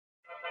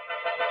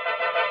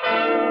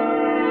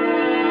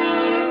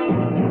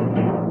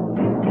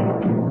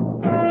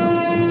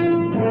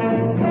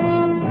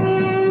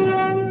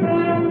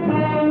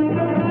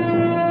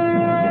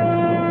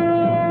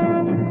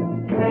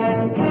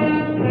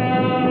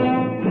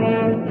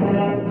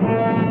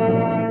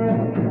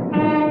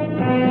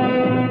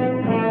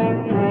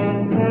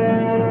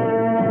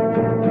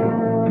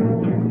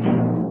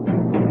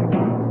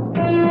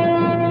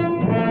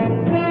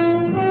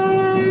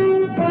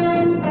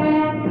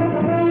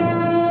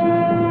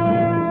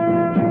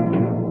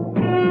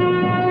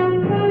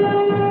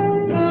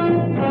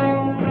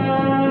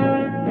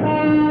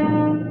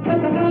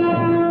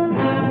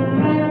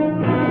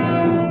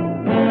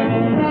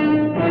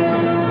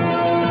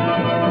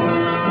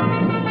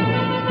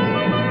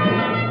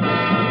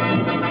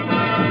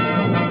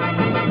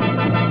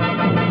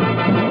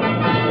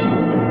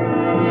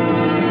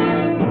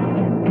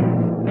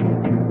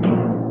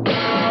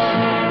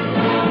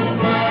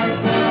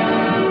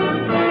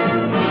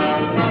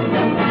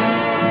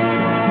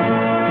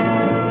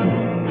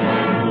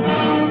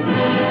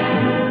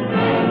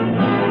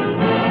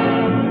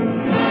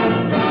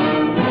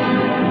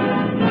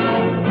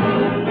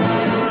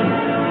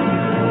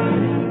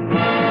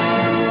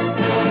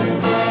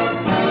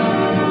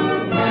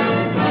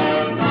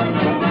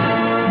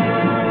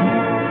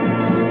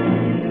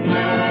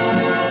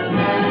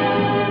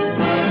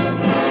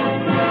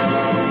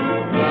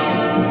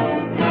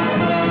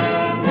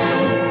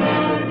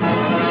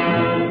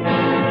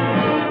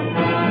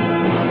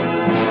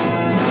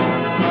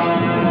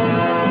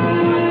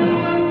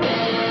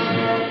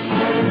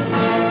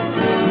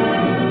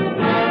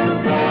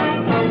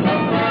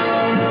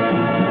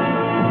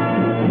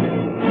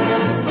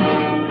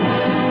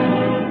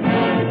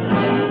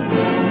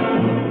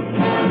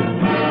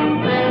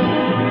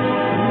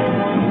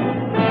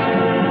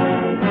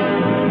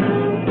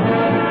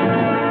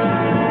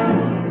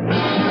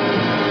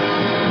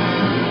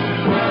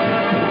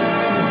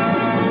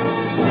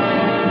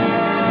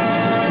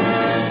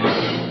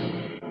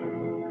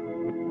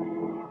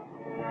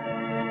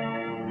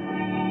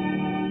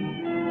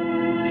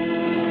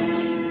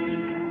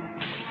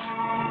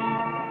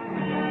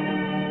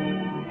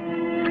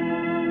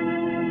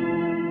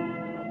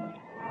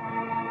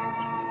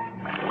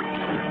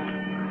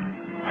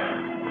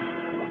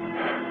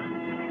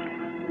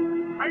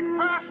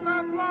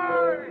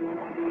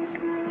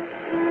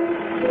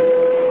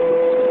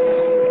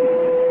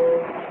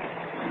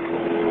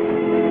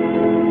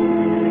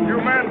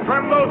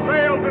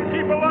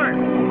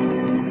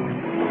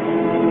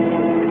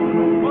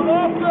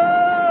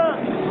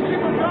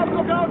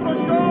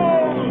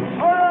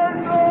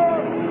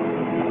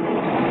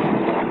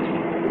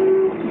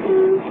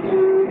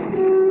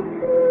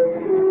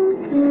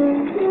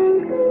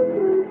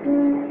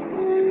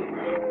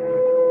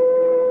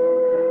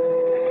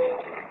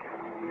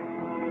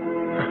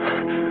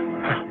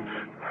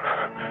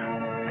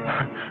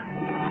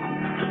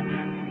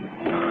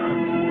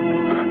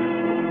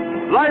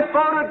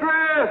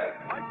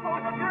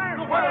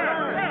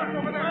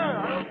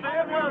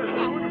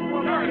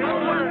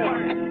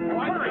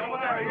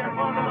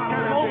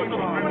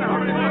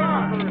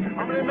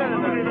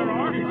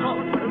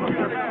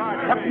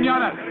Captain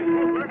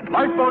Yana,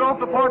 lifeboat off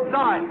the port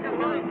side.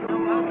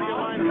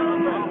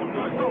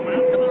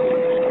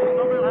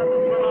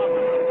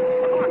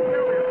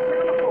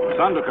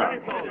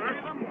 Sandokan.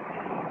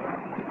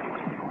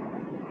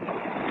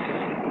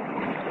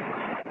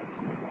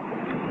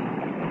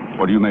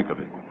 What do you make of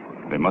it?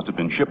 They must have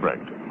been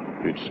shipwrecked.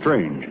 It's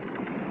strange.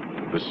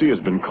 The sea has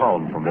been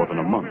calm for more than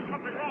a month.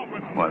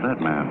 Why, that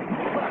man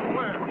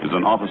is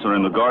an officer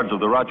in the guards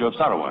of the Raja of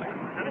Sarawak.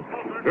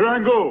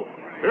 Irangu!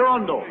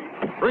 Irondo!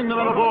 Bring the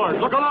men aboard!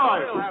 Look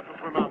alive!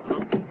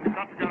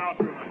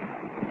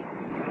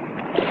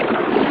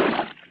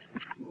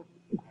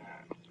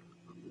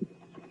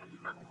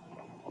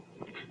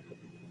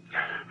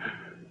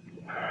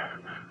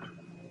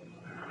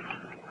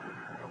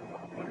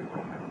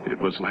 It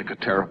was like a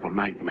terrible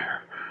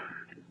nightmare.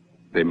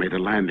 They made a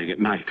landing at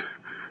night.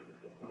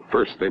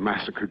 First, they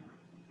massacred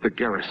the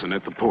garrison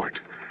at the port.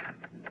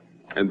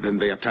 And then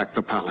they attacked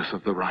the palace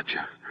of the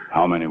Raja.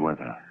 How many were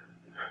there?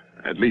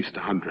 At least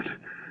 100.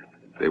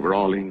 They were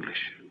all English.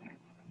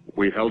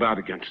 We held out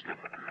against them,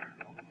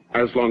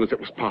 as long as it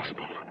was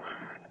possible.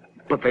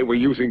 But they were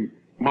using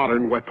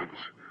modern weapons.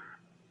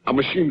 A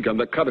machine gun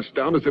that cut us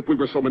down as if we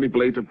were so many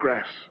blades of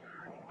grass.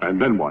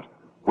 And then what?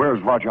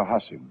 Where's Raja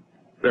Hasim?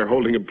 They're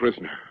holding him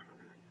prisoner.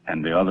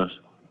 And the others?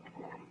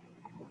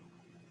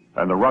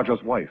 And the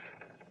Raja's wife,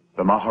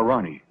 the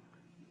Maharani.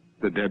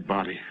 The dead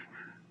body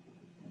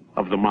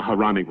of the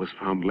Maharani was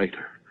found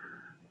later.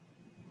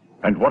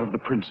 And what of the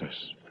princess?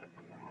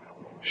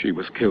 She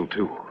was killed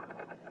too,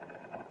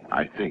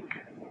 I think.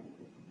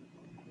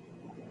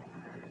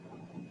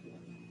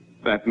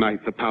 That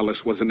night, the palace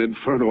was an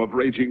inferno of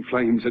raging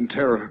flames and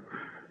terror.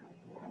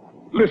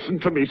 Listen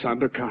to me,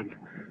 Sandokan.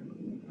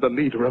 The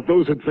leader of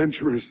those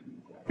adventurers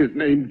is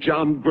named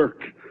John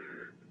Burke.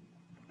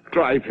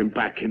 Drive him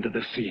back into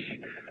the sea.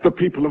 The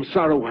people of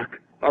Sarawak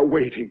are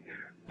waiting.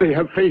 They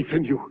have faith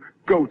in you.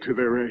 Go to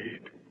their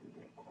aid.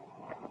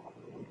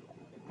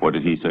 What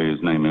did he say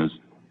his name is?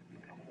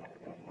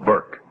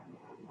 Burke.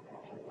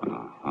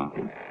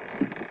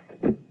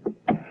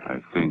 I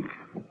think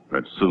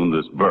that soon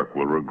this Burke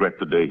will regret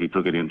the day he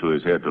took it into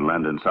his head to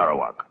land in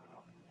Sarawak.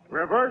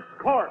 Reverse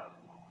course.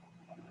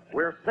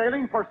 We're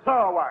sailing for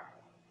Sarawak.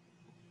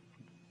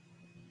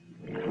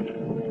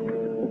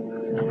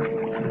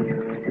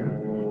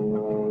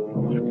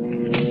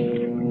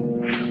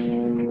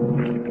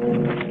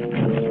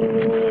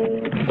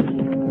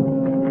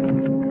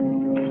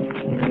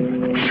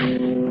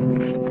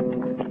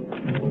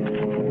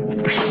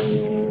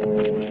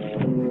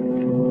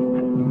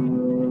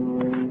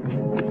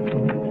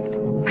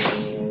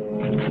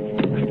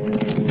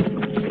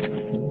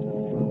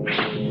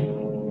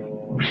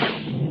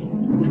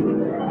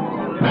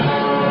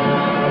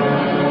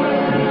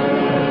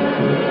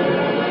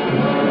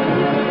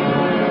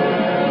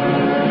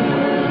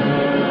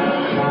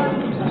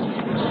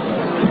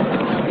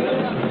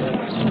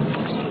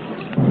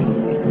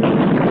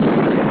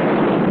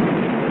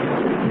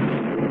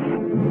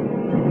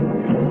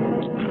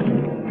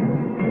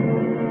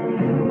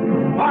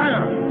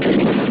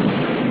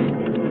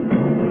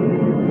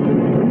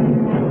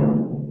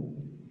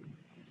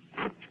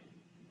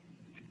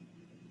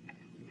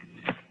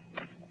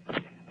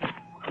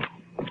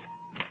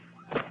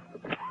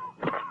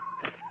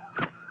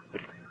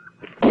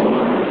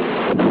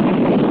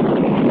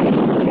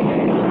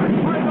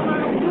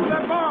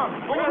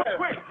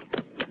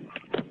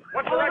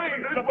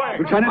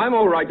 Lieutenant? I'm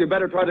all right. You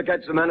better try to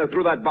catch the man who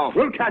threw that bomb.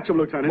 We'll catch him,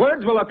 Lieutenant.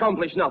 Words will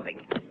accomplish nothing.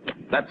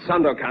 That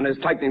Sandokan is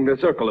tightening the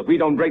circle. If we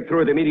don't break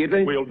through it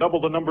immediately... We'll double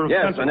the number of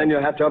sentinels. Yes, and then you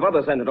have to have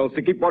other sentinels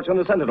to keep watch on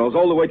the sentinels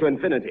all the way to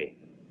infinity.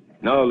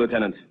 No,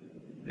 Lieutenant.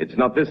 It's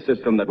not this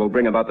system that will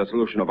bring about the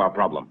solution of our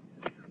problem.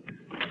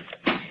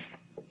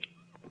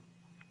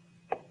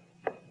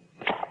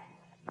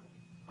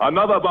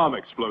 Another bomb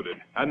exploded,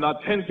 and not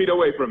 10 feet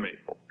away from me.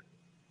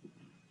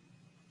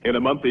 In a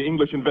month, the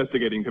English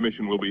Investigating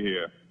Commission will be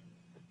here.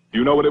 Do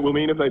you know what it will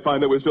mean if they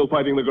find that we're still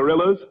fighting the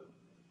guerrillas?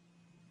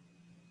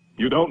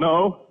 You don't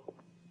know?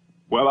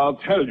 Well, I'll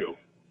tell you.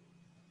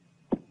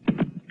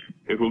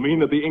 It will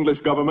mean that the English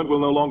government will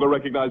no longer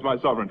recognize my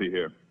sovereignty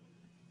here.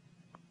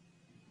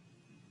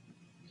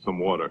 Some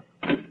water.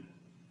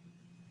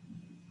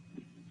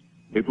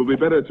 It will be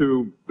better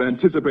to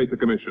anticipate the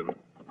commission.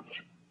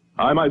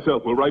 I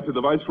myself will write to the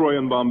Viceroy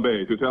in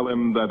Bombay to tell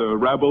him that a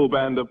rabble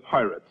band of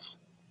pirates...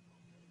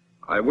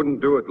 I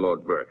wouldn't do it,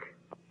 Lord Burke.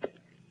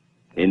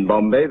 In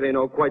Bombay, they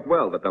know quite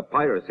well that the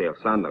piracy of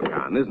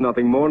Sandokan is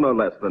nothing more nor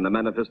less than the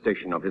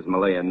manifestation of his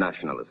Malayan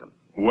nationalism.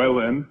 Well,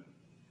 then?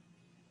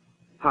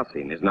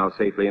 Hasim is now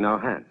safely in our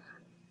hands.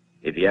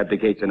 If he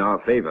abdicates in our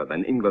favor,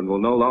 then England will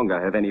no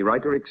longer have any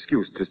right or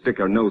excuse to stick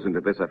her nose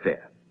into this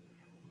affair.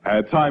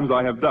 At times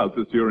I have doubts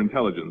as to your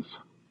intelligence.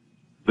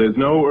 There's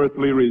no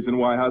earthly reason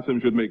why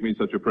Hasim should make me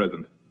such a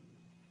present.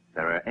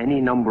 There are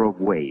any number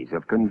of ways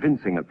of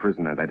convincing a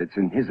prisoner that it's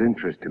in his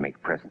interest to make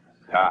presents.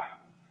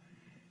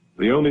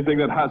 The only thing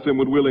that Hasim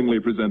would willingly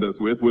present us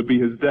with would be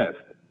his death.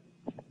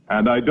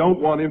 And I don't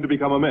want him to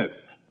become a myth.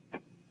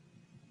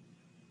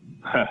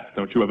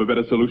 Don't you have a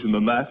better solution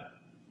than that?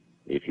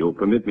 If you'll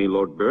permit me,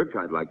 Lord Burke,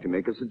 I'd like to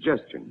make a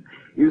suggestion.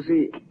 You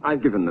see,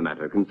 I've given the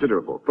matter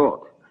considerable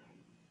thought.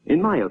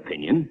 In my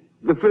opinion,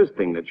 the first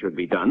thing that should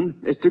be done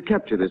is to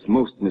capture this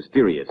most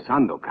mysterious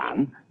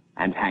Sandokan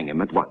and hang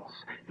him at once.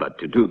 But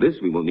to do this,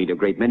 we will need a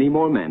great many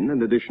more men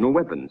and additional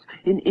weapons.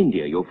 In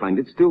India, you'll find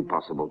it still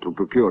possible to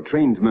procure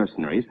trained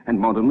mercenaries and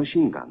modern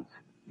machine guns.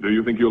 Do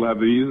you think you'll have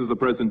these as a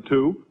present,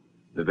 too?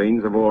 The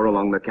veins of ore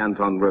along the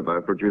Canton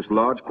River produce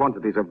large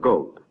quantities of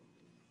gold.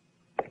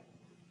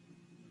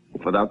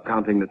 Without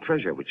counting the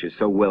treasure, which is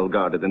so well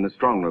guarded in the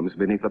strong rooms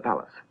beneath the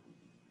palace.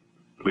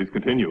 Please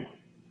continue.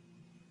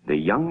 The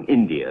Young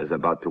India is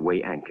about to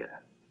weigh anchor.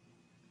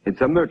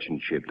 It's a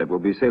merchant ship that will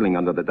be sailing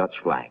under the Dutch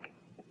flag.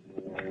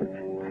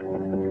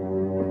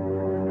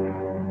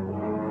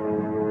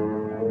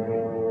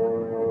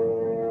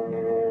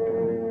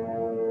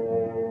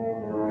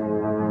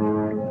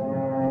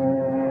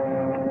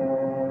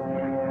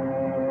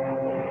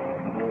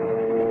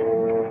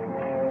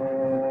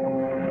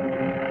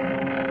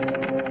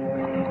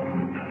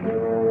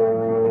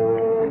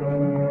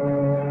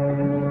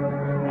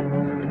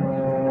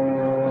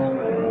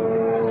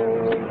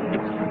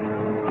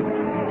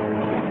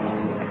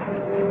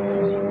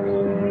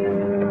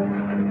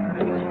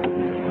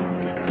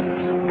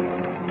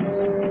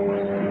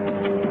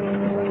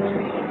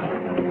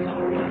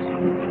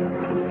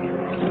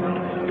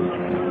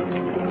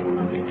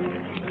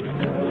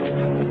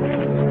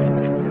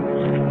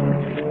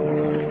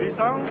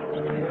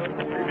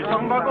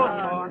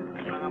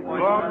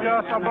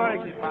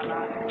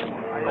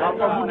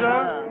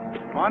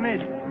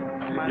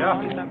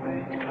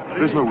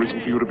 There's no reason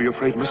for you to be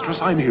afraid, mistress.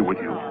 I'm here with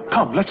you.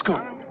 Come, let's go.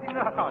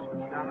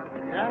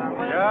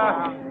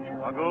 Ya,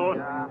 bagus.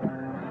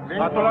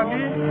 Satu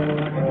lagi.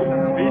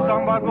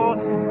 Pisang bagus.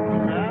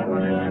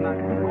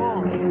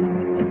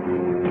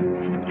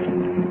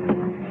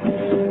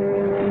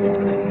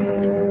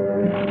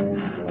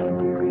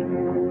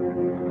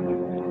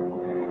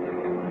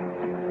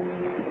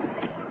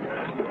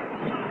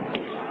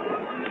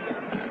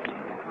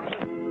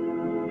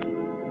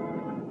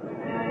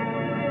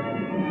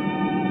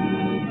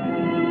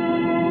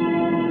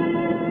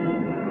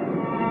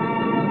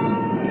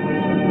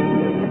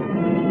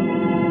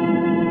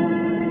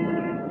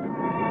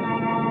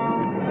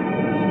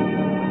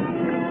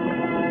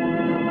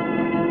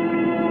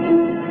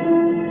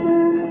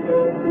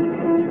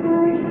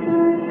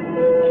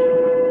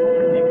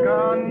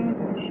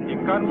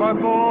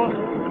 Bagus,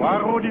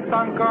 baru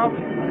ditangkap.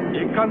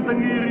 Ikan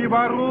tenggiri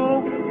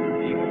baru.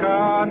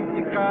 Ikan.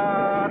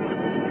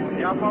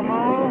 Siapa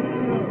mau?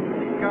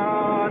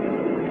 Ikan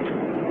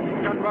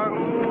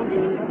baru.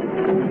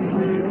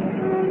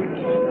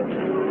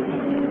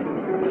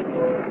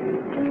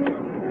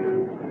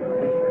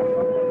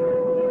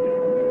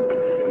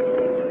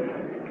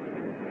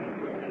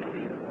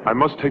 I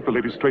must take the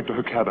lady straight to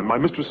her cabin. My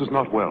mistress is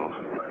not well.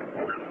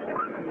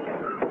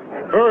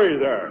 Hurry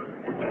there.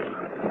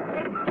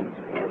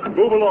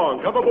 Move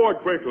along. Come aboard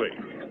quickly.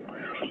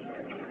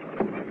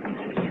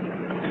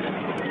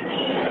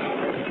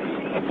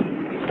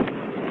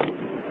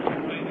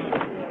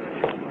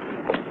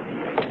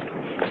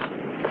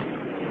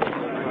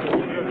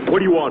 What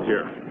do you want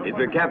here? Is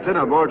the captain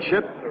aboard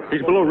ship?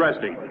 He's below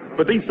resting.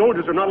 But these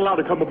soldiers are not allowed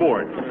to come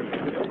aboard.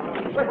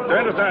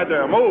 Stand aside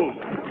there. Move.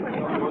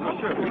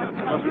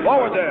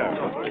 Forward there.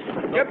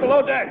 Get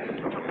below decks.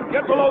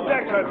 Get below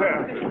decks right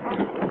there.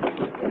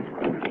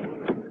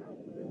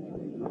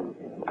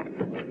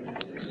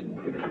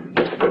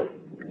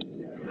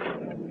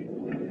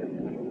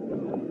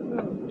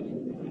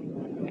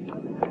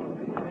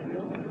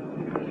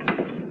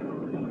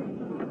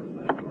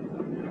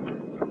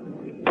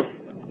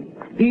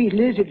 These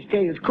lizard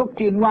scales cooked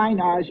in wine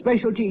are a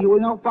specialty you will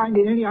not find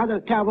in any other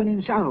tavern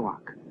in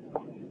Sarawak.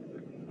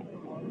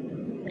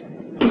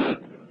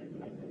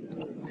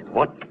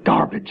 What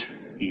garbage!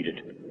 Eat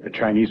it. The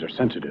Chinese are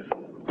sensitive.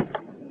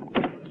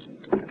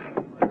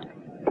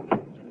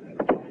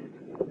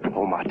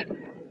 Omat.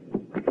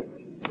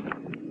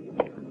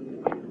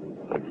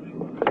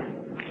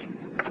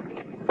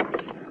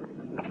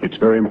 It's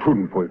very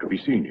imprudent for you to be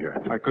seen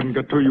here. I couldn't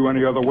get to you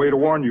any other way to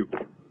warn you.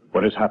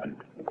 What has happened?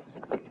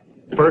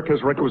 Burke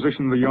has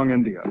requisitioned the Young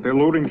India. They're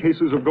loading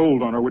cases of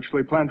gold on her, which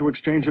they plan to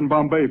exchange in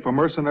Bombay for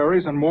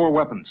mercenaries and more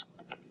weapons.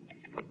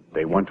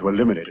 They want to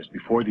eliminate us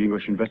before the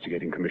English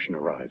Investigating Commission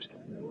arrives.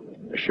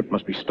 The ship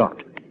must be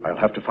stopped. I'll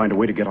have to find a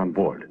way to get on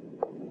board.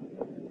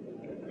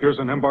 Here's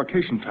an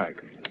embarkation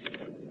tag.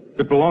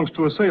 It belongs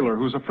to a sailor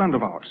who's a friend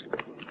of ours.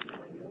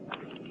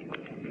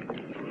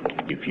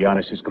 If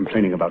Yanis is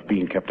complaining about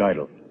being kept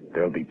idle,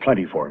 there'll be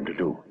plenty for him to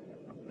do.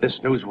 This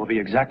news will be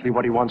exactly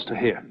what he wants to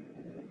hear.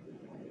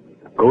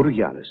 Go to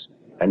Yanis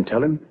and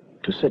tell him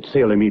to set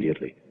sail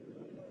immediately.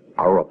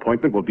 Our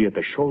appointment will be at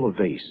the Shoal of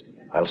Vase.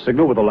 I'll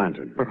signal with a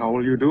lantern. But how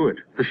will you do it?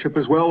 The ship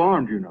is well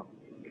armed, you know.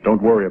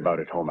 Don't worry about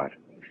it, Homat.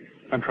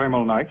 And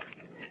Trammell Knight?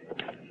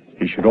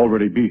 He should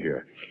already be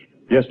here.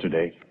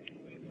 Yesterday,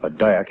 a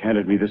Dayak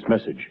handed me this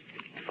message.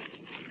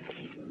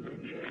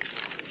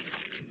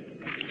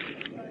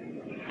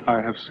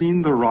 I have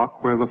seen the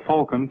rock where the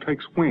falcon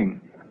takes wing.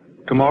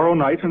 Tomorrow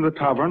night in the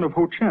tavern of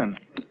Ho Chen.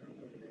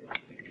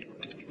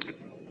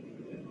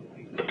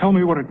 Tell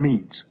me what it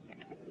means.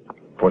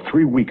 For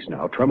 3 weeks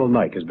now, Tremel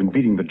Naik has been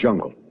beating the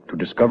jungle to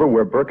discover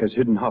where Burke has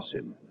hidden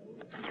Hassim.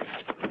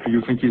 Do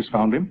you think he's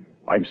found him?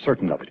 I'm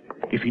certain of it.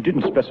 If he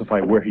didn't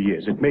specify where he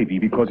is, it may be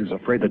because he was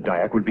afraid that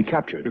Dayak would be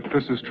captured. If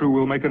this is true,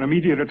 we'll make an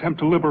immediate attempt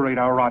to liberate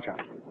our Raja.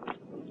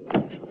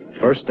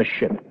 First, the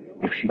ship.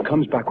 If she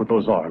comes back with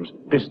those arms,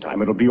 this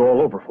time it'll be all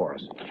over for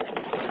us.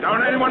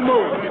 Don't anyone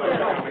move!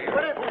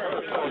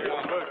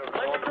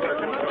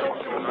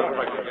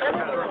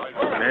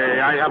 Hey,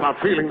 I have a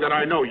feeling that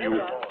I know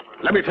you.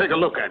 Let me take a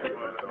look at it.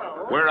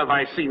 Where have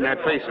I seen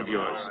that face of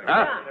yours,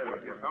 huh?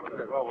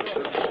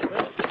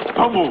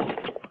 Don't move.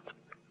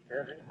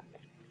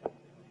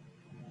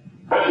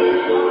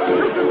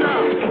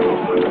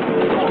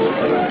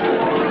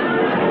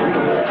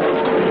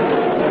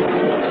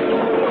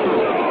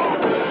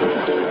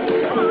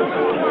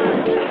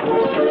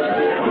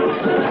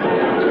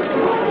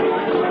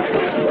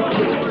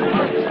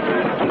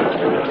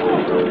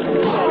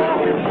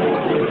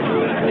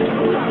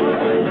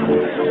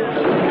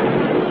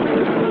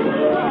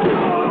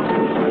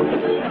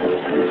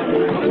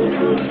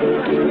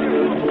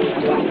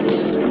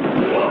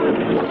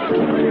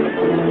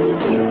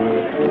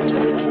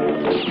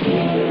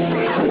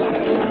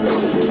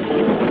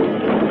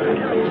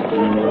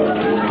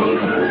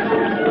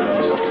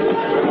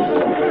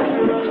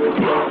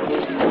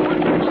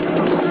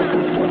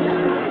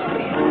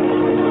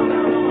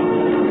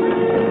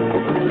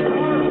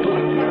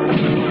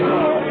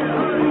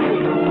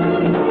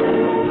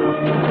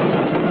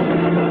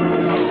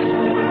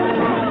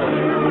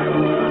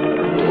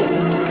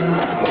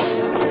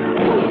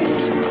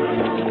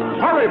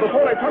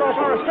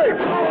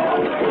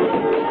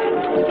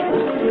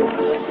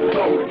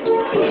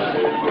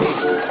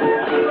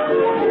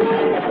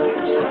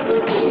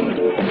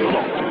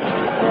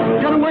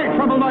 Get away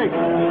from the lake!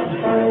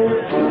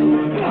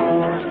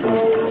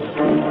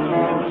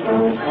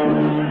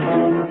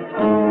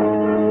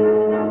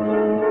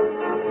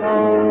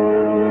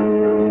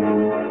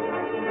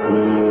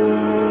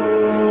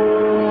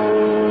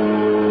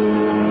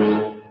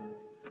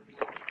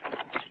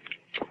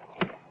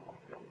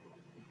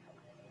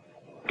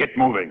 Get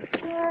moving.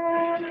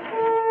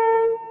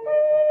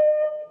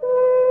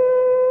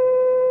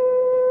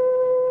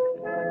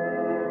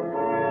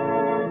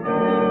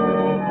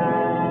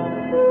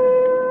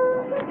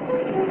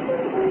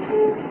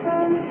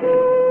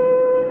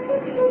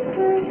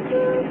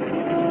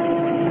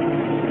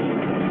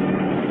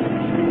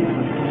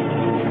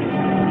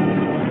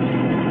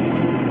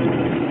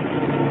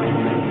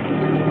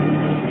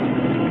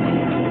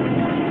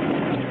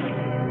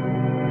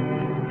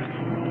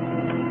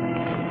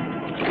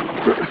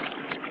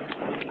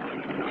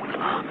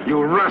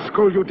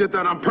 You did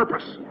that on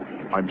purpose.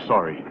 I'm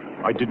sorry.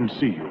 I didn't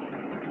see you.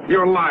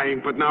 You're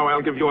lying, but now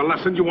I'll give you a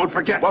lesson you won't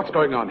forget. What's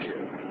going on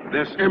here?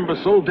 This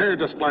imbecile dared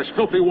to splash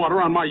filthy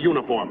water on my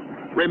uniform.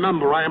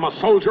 Remember, I am a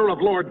soldier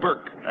of Lord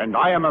Burke. And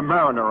I am a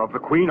mariner of the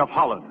Queen of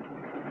Holland.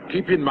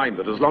 Keep in mind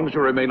that as long as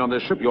you remain on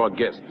this ship, you are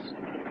guests.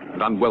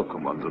 And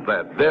unwelcome ones at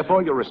that.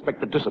 Therefore, you respect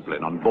the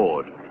discipline on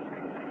board.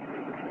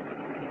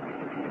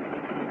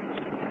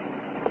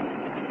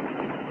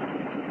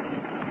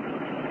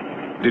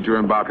 Did you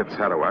embark at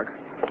Sarawak?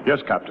 Yes,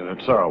 Captain,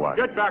 at Sarawak.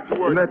 Get back to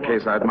work. In that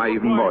case, I admire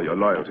even more your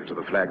loyalty to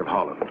the flag of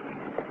Holland.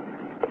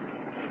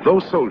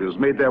 Those soldiers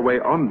made their way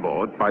on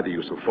board by the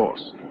use of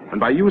force. And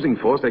by using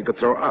force, they could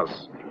throw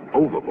us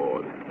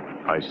overboard.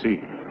 I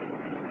see.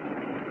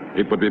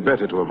 It would be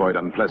better to avoid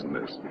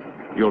unpleasantness.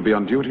 You'll be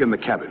on duty in the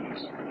cabins.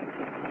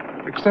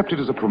 Accept it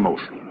as a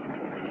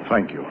promotion.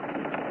 Thank you.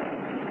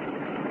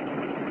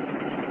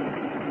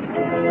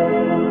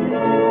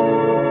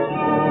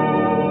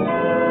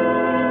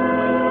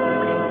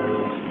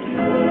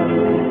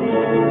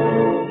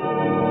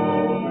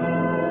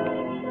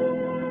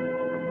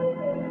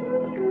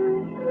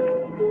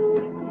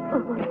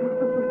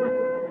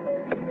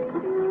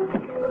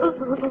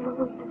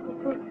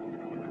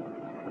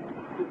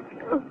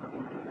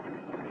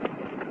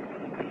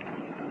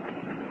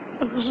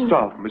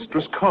 Stop,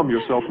 mistress. Calm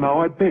yourself now,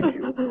 I beg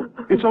you.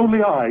 It's only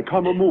I,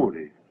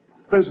 Kamamuri.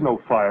 There's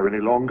no fire any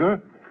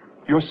longer.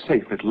 You're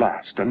safe at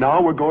last, and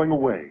now we're going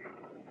away.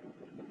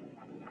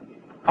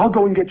 I'll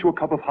go and get you a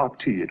cup of hot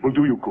tea. It will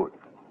do you good.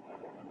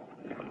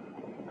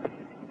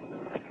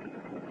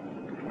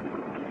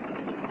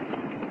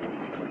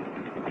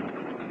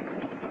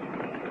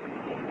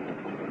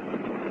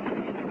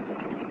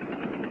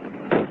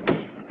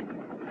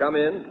 Come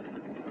in.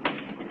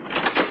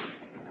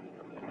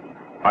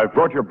 I've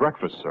brought your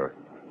breakfast, sir.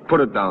 Put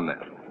it down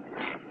there.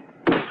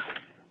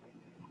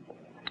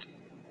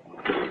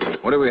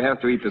 What do we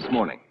have to eat this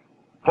morning?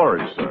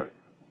 Porridge, sir.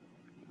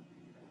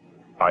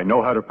 I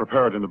know how to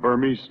prepare it in the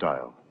Burmese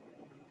style.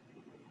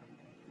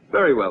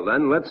 Very well,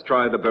 then. Let's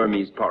try the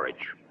Burmese porridge.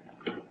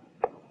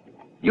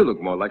 You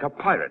look more like a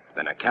pirate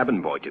than a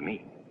cabin boy to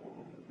me.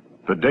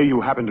 The day you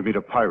happen to meet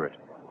a pirate,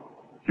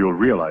 You'll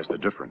realize the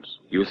difference.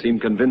 You seem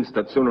convinced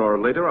that sooner or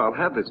later I'll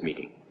have this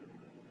meeting.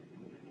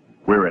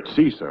 We're at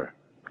sea, sir.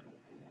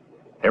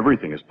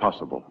 Everything is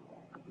possible.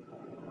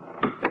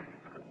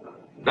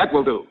 That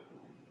will do.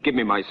 Give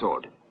me my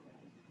sword.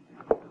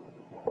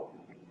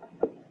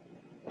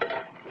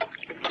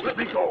 Let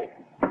me go.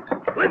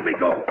 Let me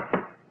go.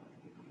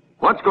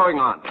 What's going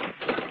on?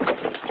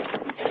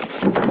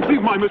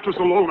 Leave my mistress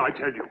alone, I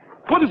tell you.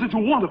 What is it you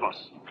want of us?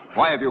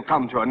 Why have you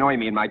come to annoy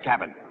me in my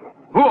cabin?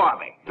 Who are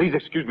they? Please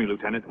excuse me,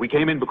 Lieutenant. We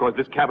came in because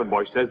this cabin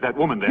boy says that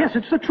woman there... Yes,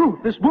 it's the truth.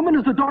 This woman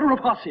is the daughter of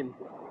Hasim.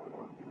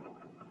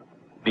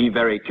 Be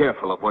very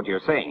careful of what you're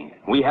saying.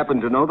 We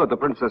happen to know that the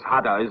Princess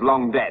Hada is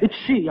long dead. It's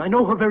she. I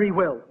know her very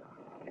well.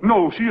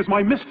 No, she is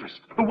my mistress,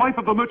 the wife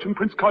of the merchant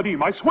Prince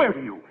Kadim, I swear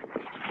to you.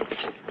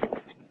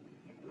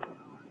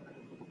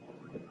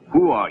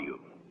 Who are you?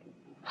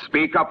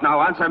 Speak up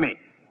now, answer me.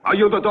 Are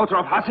you the daughter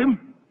of Hasim?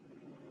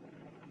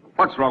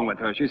 What's wrong with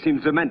her? She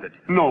seems demented.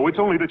 No, it's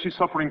only that she's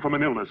suffering from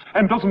an illness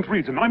and doesn't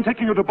reason. I'm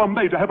taking her to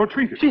Bombay to have her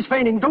treated. She's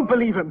feigning. Don't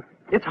believe him.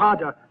 It's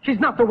Hada. She's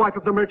not the wife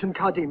of the merchant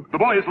Kadim. The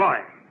boy is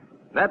lying.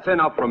 That's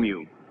enough from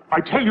you.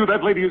 I tell you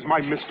that lady is my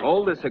mistress.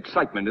 All this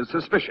excitement is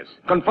suspicious.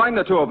 Confine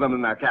the two of them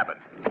in their cabin.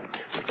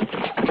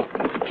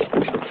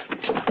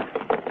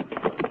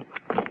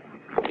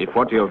 If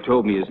what you have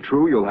told me is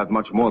true, you'll have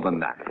much more than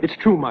that. It's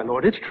true, my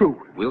lord. It's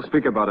true. We'll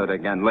speak about it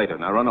again later.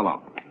 Now run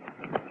along.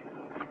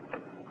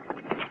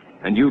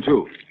 And you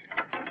too.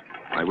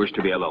 I wish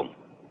to be alone.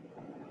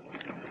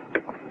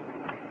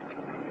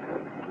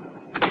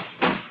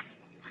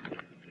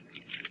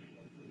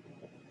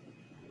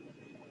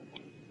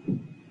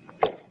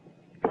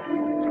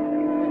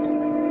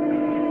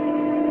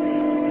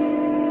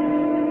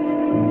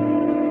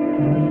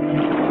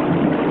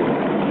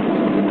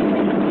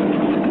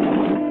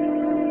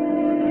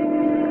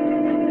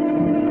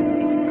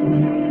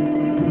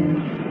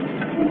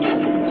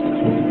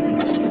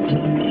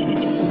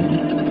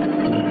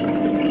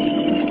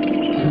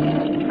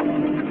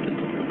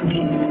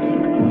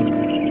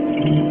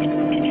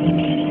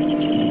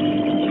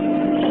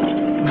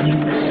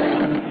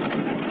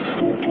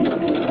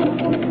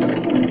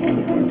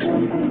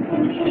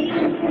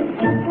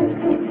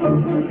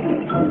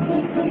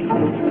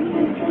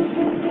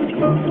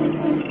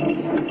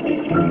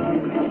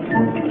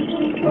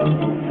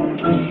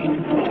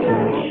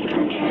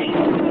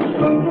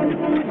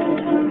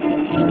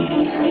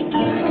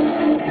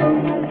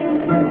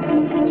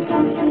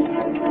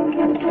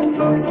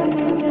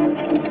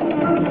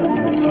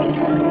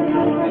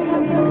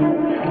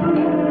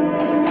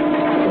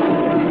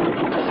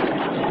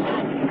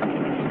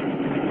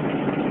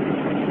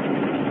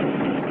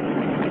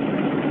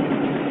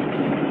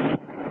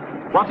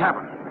 What's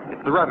happened?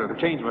 It's the rudder. The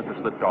chains must have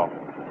slipped off.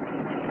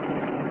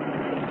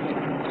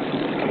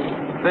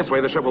 This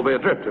way the ship will be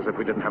adrift, as if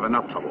we didn't have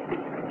enough trouble.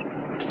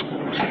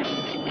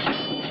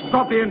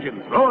 Stop the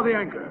engines. Lower the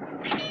anchor.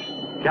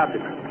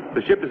 Captain,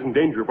 the ship is in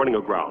danger of running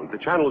aground. The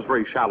channel is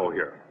very shallow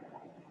here.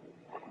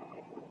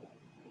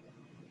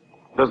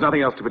 There's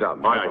nothing else to be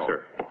done. Aye, aye,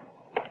 sir.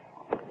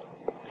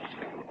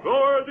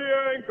 Lower the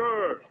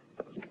anchor!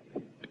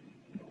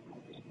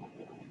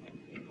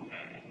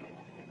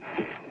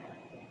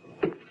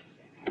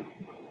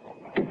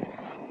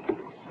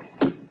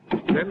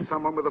 Send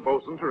someone with a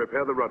bosun to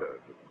repair the rudder.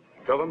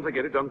 Tell them to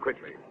get it done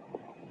quickly.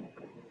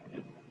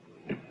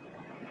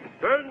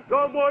 Send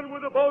someone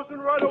with a bosun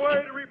right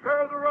away to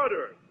repair the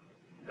rudder.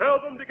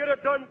 Tell them to get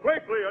it done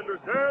quickly,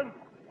 understand?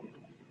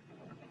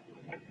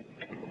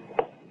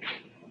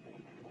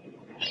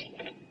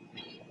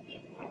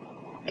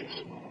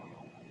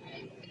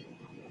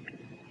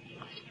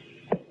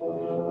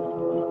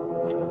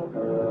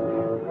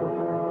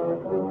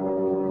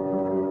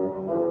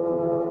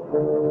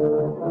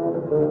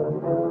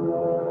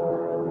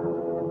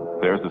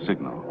 There's the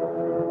signal.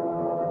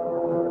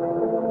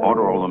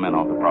 Order all the men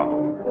off the prow.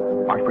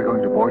 Aren't we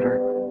going to board her?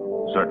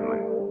 Certainly,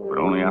 but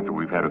only after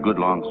we've had a good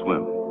long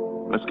swim.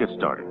 Let's get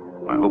started.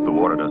 I hope the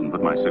water doesn't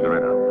put my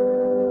cigarette out.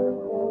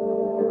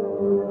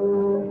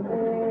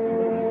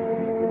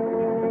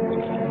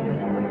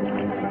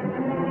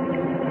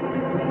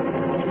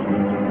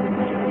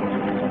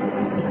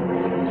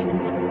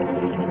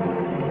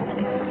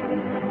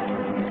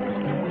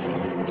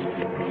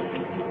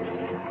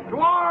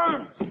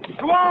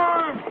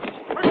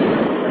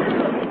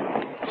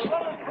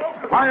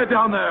 Quiet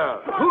down there.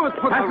 Who has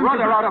put the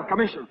rudder out of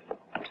commission?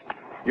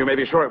 You may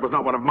be sure it was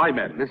not one of my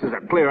men. This is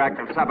a clear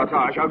act of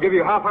sabotage. I'll give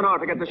you half an hour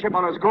to get the ship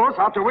on its course,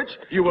 after which...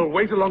 You will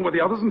wait along with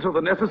the others until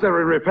the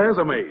necessary repairs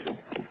are made.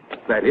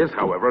 That is,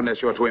 however, unless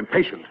you're too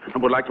impatient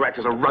and would like to act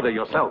as a rudder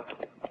yourself.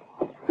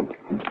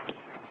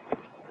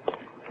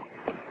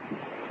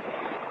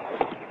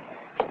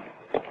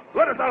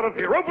 Let us out of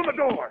here. Open the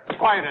door.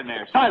 Quiet in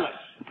there. Silence.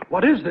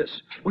 What is this?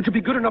 Would you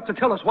be good enough to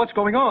tell us what's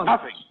going on?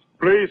 Nothing.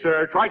 Please,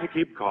 sir, try to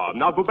keep calm.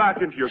 Now go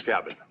back into your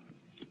cabin.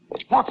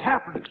 What's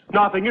happened?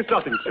 Nothing. It's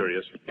nothing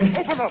serious.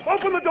 Open up.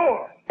 Open the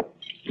door.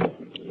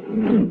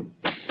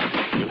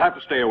 You'll have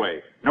to stay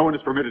away. No one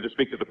is permitted to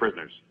speak to the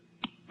prisoners.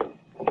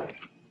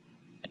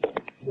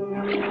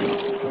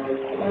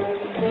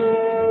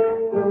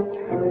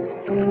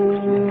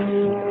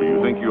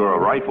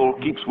 rifle,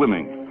 keep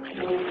swimming.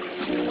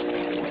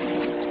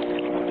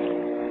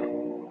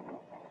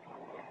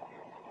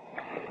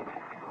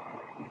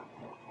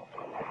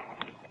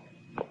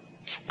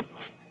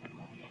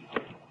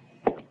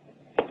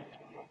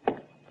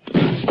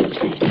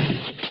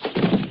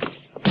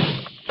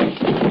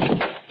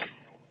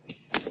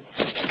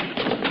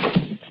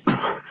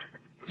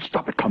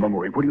 Stop it,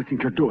 Kamamori. What do you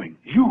think you're doing?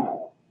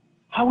 You?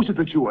 How is it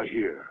that you are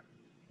here?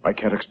 I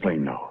can't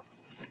explain now.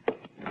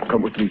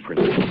 Come with me,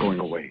 Princess. We're going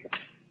away.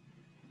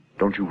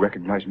 Don't you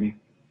recognize me?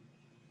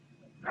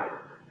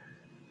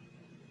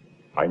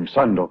 I'm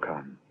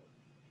Sandokan.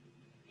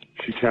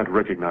 She can't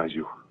recognize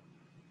you.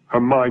 Her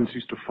mind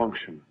ceased to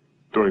function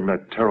during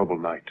that terrible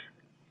night.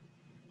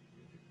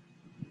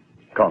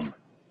 Come.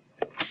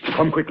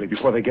 Come quickly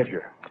before they get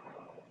here.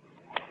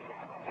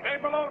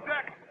 Hey, below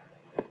deck!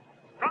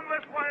 Come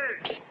this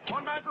way!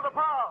 One man to the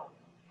bow!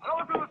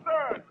 Another to the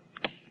stern!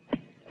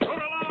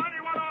 Don't allow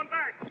anyone on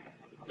deck!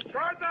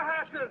 Guard the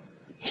hatches!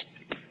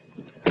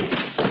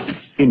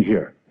 In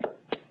here.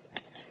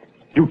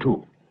 You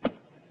too.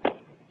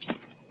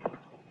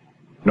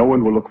 No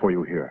one will look for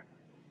you here.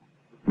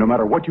 No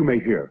matter what you may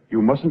hear,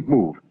 you mustn't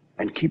move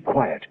and keep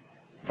quiet.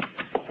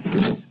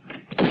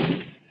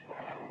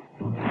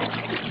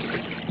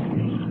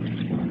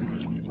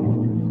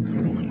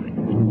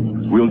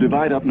 We'll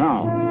divide up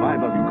now.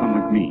 5 of you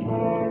come with me.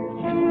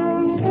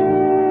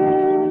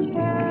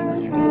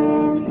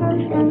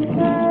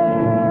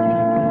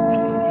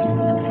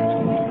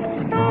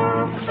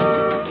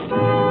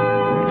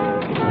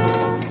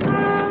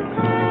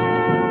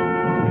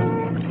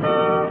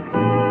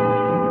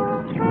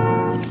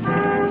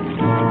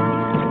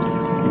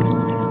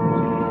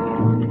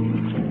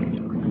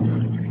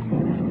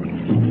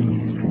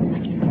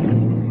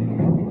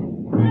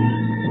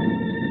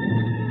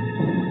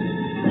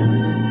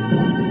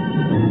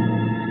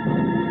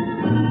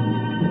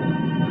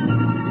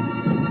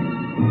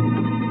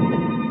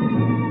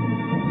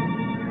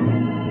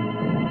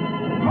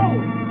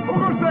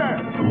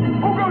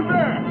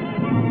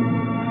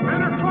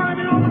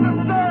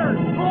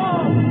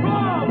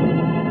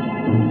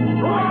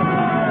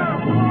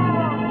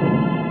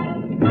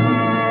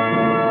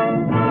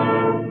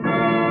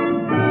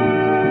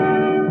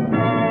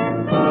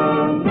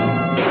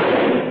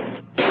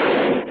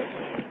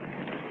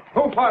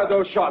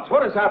 Those shots.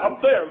 What has happened?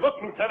 Up there.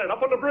 Look, Lieutenant,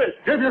 up on the bridge.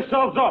 Give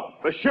yourselves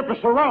up. The ship is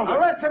surrounded.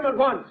 Arrest him at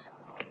once.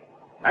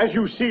 As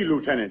you see,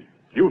 Lieutenant,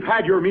 you've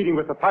had your meeting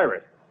with the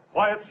pirate.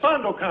 Why, it's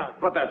Sandokan.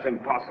 But that's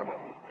impossible.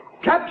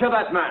 Capture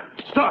that man.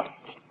 Stop!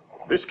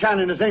 This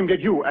cannon is aimed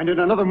at you, and in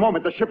another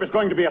moment the ship is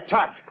going to be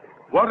attacked.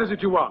 What is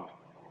it you want?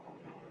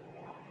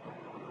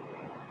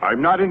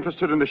 I'm not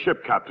interested in the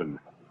ship, Captain,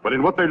 but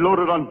in what they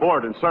loaded on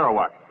board in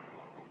Sarawak.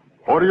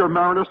 Order your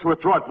mariners to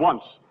withdraw at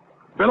once.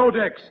 Below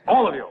decks,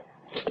 all of you.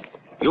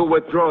 You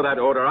withdraw that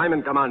order. I'm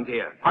in command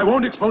here. I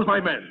won't expose my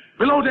men.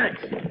 Below decks.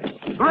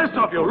 The rest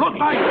of you, look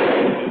back.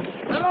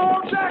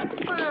 Below decks,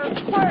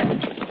 man, quick!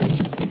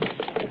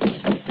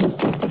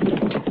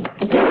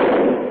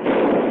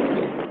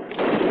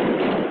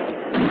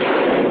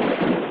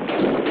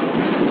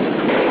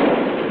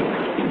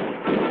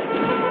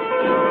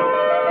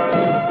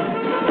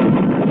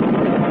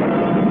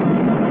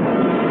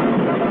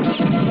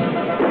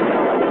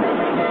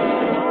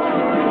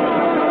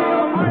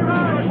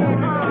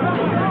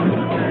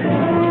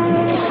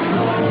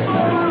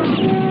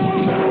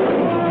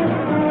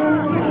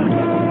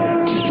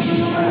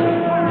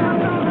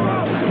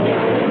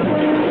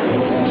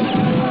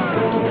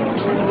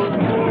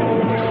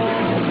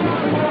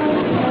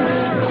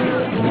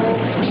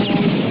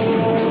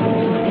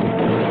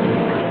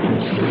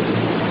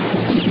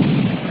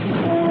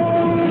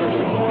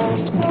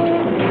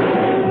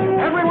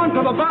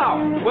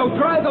 We'll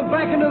drive them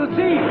back into the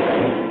sea.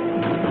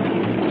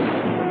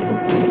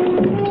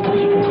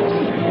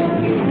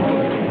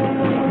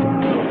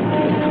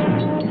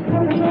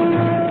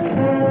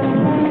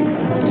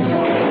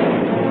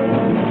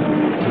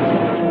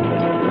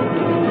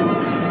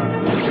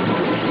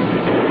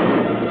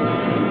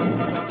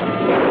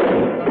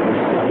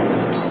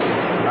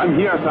 I'm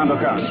here,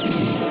 Sandokan.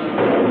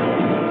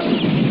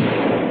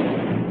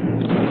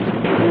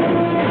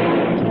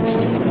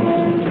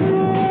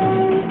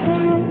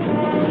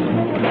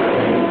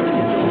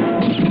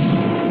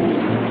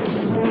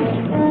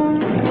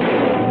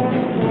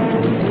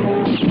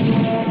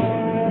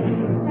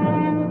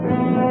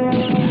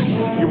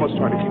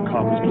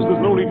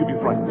 There's no need to be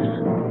frightened.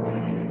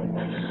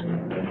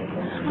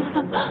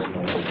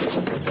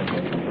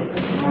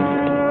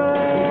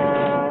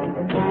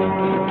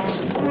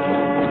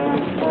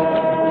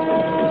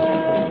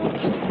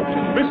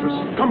 Mistress,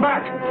 come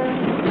back!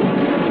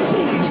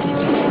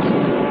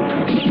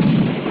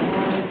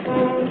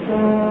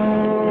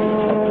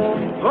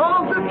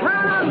 Hold the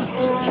cannon!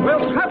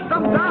 We'll cut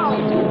them down!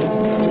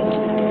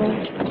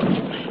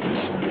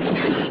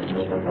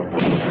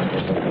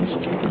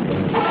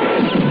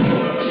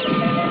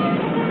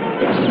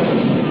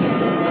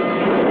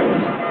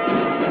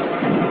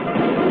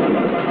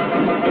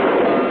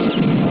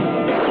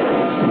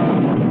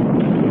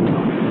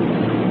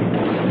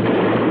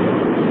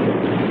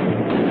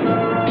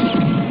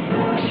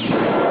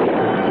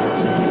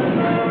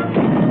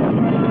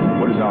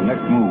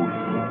 Move.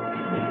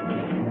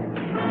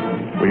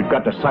 We've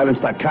got to silence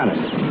that cannon.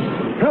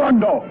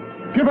 Hirundo,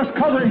 give us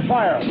covering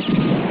fire.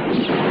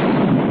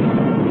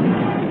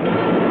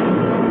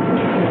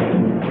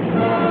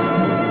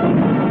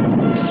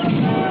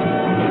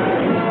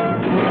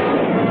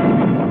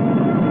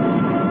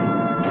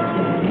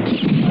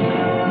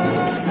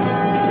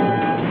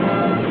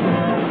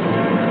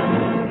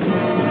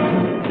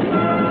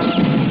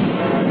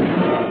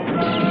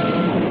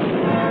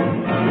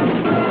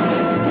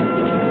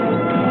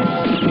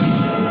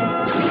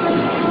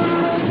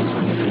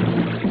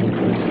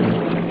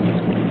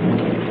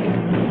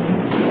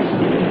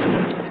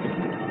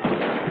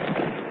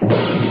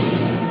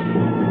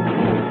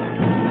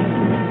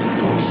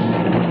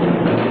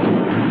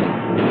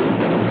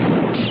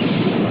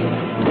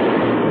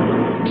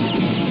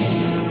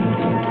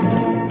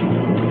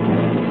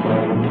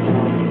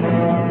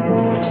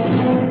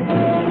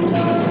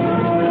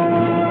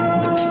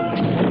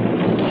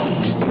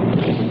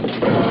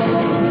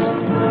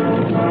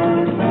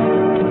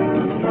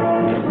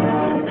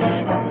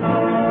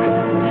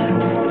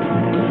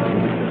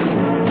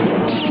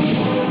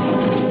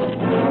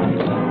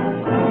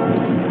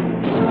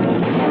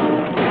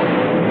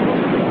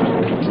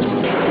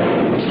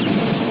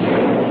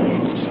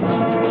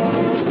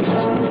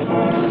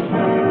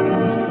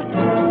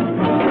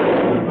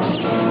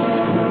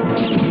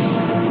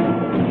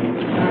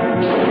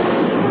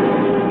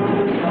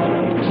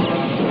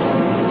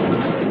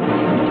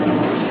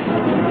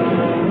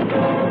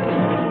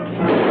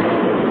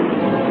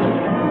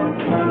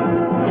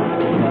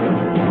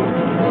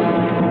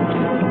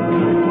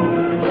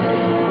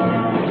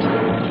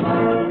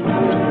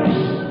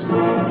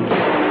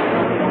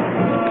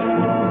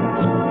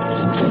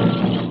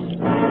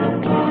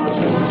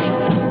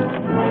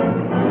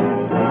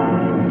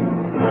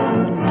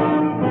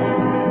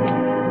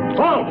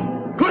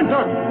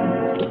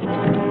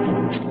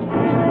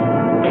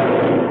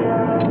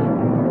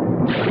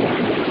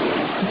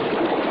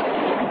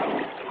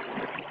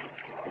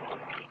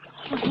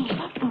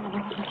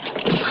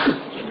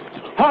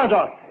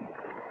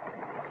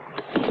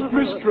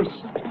 Mistress!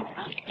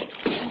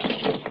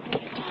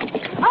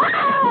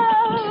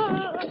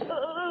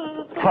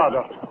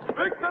 Harder.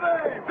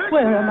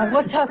 Where am I?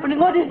 What's happening?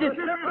 What is it?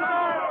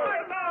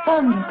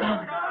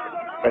 Sandokan.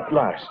 At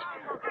last.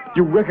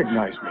 You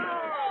recognize me.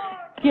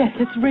 Yes,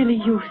 it's really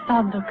you,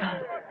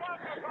 Sandokan.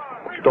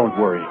 Don't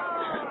worry.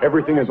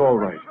 Everything is all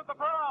right.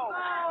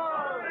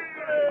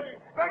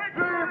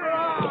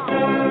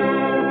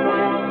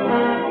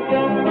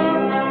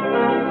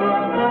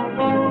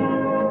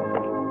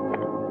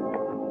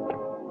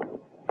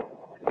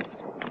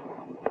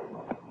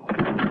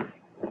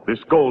 This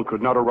gold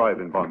could not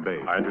arrive in Bombay.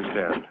 I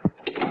understand.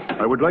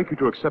 I would like you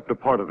to accept a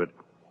part of it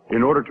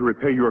in order to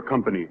repay your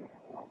company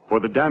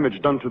for the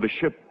damage done to the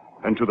ship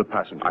and to the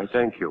passengers. I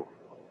thank you.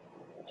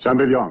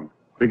 Sambilyang,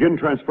 begin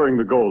transferring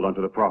the gold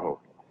onto the prahu.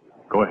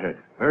 Go ahead.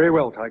 Very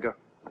well, Tiger.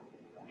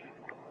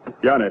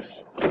 Yanis,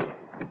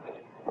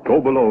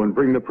 go below and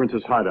bring the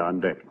Princess Haida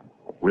on deck.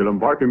 We'll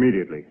embark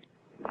immediately.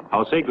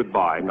 I'll say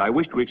goodbye, and I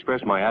wish to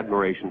express my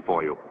admiration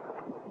for you.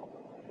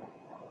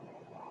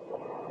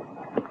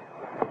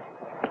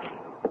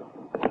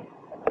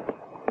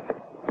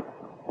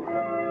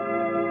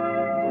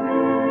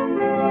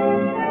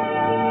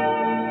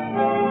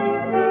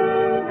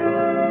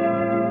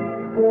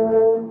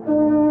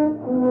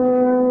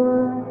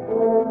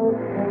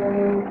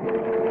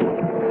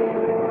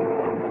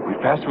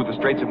 Pass through the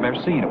Straits of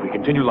Mersine. If we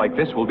continue like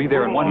this, we'll be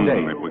there in one day.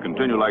 If we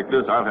continue like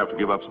this, I'll have to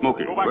give up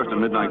smoking. First a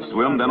midnight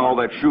swim, then all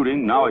that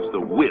shooting. Now it's the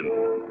wind.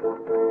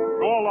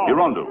 Go along.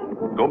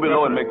 Hirundo, go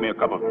below and make me a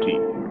cup of tea.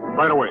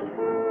 Right away.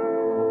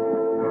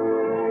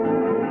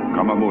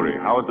 Kamamuri,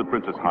 how is the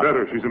Princess Haida?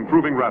 Better. She's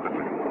improving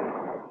rapidly.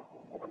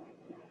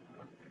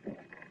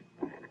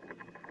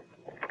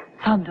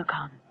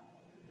 Sandokan.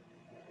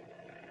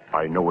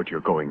 I know what you're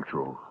going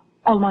through.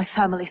 All my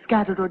family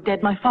scattered or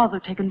dead. My father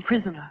taken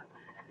prisoner.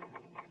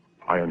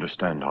 I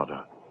understand,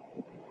 Hada.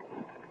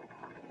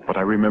 But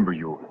I remember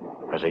you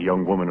as a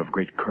young woman of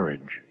great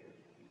courage.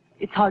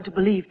 It's hard to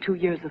believe 2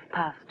 years have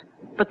passed,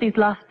 but these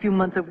last few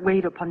months have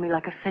weighed upon me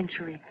like a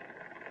century.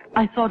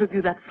 I thought of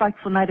you that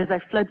frightful night as I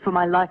fled for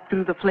my life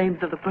through the flames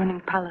of the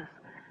burning palace.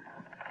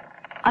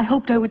 I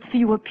hoped I would see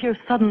you appear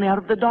suddenly out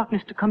of the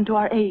darkness to come to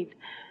our aid,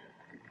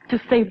 to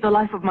save the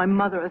life of my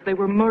mother as they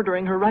were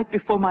murdering her right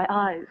before my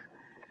eyes.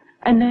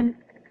 And then,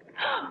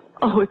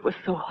 oh, it was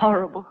so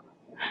horrible.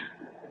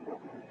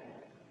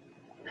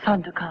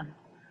 Sandokan,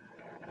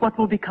 what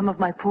will become of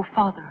my poor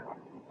father,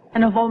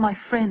 and of all my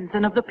friends,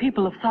 and of the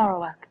people of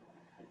Sarawak?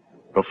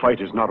 The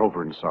fight is not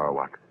over in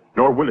Sarawak,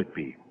 nor will it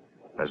be,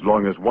 as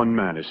long as one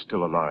man is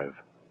still alive.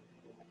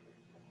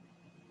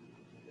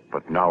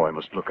 But now I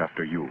must look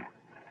after you,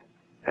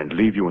 and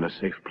leave you in a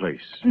safe place.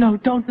 No,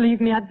 don't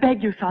leave me, I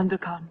beg you,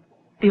 Sandokan.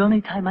 The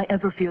only time I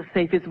ever feel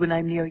safe is when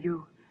I'm near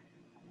you.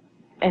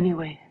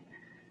 Anyway,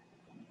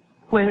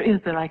 where is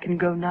there I can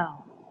go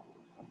now?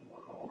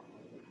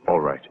 All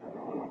right.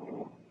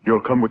 You'll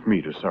come with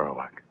me to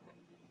Sarawak.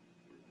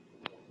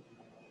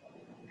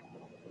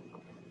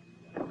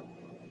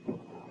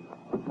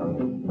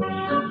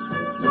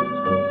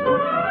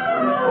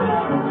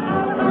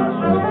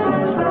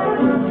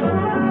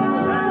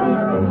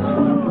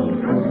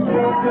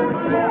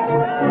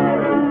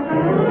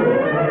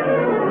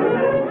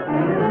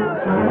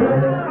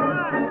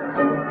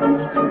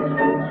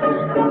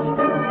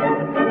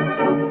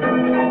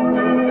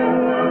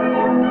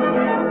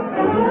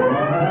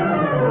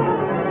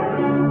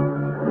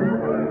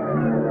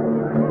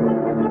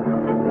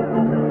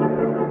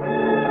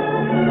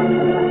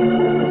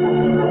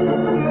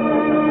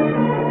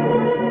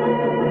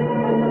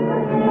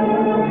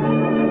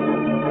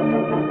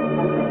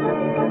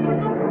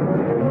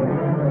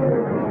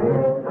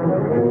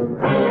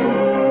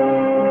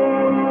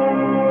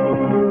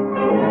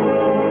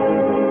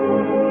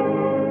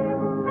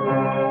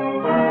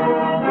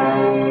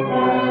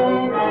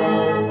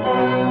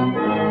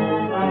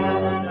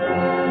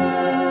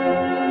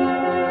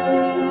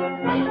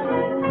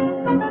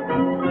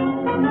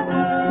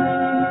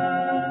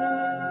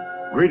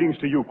 Greetings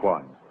to you,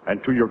 Kwan,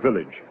 and to your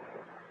village.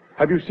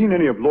 Have you seen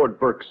any of Lord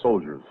Burke's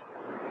soldiers?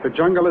 The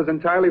jungle is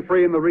entirely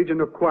free in the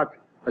region of Quat,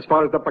 as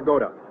far as the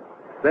pagoda.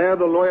 There,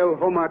 the loyal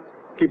Homat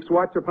keeps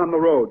watch upon the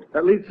road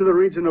that leads to the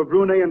region of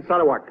Brunei and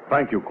Sarawak.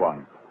 Thank you,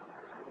 Kwan.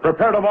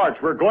 Prepare to march.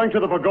 We're going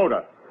to the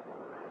pagoda.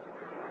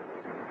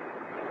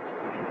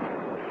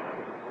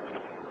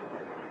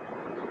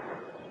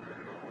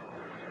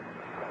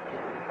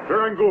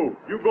 Virangu,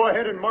 you go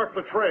ahead and mark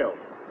the trail.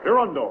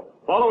 Hirondo,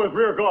 follow his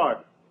rear guard.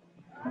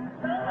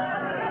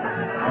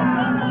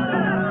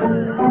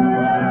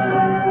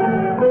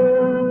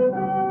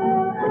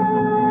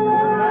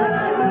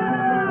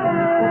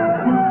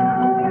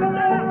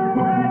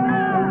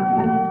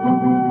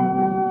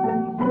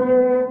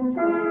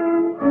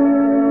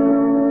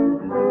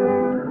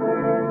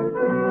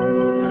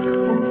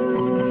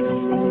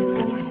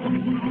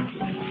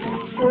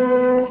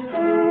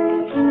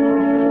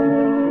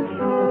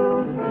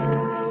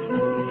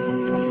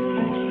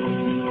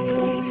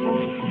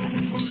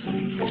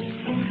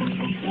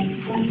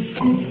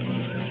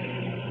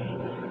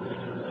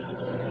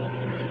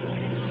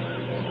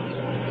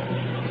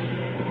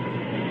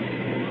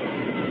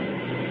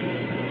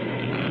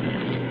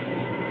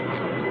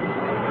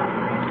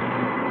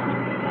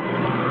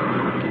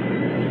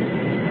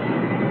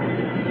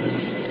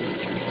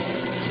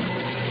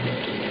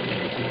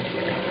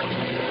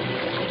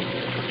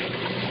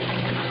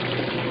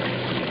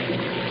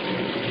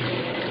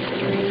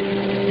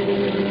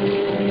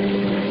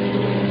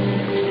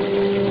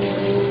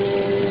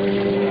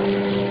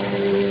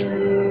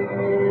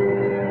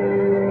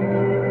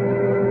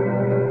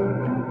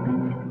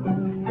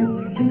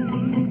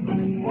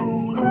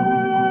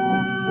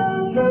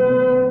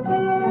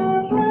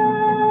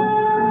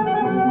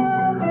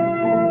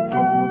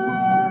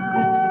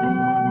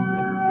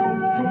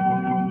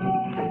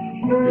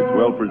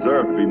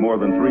 Preserved to be more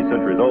than 3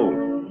 centuries old.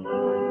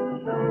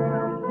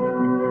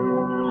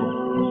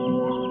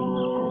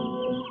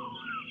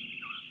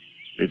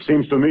 It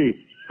seems to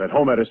me that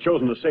Homat has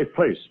chosen a safe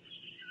place.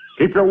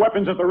 Keep your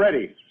weapons at the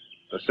ready.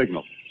 The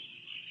signal.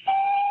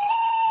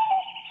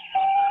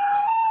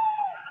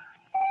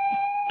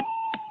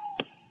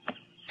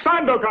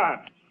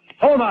 Sandokan!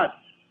 Homat!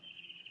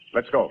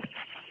 Let's go.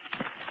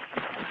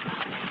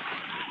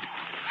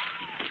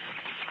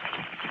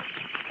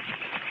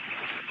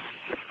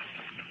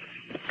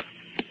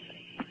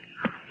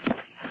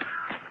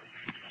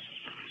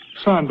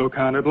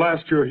 Sandokan, at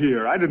last you're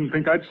here. I didn't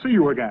think I'd see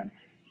you again.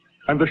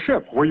 And the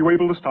ship, were you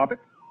able to stop it?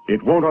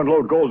 It won't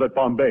unload gold at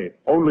Bombay.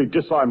 Only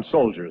disarmed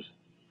soldiers.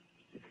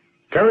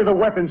 Carry the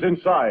weapons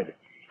inside.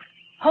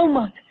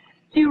 Homat,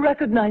 do you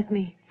recognize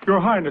me?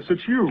 Your Highness,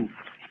 it's you.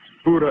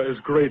 Buddha is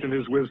great in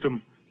his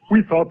wisdom.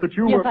 We thought that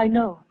you were... Yes, I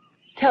know.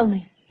 Tell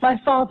me,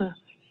 my father,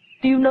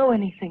 do you know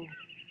anything?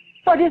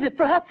 What is it?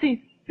 Perhaps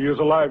he... He is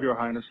alive, Your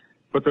Highness.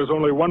 But there's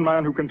only one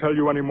man who can tell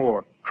you any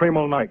more.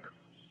 Tremal Naik.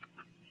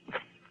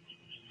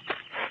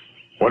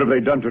 What have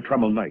they done to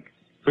Tremal Naik?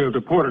 They have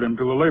deported him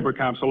to the labor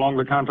camps along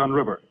the Canton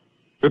River.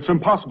 It's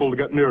impossible to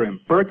get near him.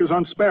 Burke is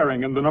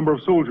unsparing in the number of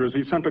soldiers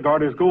he sent to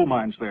guard his gold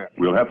mines there.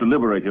 We'll have to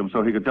liberate him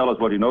so he can tell us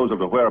what he knows of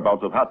the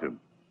whereabouts of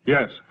Hatim.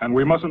 Yes, and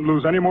we mustn't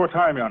lose any more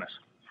time, Giannis.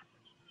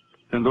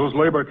 In those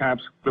labor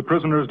camps, the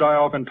prisoners die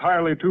off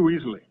entirely too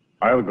easily.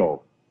 I'll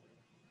go.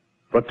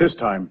 But this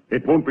time,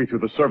 it won't be through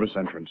the service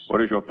entrance.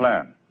 What is your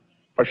plan?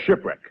 A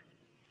shipwreck.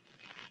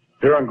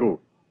 Virangu,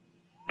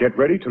 get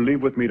ready to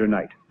leave with me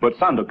tonight. But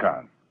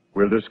Sandokan...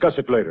 We'll discuss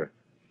it later.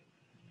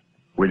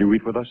 Will you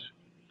eat with us?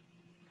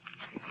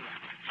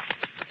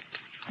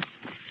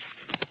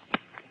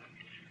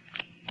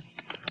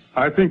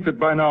 I think that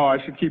by now I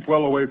should keep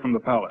well away from the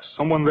palace.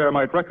 Someone there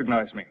might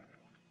recognize me.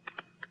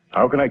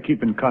 How can I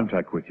keep in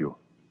contact with you?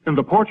 In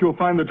the port you'll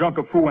find the junk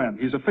of Cohen.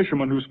 He's a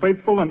fisherman who's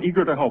faithful and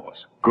eager to help us.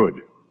 Good.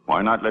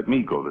 Why not let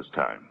me go this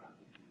time?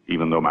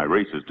 Even though my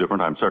race is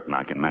different, I'm certain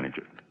I can manage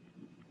it.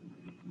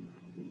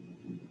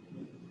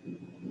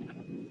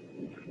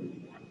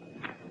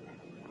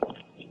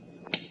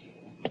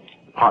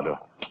 Hada,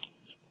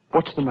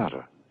 what's the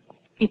matter?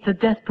 It's a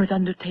desperate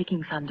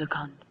undertaking,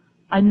 Sandokan.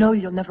 I know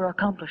you'll never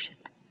accomplish it.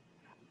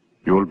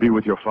 You will be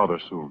with your father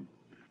soon.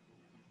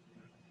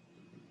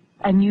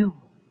 And you?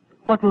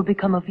 What will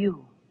become of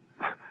you?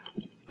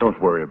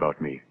 Don't worry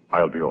about me.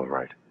 I'll be all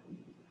right.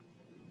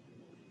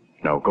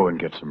 Now go and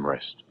get some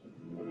rest.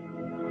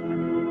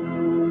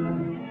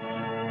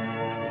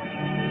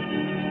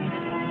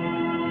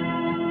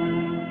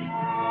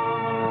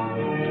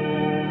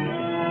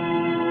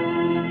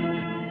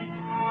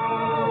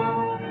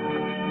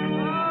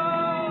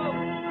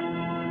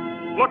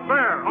 Look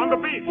there, on the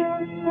beach.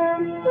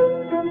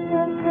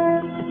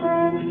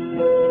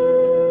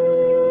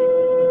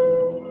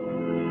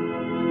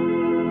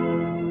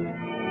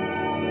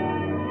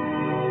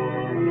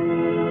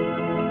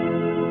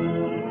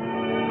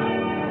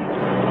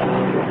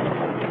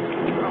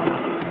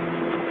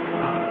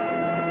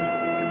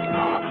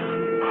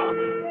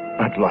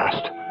 At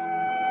last.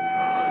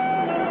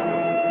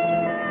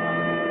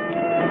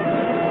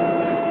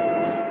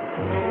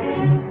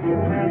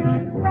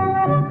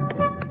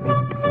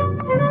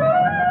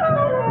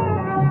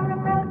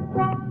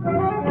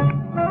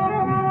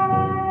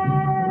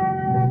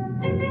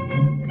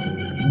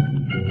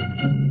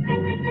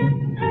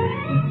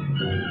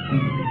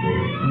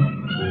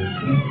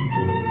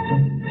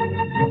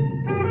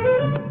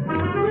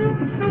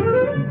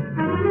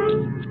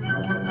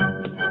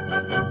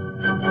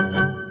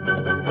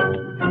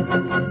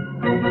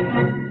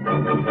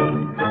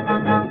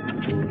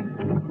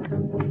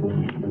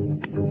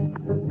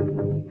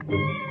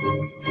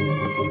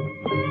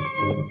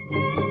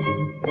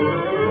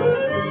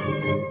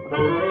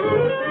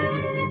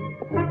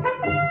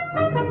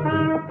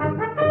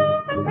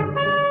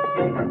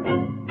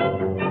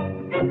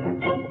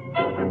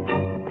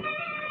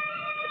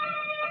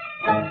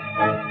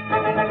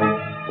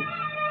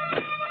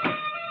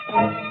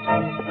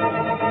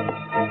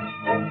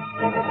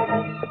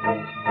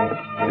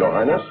 Your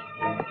Highness?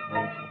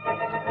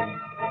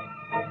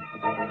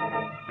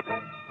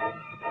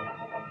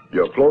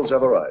 Your clothes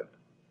have arrived.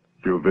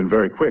 You've been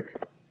very quick.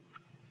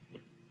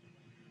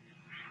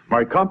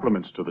 My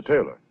compliments to the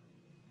tailor.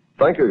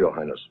 Thank you, Your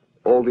Highness.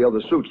 All the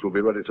other suits will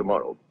be ready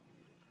tomorrow.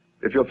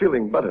 If you're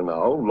feeling better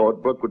now,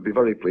 Lord Burke would be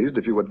very pleased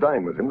if you would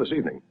dine with him this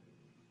evening.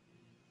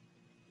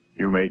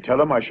 You may tell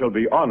him I shall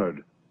be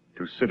honored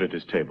to sit at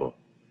his table.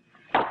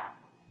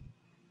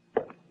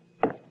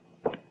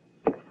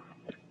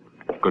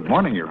 Good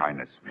morning, Your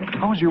Highness.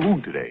 How's your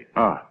wound today?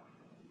 Ah,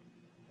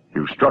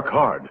 you struck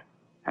hard.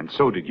 And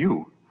so did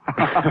you.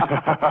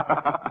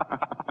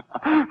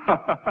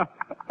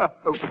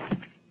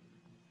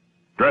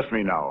 Dress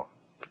me now.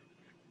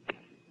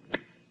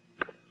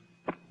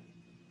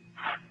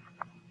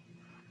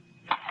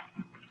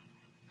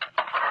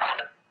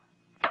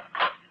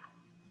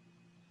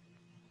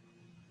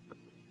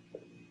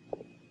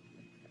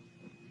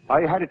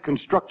 I had it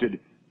constructed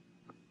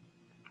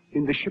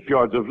in the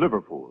shipyards of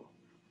Liverpool.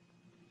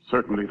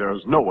 Certainly there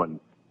is no one,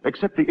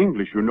 except the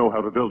English, who know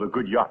how to build a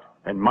good yacht,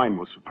 and mine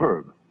was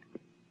superb.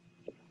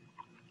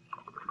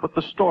 But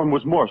the storm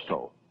was more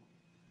so,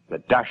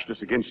 that dashed us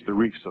against the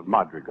reefs of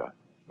Madriga.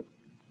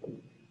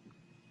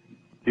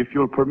 If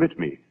you'll permit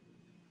me,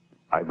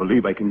 I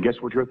believe I can guess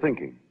what you're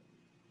thinking.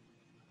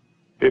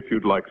 If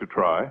you'd like to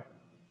try.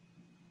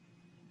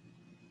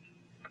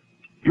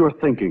 You're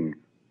thinking,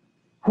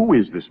 who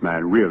is this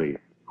man really,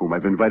 whom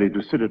I've invited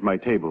to sit at my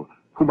table,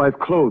 whom I've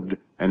clothed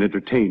and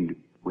entertained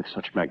with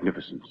such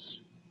magnificence?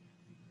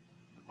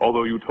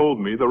 Although you told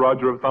me the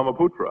Roger of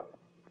Thamaputra.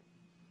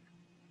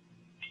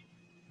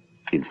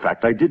 In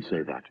fact, I did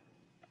say that.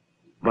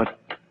 But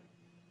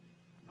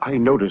I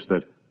noticed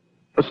that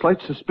a slight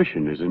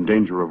suspicion is in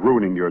danger of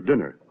ruining your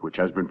dinner, which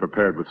has been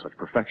prepared with such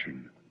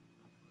perfection.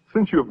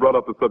 Since you have brought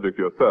up the subject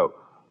yourself,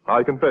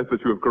 I confess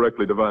that you have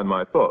correctly divined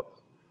my thoughts.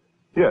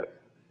 Yes,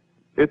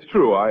 it's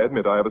true, I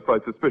admit I have a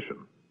slight suspicion.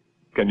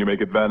 Can you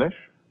make it vanish?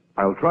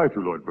 I'll try to,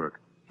 Lord Burke.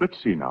 Let's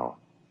see now.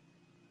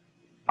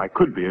 I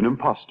could be an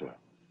impostor,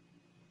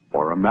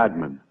 or a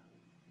madman,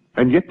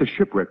 and yet the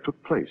shipwreck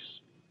took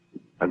place,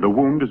 and the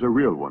wound is a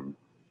real one.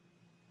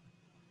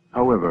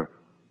 However,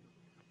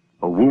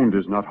 a wound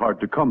is not hard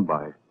to come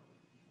by,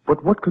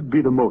 but what could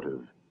be the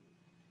motive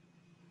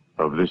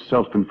of this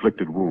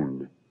self-inflicted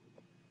wound?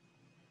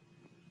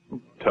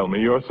 Tell me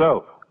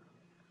yourself.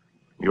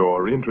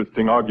 Your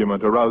interesting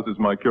argument arouses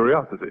my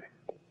curiosity.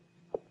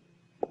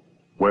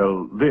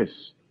 Well, this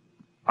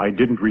I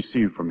didn't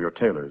receive from your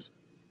tailors.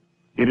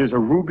 It is a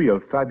ruby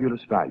of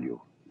fabulous value.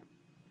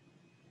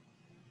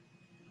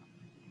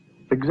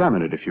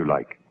 Examine it if you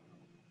like.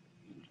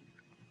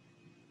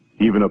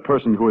 Even a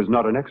person who is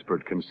not an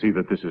expert can see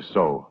that this is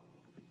so.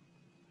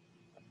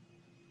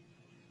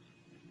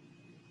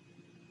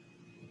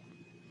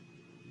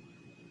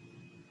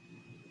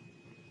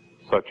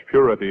 Such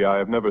purity I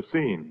have never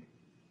seen.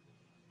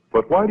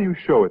 But why do you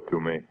show it to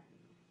me?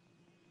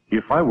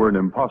 If I were an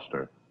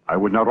impostor, I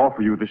would not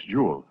offer you this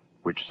jewel,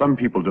 which some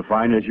people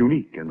define as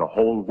unique in the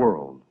whole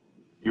world.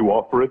 You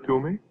offer it to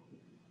me?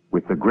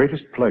 With the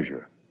greatest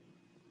pleasure.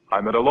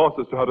 I'm at a loss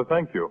as to how to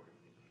thank you.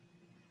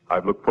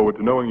 I've looked forward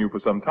to knowing you for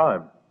some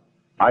time.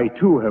 I,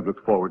 too, have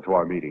looked forward to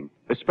our meeting,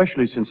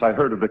 especially since I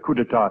heard of the coup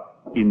d'etat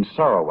in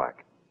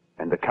Sarawak,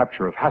 and the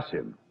capture of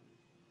Hassim.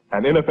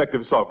 An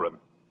ineffective sovereign.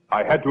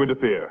 I had to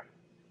interfere.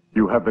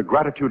 You have the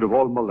gratitude of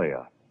all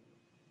Malaya.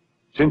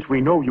 Since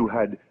we know you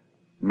had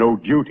no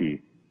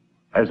duty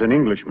as an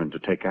Englishman to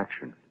take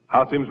action.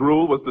 Hassim's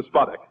rule was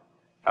despotic,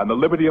 and the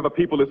liberty of a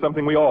people is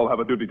something we all have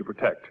a duty to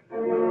protect.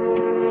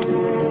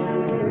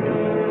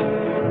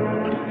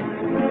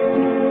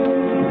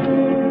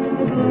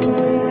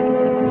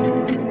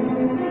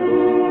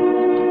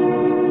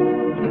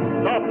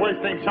 Stop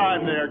wasting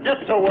time there.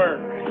 Get to work.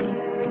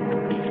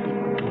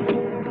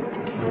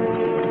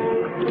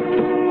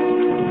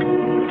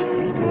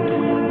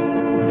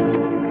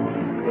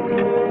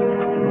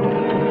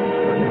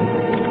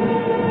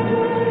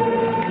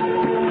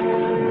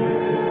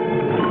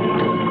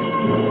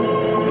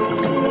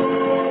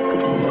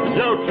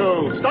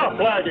 Stop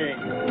flagging!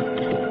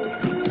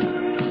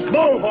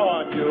 Move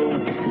on, you!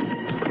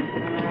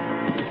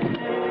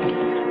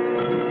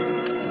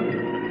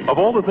 Of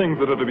all the things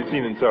that are to be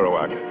seen in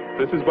Sarawak,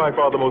 this is by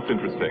far the most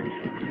interesting.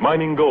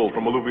 Mining gold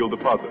from alluvial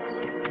deposits.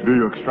 Do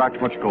you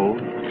extract much gold?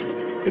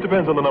 It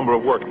depends on the number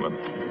of workmen.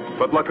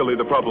 But luckily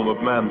the problem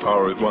of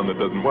manpower is one that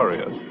doesn't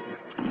worry us.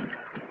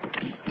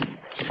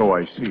 So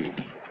I see.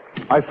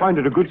 I find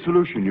it a good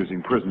solution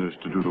using prisoners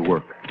to do the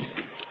work.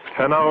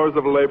 10 hours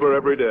of labor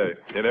every day,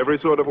 in every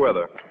sort of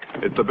weather.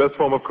 It's the best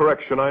form of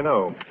correction I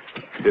know.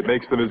 It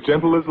makes them as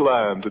gentle as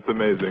lambs. It's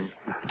amazing.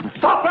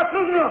 Stop that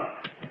prisoner!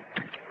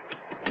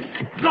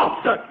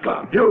 Drop that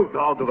gun! You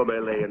dog of a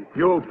Malayan,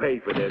 you'll pay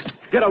for this.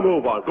 Get a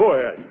move on, go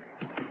ahead.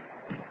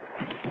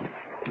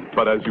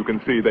 But as you can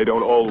see, they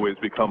don't always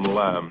become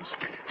lambs.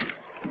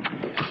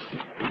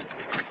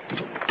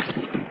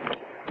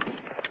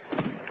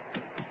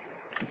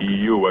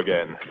 You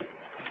again.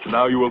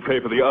 Now you will pay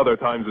for the other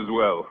times as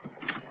well.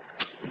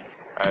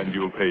 And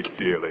you'll pay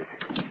dearly.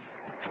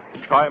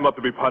 Tie him up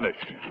to be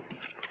punished.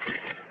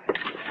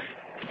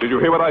 Did you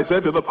hear what I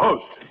said? To the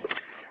post.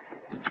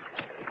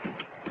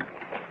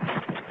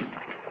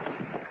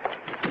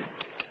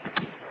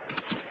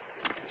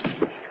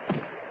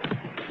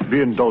 Be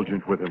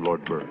indulgent with him,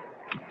 Lord Burke.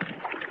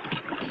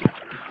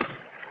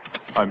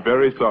 I'm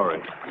very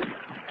sorry.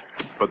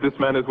 But this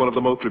man is one of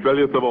the most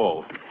rebellious of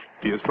all.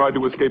 He has tried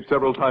to escape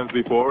several times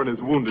before and has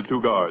wounded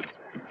 2 guards.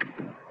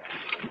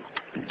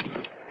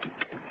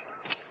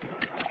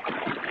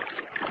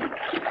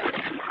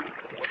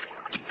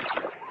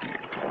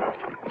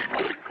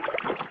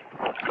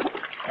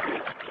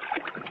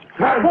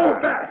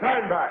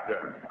 Stand back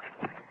there.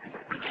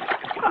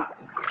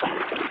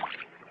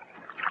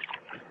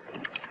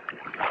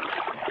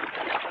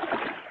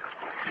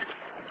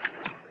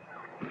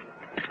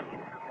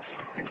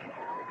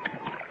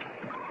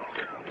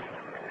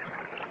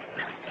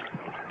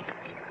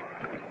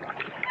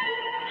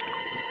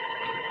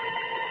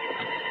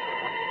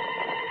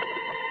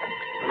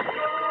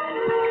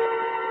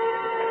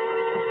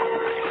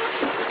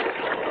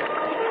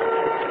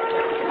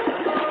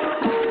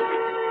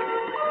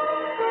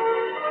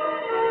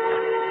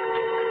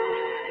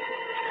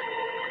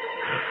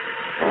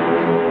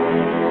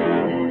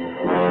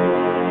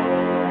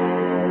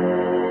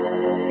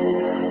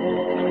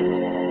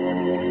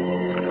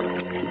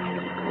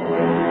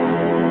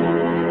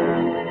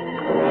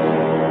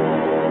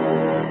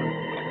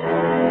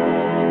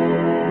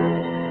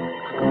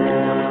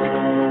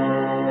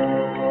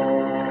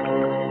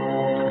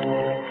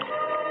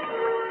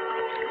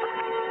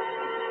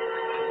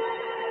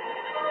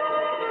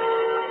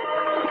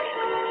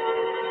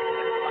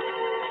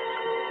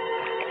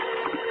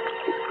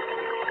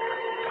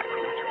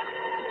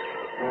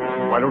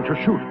 Why don't you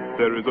shoot?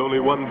 There is only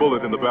 1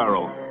 bullet in the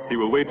barrel. He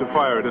will wait to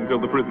fire it until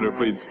the prisoner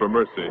pleads for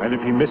mercy. And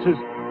if he misses?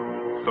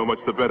 So much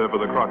the better for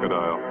the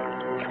crocodile.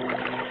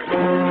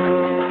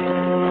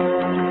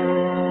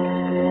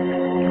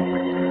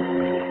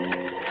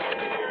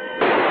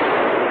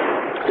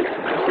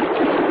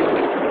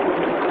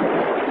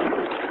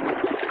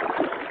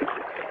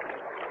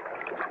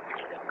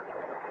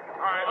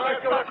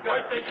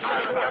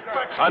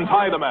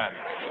 Untie the man.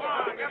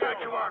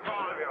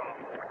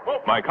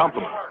 My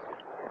compliments.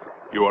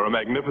 You are a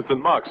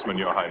magnificent marksman,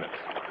 Your Highness.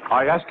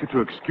 I ask you to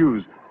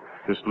excuse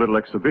this little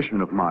exhibition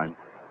of mine,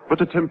 but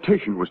the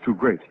temptation was too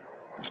great.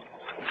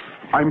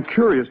 I'm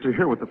curious to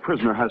hear what the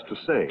prisoner has to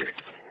say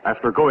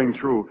after going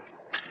through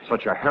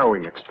such a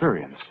harrowing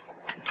experience.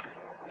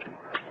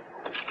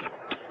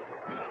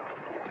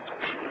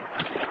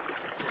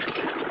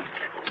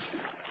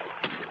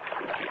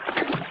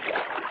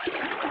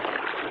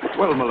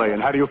 Well,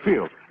 Malayan, how do you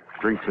feel?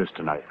 Drink this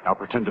tonight. I'll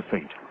pretend to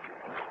faint.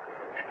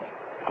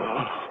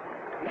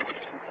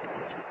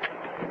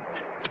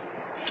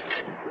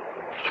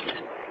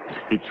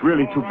 It's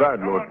really too bad,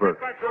 Lord Burke.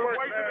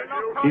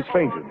 He's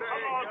fainted.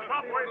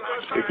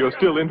 If you're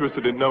still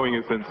interested in knowing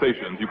his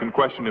sensations, you can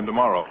question him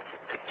tomorrow.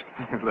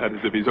 That is,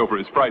 if he's over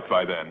his fright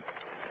by then.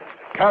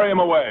 Carry him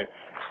away.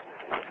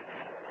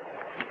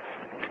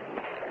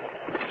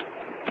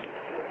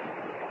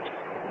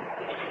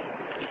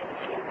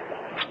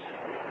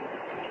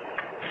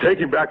 Take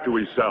him back to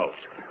his cell.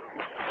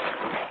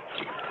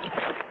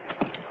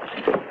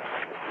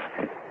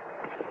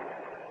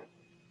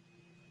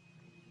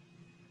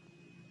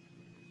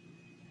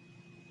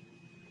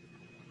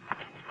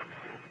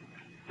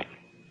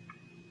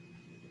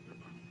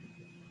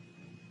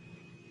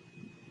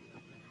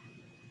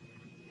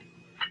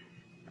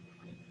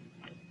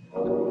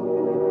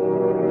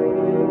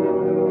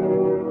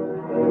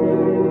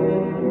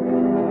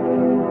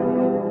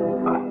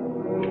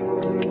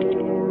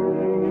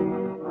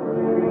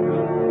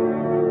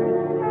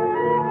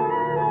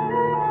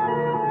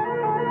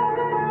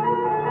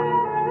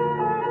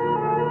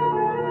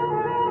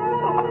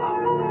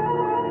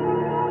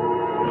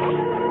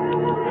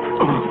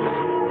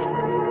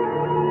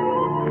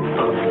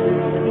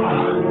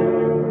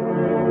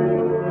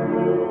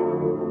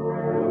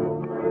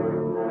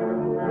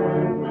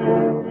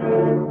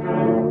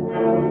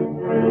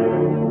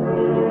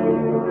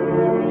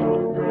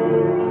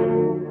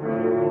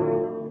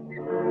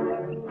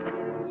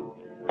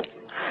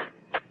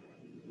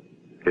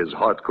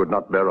 heart could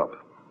not bear up.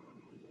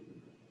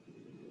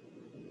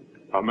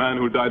 A man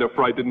who died of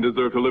fright didn't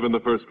deserve to live in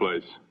the first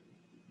place.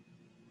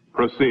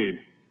 Proceed.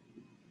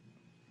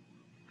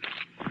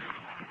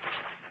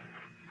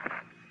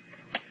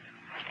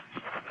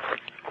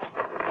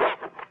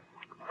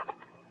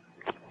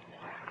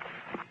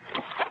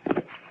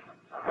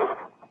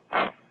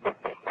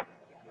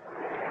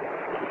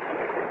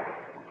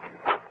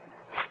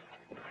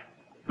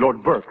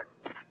 Lord Burke,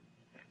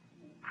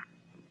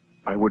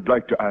 I would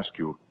like to ask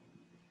you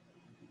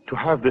to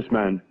have this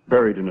man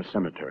buried in a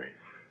cemetery.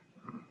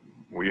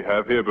 We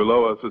have here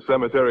below us a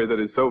cemetery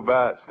that is so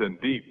vast and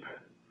deep.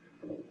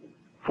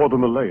 For the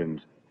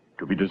Malayans,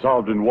 to be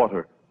dissolved in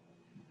water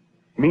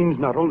means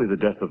not only the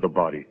death of the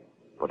body,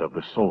 but of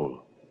the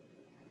soul.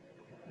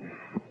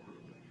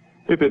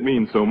 If it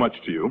means so much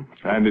to you,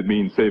 and it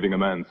means saving a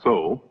man's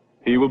soul,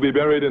 he will be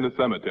buried in a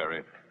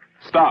cemetery.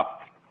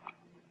 Stop!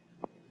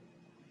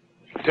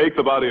 Take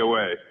the body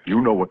away. You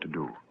know what to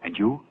do. And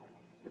you?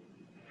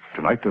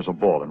 Tonight there's a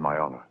ball in my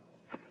honor.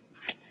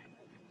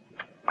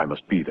 I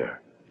must be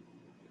there.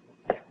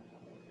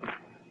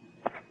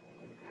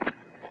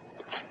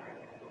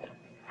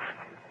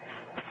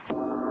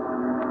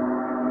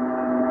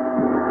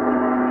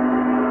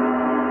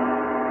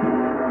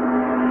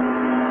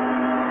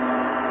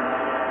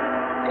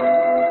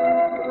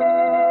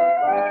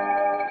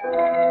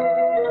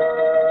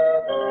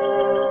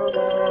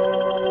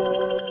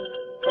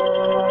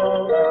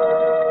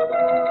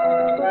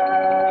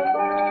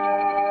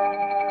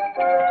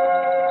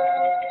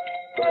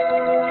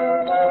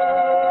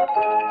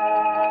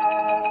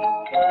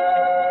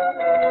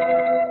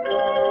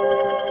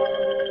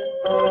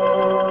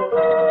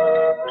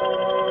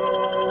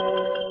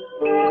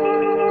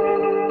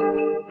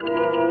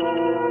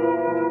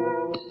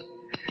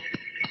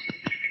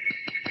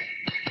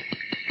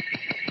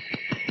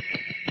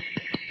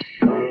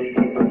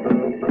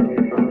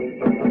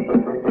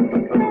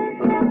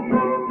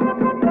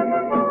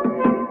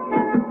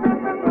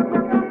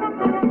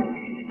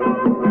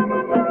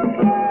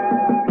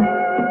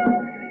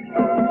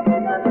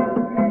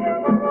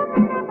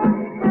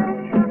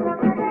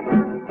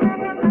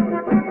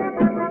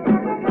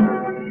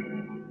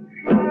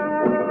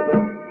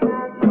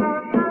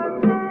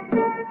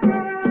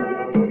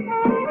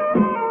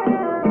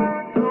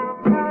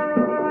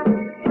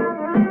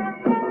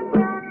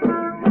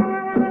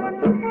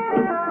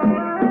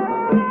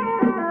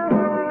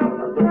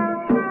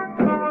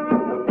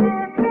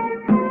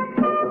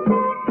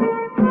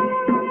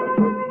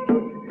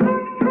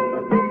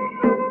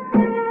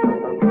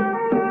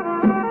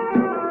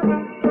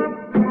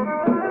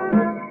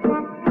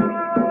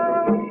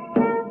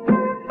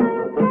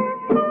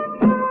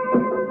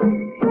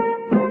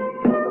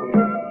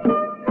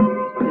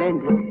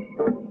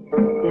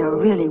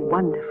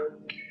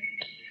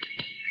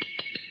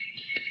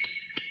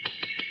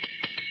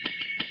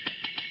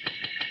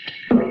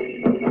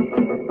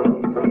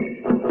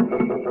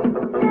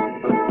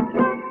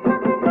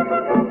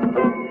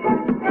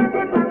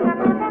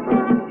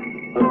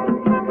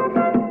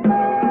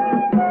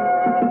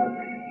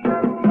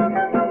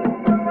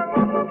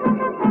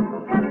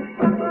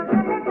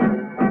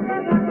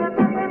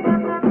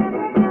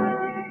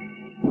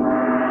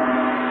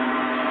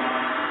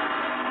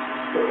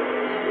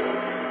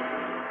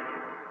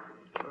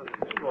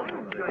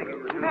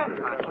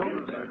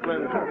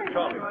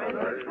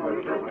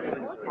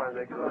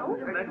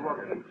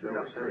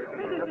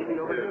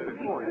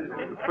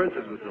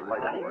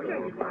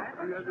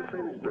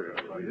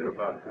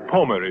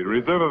 Pommery,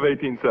 reserve of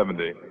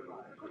 1870.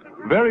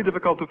 Very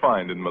difficult to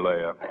find in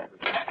Malaya.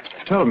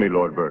 Tell me,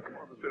 Lord Burke,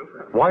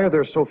 why are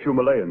there so few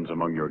Malayans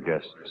among your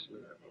guests?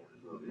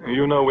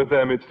 You know, with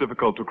them, it's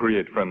difficult to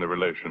create friendly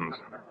relations.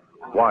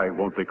 Why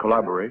won't they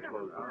collaborate?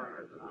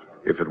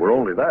 If it were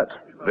only that,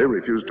 they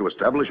refuse to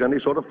establish any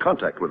sort of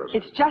contact with us.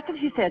 It's just as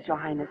he says, Your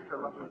Highness.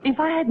 If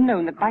I had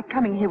known that by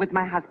coming here with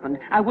my husband,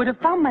 I would have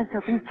found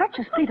myself in such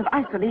a state of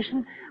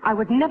isolation, I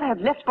would never have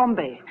left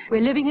Bombay.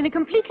 We're living in a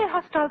completely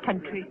hostile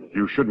country.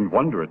 You shouldn't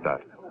wonder at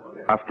that.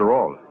 After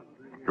all,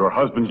 your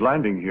husband's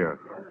landing here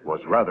was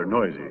rather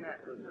noisy.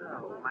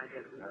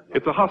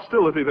 It's a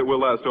hostility that will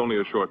last only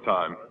a short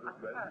time.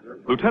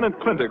 Lieutenant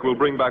Clintock will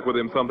bring back with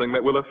him something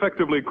that will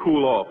effectively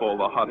cool off all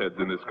the hotheads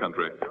in this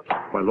country.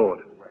 My lord.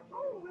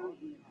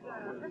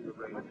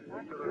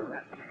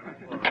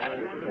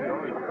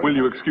 Will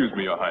you excuse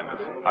me, Your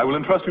Highness? I will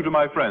entrust you to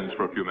my friends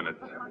for a few minutes.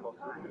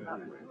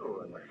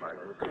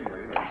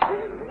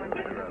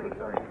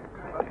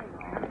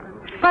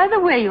 By the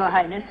way, Your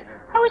Highness,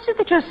 how is it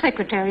that your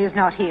secretary is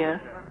not here?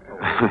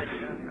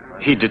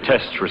 He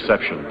detests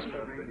receptions.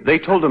 They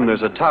told him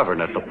there's a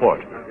tavern at the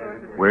port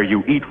where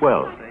you eat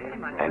well,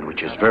 and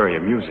which is very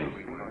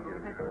amusing.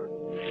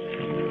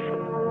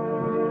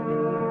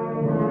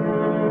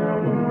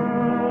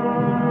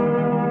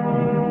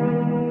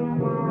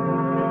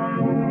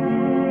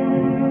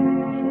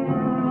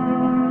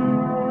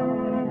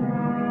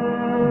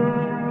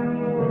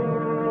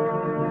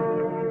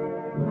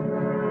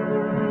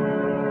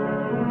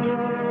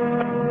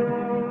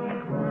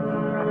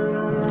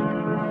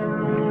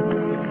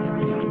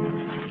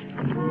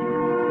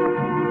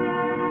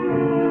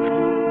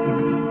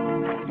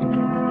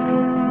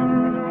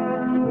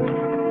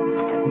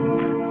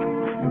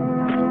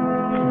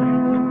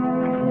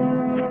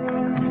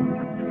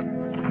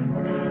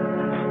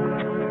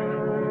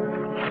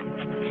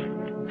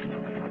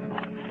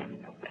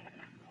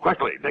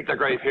 Quickly, dig the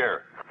grave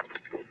here.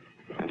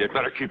 And you'd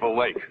better keep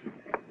awake.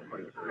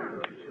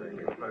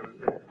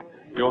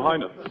 Your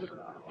Highness.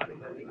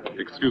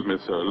 Excuse me,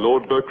 sir.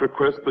 Lord Burke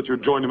requests that you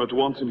join him at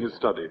once in his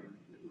study.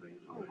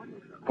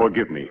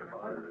 Forgive me.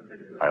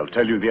 I'll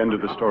tell you the end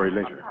of the story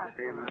later.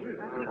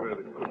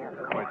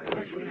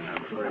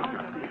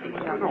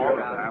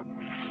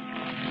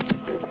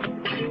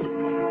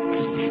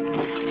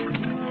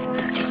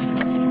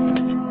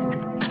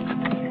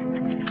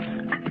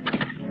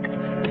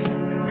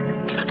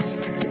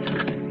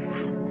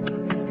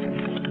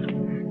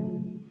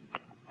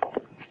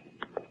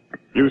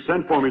 You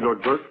sent for me,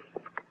 Lord Burke.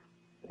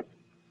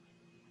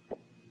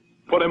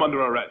 Put him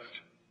under arrest.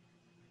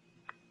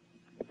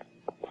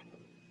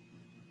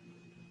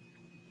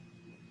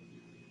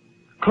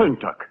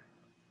 Clintuck.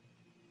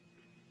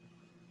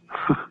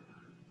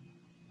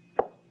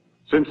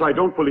 Since I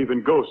don't believe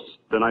in ghosts,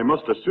 then I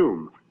must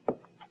assume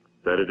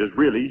that it is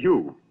really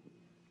you,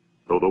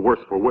 though the worse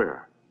for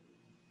wear.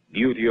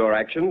 Due to your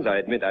actions, I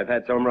admit I've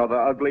had some rather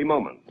ugly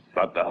moments,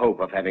 but the hope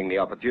of having the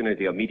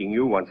opportunity of meeting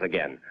you once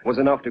again was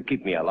enough to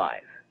keep me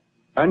alive.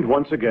 And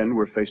once again,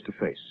 we're face to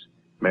face.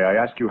 May I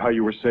ask you how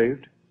you were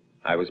saved?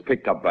 I was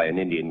picked up by an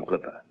Indian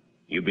clipper.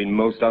 You've been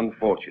most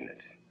unfortunate.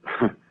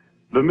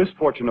 The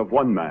misfortune of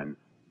one man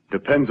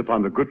depends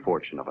upon the good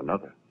fortune of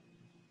another.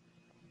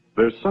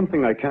 There's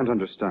something I can't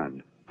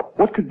understand.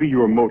 What could be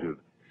your motive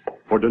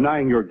for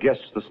denying your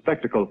guests the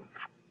spectacle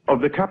of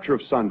the capture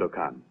of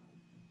Sandokan,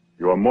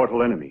 your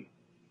mortal enemy?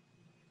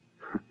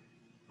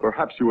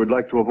 Perhaps you would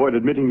like to avoid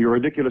admitting your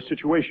ridiculous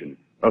situation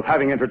of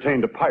having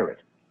entertained a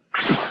pirate.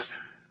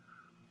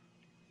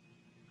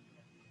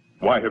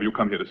 Why have you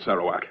come here to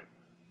Sarawak?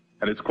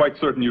 And it's quite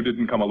certain you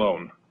didn't come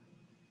alone.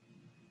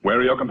 Where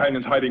are your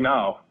companions hiding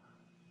now?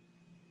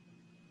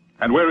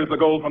 And where is the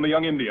gold from the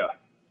young India?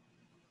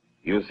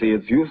 You see,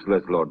 it's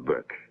useless, Lord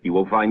Burke. You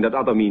will find that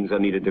other means are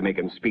needed to make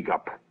him speak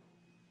up.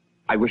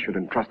 I wish you'd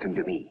entrust him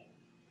to me.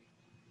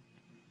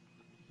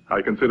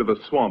 I consider the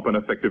swamp an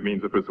effective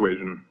means of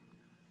persuasion.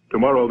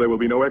 Tomorrow there will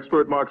be no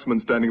expert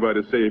marksman standing by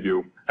to save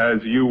you,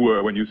 as you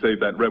were when you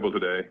saved that rebel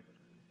today.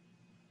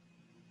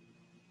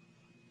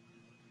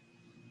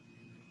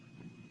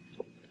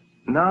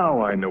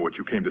 Now I know what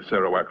you came to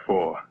Sarawak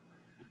for.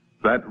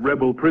 That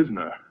rebel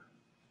prisoner.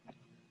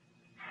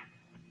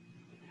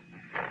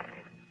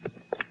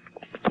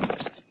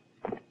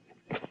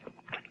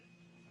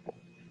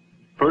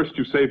 First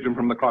you saved him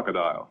from the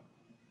crocodile.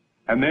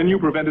 And then you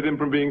prevented him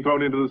from being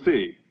thrown into the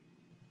sea.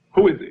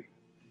 Who is he?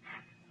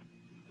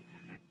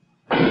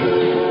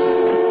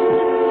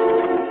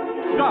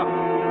 Stop!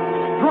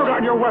 Throw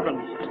down your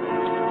weapons!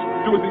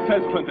 Do as he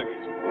says, Clinton.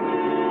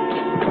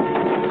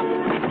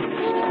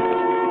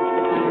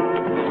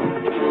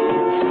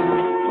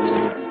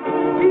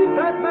 He's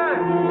that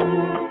man!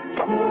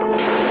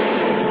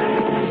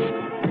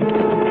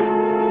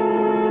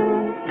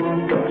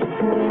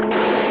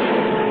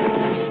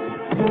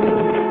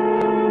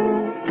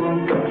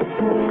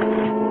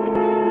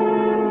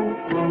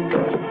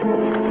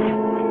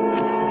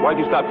 Why'd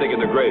you stop digging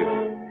the grave?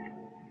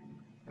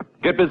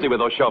 Get busy with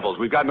those shovels.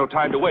 We've got no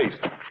time to waste.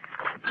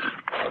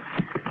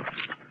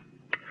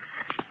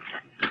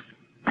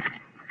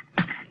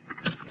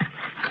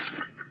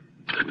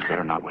 We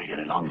better not wait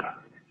any longer.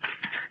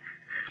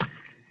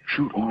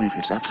 Shoot only if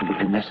it's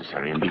absolutely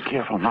necessary, and be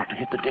careful not to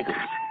hit the diggers.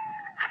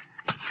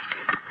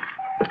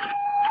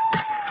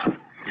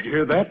 Did you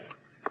hear that?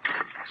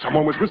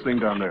 Someone was whistling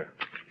down there.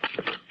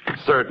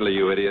 Certainly,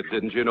 you idiot.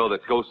 Didn't you know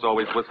that ghosts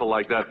always whistle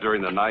like that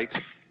during the night?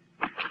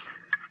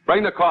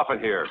 Bring the coffin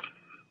here.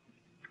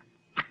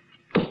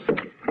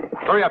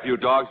 Hurry up, you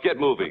dogs. Get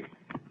moving.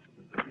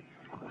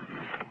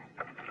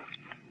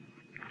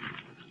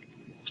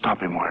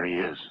 Stop him where he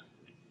is.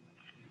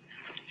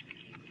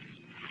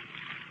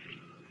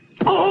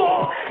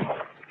 Oh!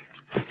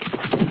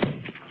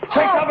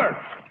 Take cover!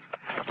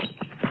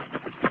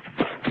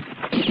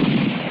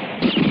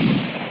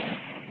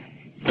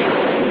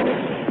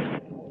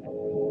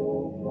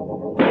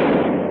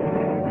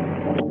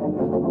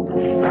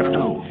 That'll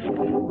do.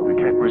 We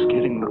can't risk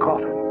hitting the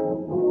coffin.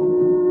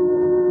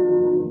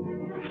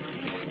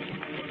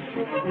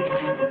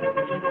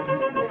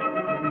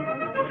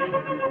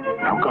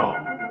 Now go.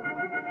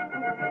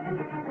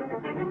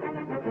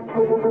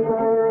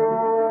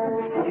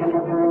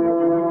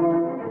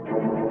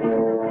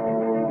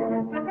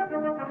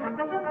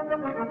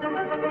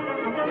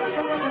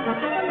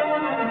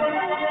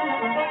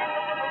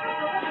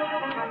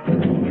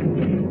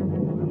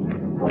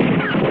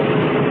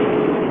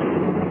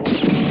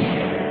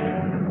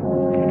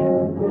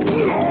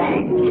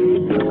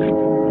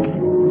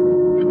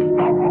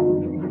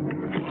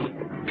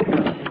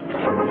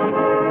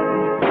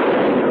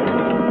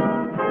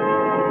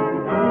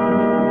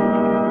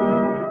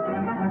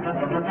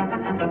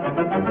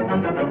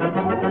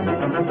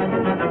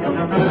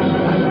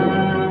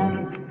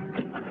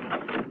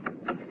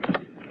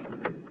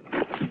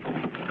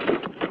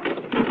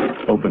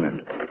 Open it.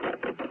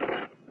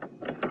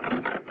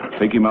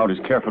 Take him out as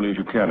carefully as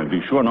you can, and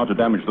be sure not to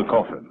damage the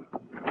coffin.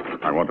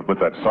 I want to put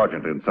that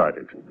sergeant inside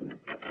it.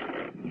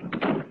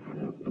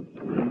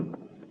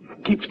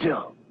 Keep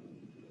still.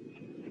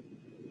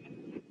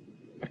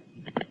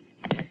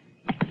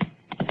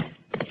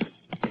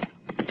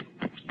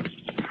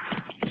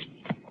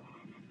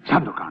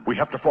 Sandokan, we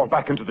have to fall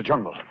back into the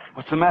jungle.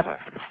 What's the matter?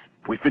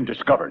 We've been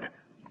discovered.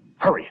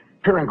 Hurry.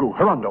 Pirangu,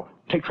 Hirondo,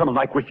 take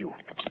Tremelike with you.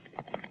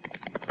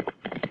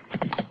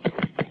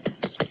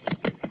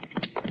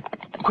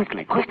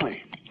 Quickly,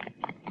 quickly.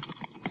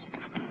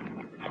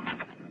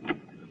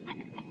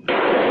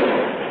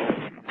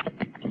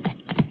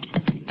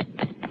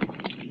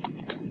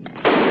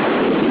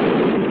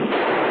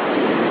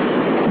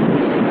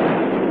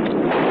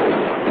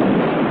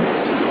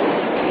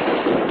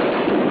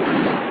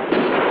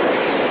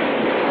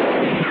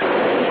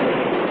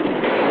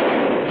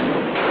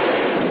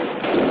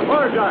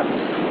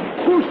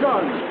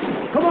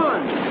 Come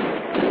on!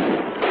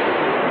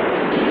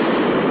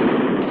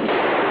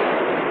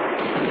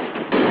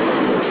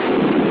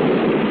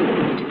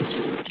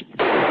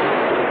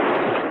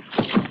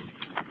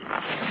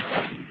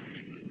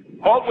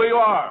 Halt where you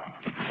are!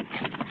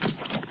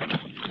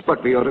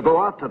 But we ought to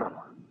go after them.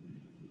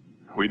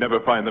 We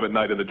never find them at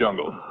night in the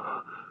jungle.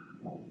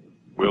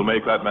 We'll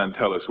make that man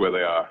tell us where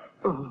they are.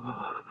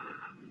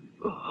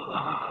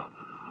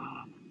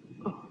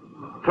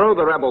 Throw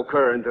the rebel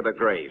cur into the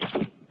grave.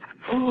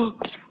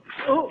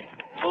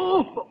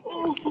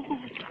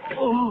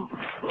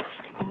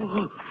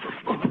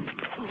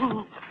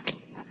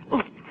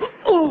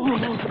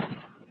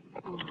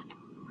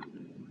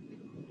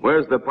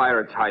 Where's the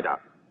pirates'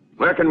 hideout?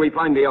 Where can we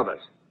find the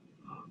others?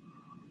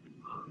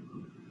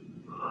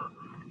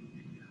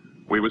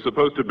 We were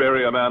supposed to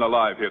bury a man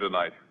alive here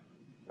tonight.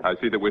 I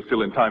see that we're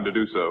still in time to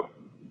do so.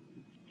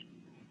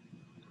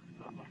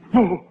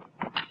 No!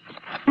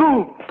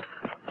 No!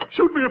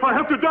 Shoot me if I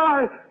have to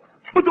die!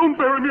 But don't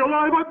bury me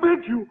alive, I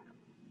beg you!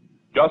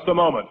 Just a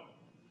moment.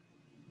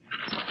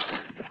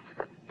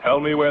 Tell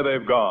me where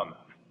they've gone.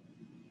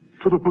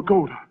 To the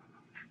pagoda.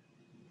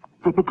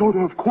 The pagoda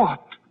of Quat.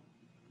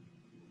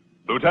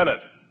 Lieutenant,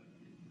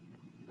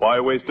 why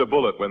waste a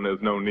bullet when there's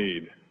no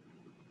need?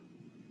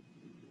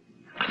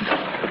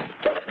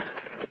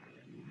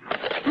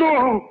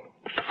 No!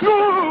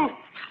 No!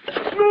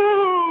 No!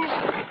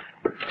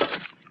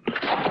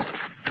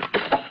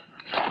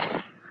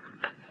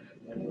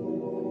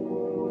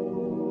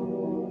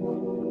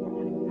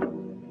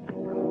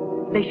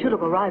 They should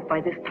have arrived by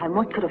this time.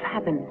 What could have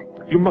happened?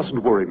 You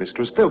mustn't worry,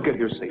 mistress. They'll get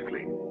here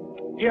safely.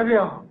 Here we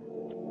are.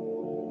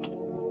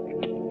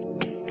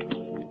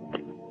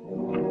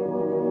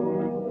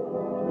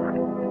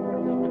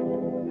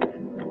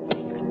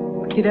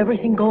 Did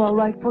everything go all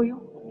right for you?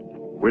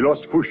 We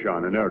lost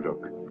Fushan and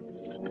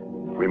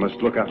Erduk. We must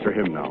look after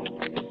him now.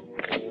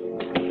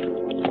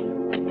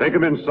 Take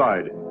him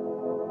inside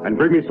and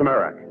bring me some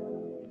arak.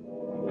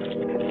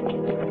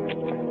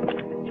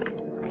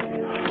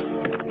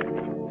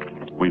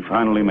 We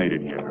finally made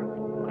it here.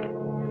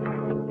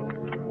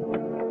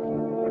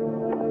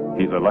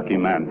 He's a lucky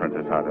man,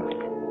 Princess Ada.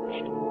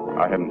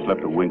 I haven't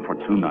slept a wink for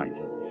 2 nights.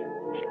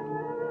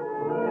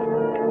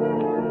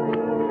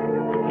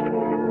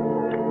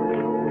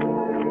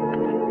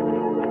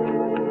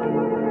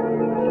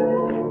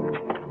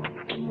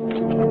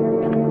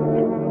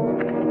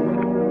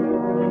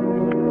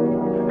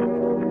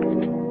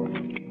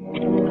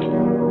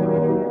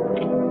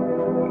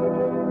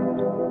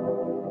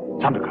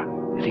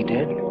 Sandokan, is he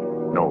dead?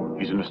 No,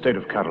 he's in a state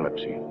of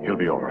catalepsy. He'll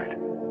be all right.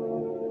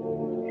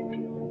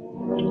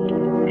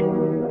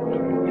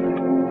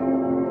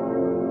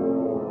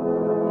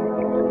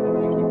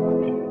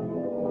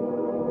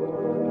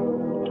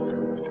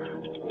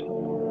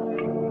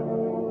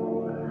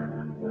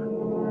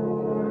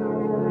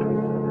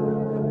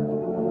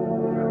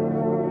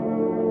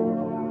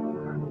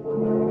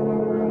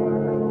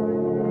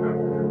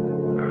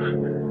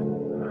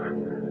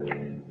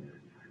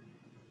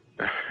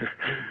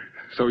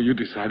 So you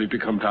decided to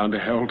come down to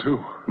hell, too?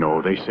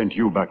 No, they sent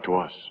you back to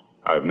us.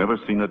 I've never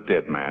seen a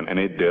dead man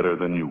any deader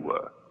than you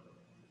were.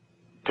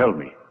 Tell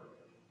me,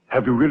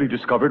 have you really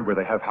discovered where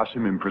they have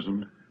Hassim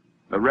imprisoned?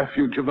 The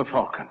refuge of the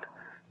Falcon.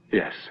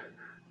 Yes.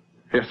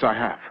 Yes, I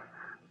have.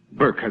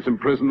 Burke has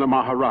imprisoned the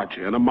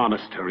Maharaja in a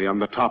monastery on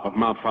the top of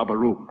Mount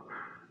Fabaroom.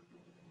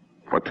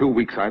 For 2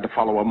 weeks, I had to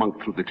follow a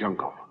monk through the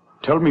jungle.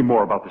 Tell me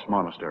more about this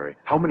monastery.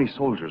 How many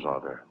soldiers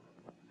are there?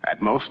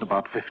 At most,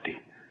 about 50.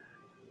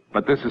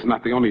 But this is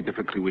not the only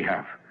difficulty we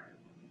have.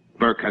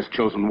 Burke has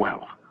chosen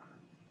well.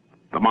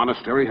 The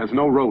monastery has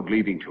no road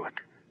leading to it.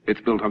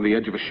 It's built on the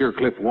edge of a sheer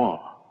cliff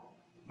wall.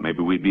 Maybe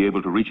we'd be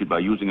able to reach it by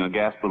using a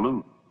gas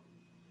balloon.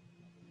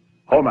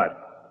 Homat,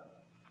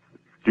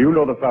 do you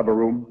know the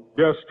Fabaroom?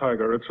 Yes,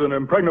 Tiger. It's an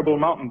impregnable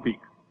mountain peak.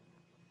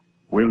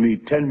 We'll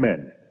need 10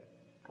 men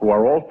who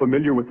are all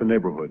familiar with the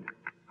neighborhood.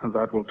 And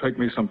that will take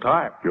me some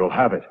time. You'll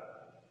have it.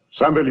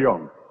 Sambil,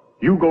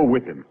 you go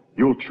with him.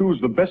 You'll choose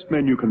the best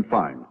men you can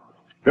find.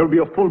 There'll be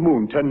a full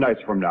moon 10 nights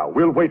from now.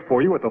 We'll wait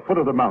for you at the foot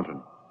of the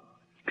mountain.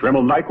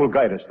 Dremel Nike will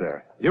guide us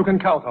there. You can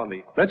count on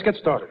me. Let's get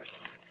started.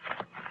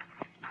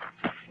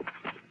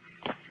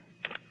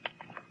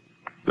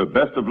 The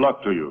best of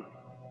luck to you.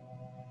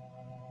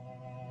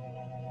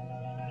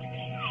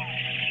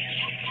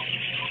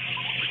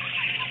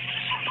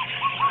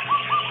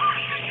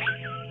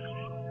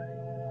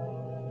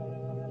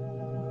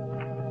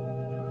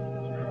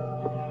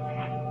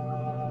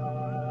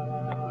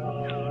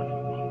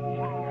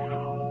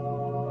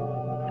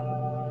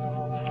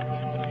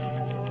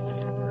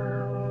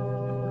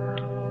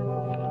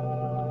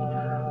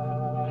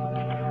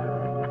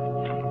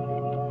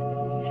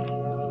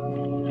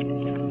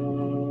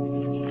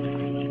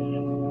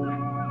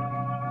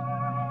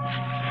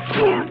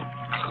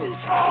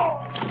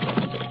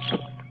 horses!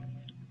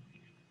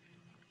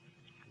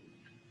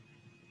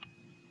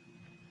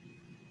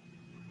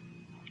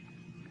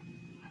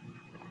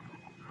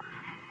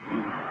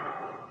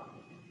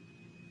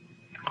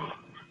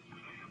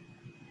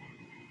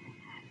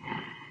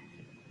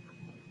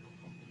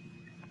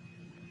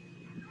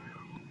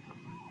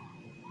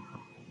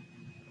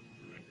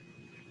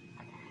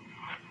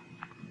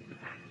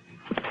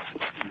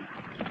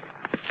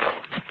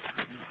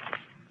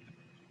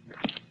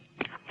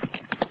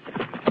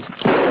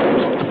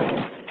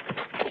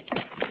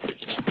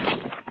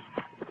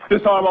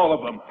 Disarm all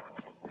of them.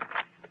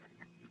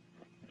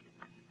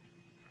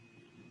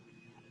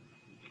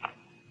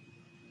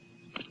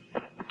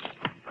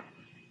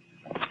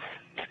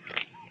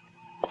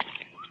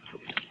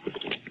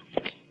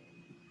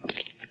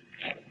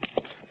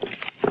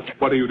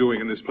 What are you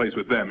doing in this place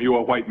with them? You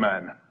a white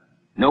man.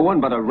 No one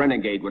but a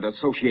renegade would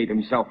associate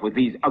himself with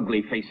these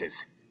ugly faces.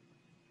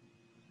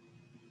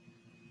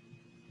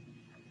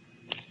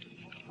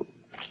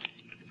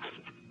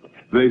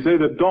 They say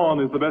that dawn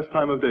is the best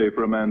time of day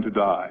for a man to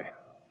die.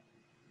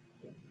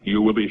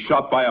 You will be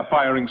shot by a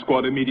firing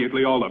squad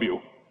immediately, all of you.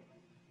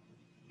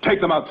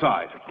 Take them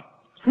outside.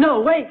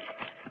 No, wait!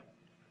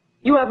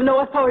 You have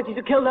no authority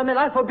to kill them, and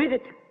I forbid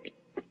it.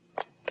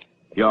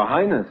 Your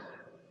Highness,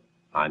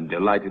 I'm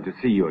delighted to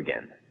see you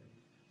again.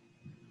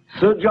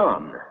 Sir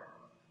John.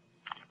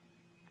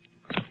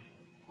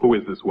 Who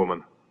is this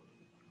woman?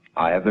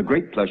 I have the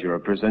great pleasure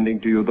of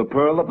presenting to you the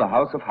Pearl of the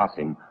House of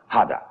Hassim,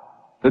 Hada,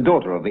 the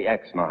daughter of the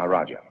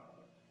ex-Maharaja.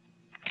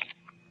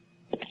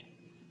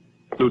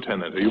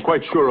 Lieutenant, are you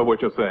quite sure of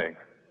what you're saying?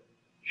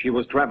 She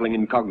was traveling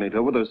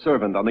incognito with her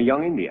servant on the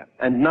Young India,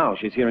 and now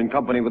she's here in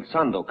company with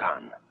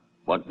Sandokan.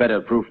 What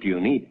better proof do you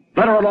need?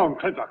 Let her alone,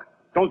 Clintock.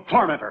 Don't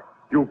torment her.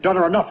 You've done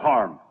her enough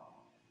harm.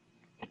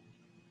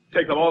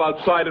 Take them all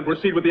outside and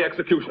proceed with the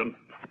execution.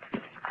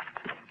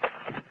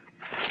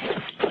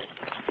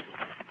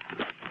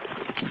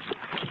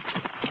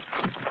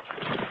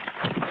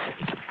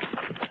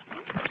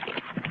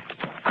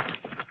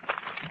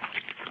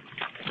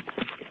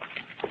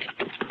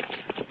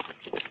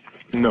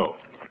 No.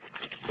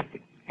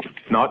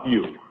 Not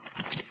you.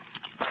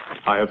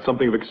 I have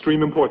something of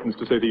extreme importance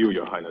to say to you,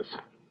 Your Highness.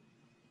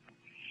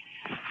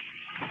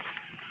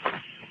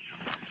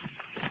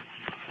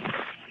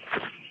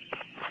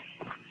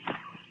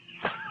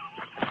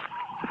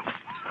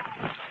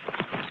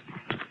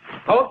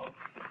 Halt!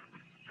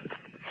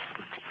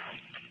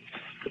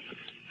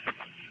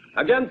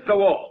 Against the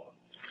wall.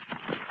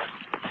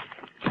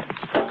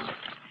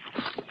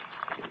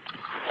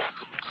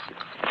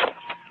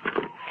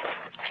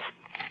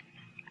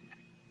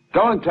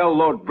 Go and tell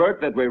Lord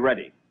Burke that we're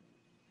ready.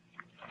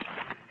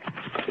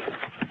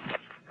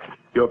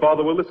 Your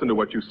father will listen to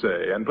what you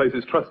say and place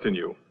his trust in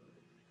you.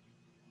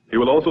 He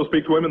will also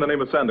speak to him in the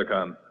name of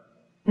Sandokan.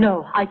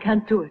 No, I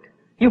can't do it.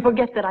 You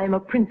forget that I am a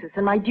princess,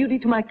 and my duty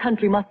to my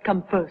country must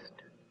come first.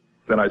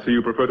 Then I see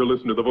you prefer to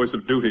listen to the voice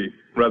of duty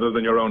rather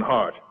than your own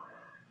heart.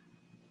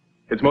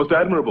 It's most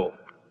admirable,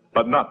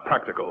 but not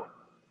practical.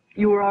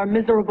 You are a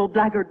miserable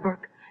blackguard,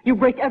 Burke. You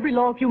break every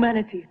law of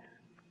humanity.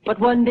 But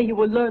one day you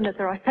will learn that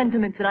there are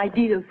sentiments and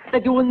ideals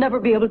that you will never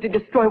be able to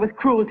destroy with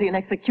cruelty and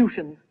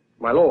executions.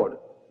 My lord,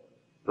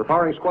 the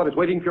firing squad is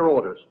waiting for your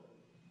orders.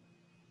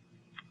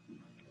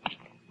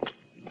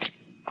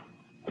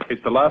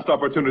 It's the last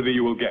opportunity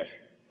you will get.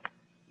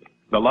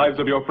 The lives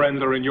of your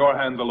friends are in your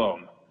hands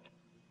alone.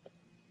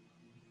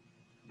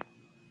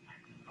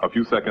 A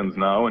few seconds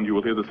now, and you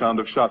will hear the sound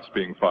of shots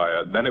being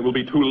fired. Then it will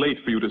be too late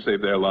for you to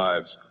save their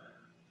lives.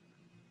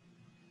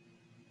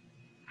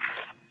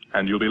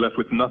 And you'll be left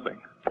with nothing,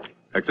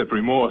 except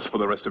remorse for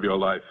the rest of your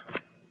life.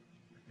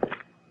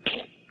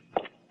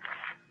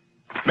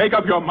 Make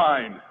up your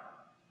mind.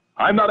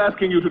 I'm not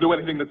asking you to do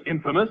anything that's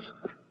infamous.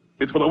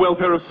 It's for the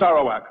welfare of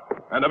Sarawak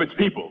and of its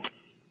people.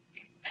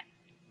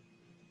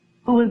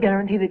 Who will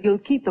guarantee that you'll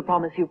keep the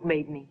promise you've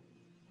made me?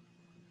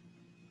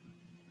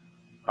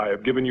 I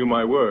have given you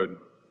my word.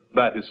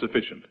 That is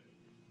sufficient.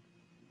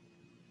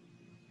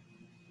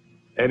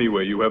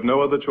 Anyway, you have no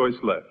other choice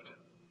left.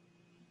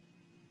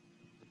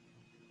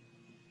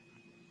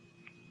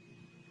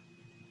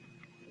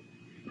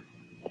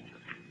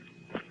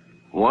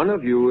 One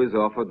of you is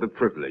offered the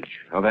privilege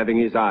of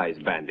having his eyes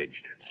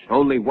bandaged.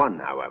 Only one,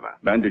 however.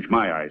 Bandage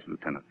my eyes,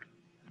 Lieutenant.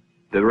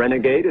 The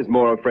renegade is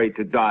more afraid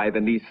to die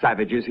than these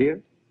savages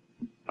here?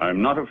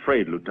 I'm not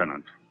afraid,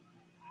 Lieutenant.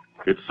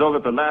 It's so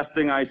that the last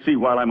thing I see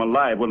while I'm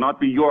alive will not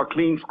be your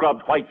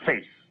clean-scrubbed white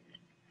face.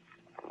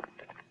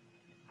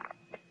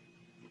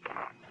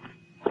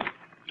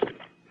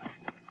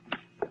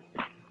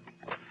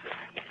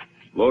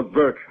 Lord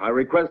Burke, I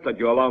request that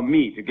you allow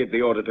me to give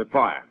the order to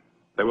fire.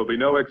 There will be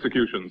no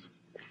executions.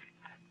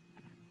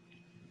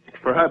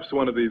 Perhaps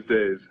one of these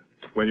days,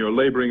 when you're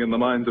laboring in the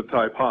mines of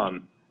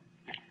Taipan,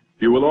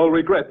 you will all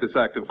regret this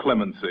act of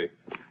clemency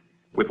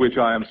with which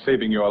I am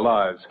saving your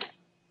lives.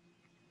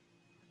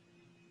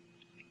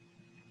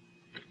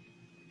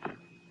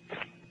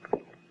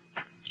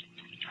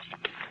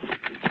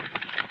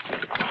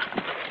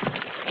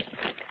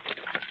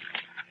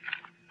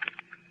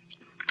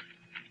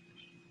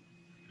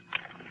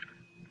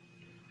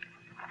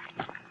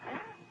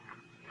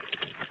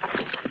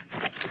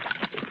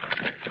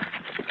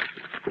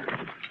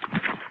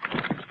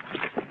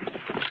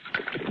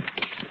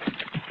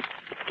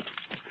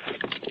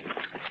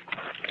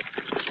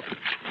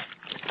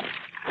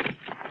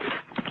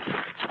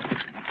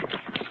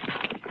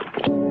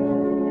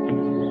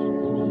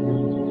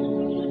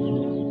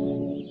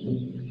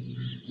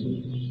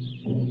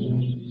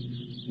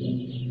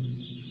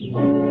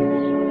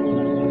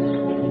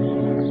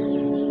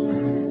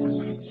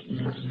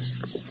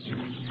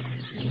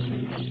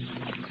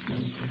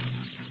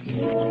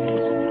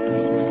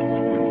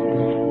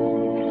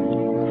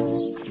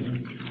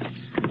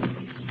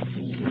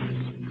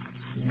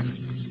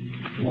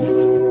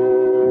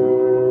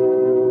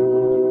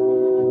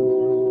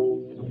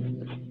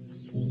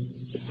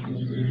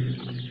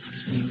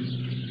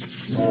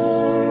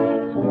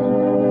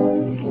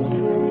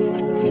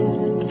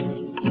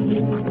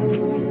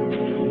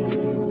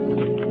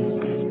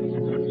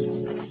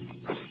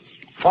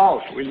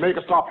 False, we'll make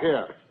a stop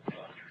here.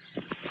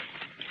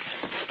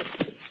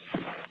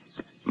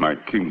 My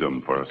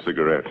kingdom for a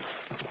cigarette.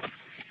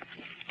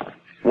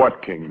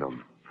 What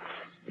kingdom?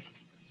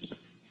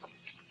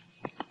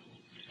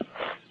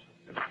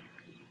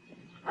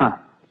 Huh.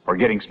 We're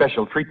getting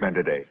special treatment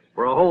today.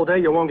 For a whole day,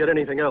 you won't get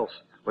anything else.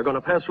 We're going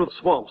to pass through the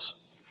swamps.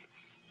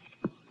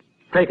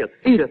 Take it.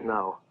 Eat it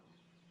now.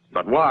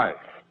 But why?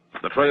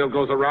 The trail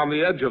goes around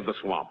the edge of the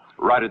swamp.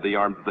 Right at the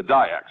arms of the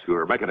Dyaks, who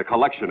are making a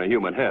collection of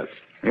human heads.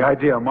 The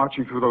idea of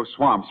marching through those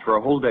swamps for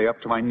a whole day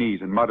up to my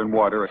knees in mud and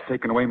water has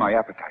taken away my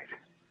appetite.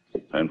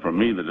 And from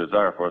me, the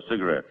desire for a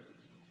cigarette.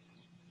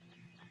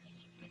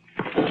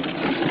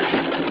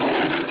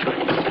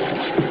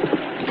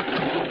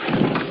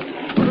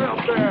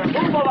 Up there,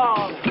 move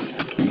along.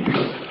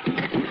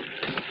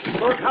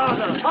 Look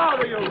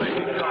harder, you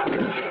ladies.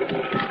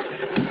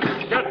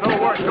 Get to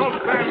work.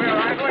 Don't stand there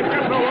idly.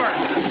 Get to work.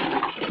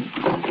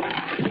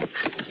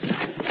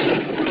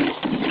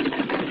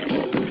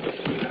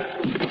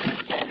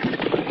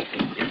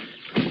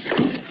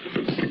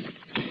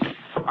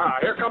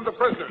 Here come the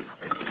prisoners.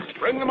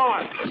 Bring them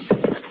on.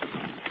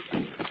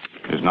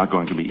 It's not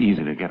going to be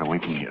easy to get away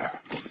from here.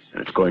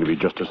 And it's going to be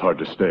just as hard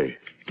to stay.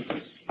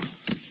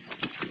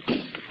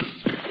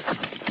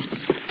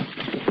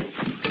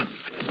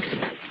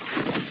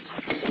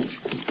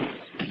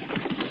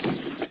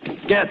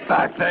 Get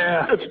back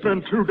there. It's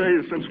been 2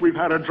 days since we've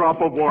had a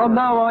drop of water. From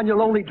now on,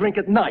 you'll only drink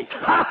at night.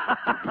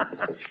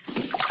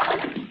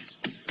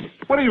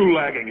 What are you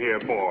lagging here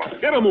for?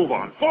 Get a move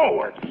on.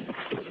 Forward.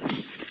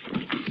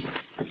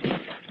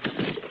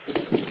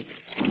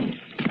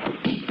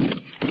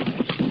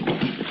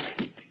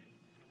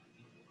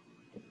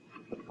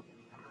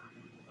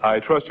 I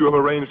trust you have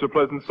arranged a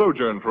pleasant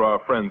sojourn for our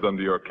friends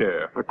under your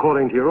care.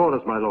 According to your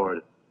orders, my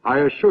lord, I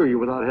assure you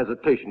without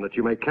hesitation that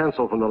you may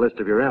cancel from the list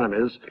of your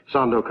enemies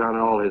Sandokan and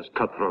all his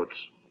cutthroats.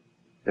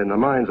 In the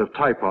mines of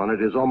Taipon, it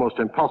is almost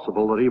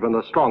impossible that even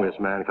the strongest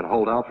man can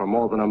hold out for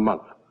more than a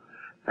month.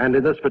 And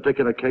in this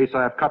particular case,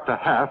 I have cut to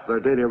half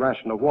their daily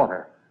ration of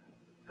water.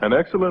 An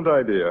excellent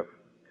idea.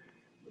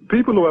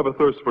 People who have a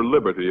thirst for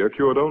liberty are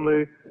cured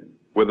only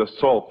with a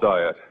salt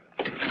diet.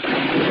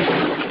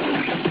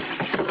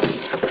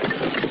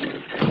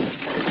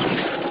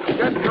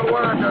 Get to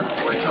work and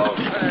swing those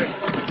pegs.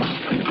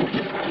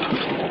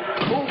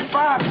 Move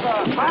faster,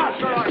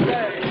 faster, I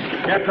say.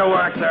 Get to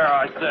work there,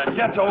 I said.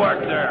 Get to work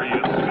there, you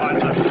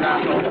spineless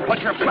rascal. Put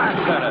your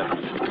backs in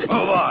it.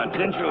 Move on.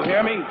 Didn't you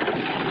hear me?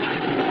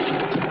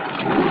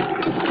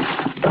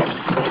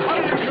 What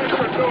do you think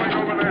you're doing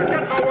over there?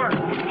 Get to work.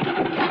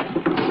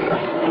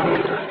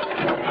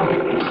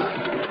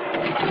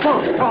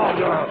 Calm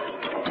down.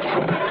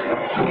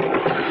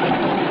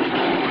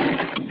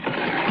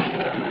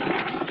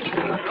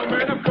 You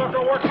made him go to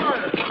work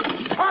harder.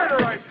 Harder,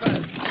 I said.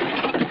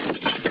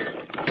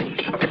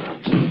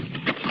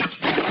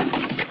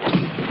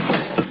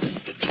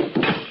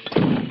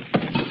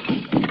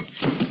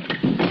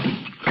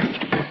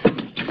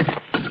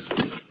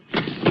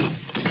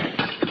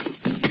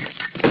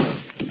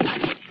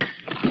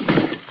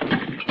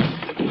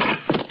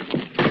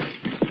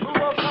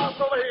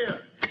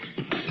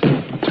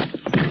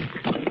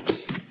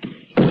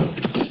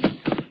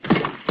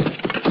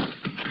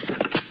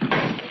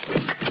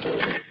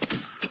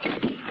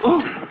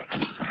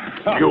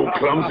 You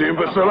clumsy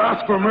imbecile,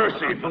 ask for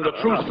mercy from the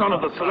true son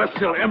of the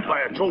Celestial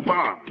Empire,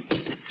 Choban.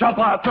 Jump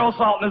out, throw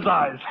salt in his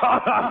eyes.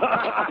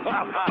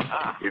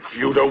 If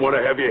you don't want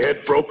to have your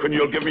head broken,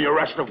 you'll give me a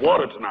ration of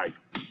water tonight.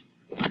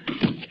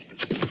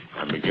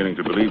 I'm beginning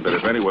to believe that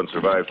if anyone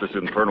survives this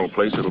infernal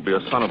place, it'll be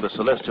a son of the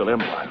Celestial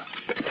Empire.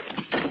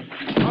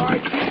 All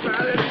right, keep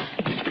at it.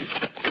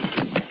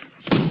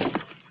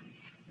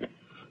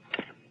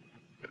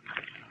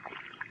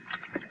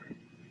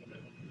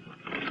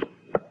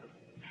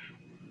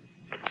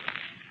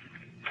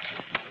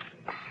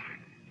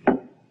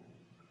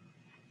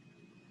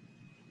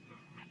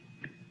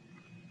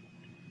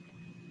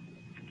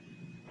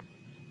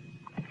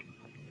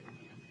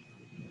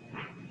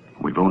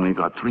 We've only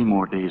got 3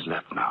 more days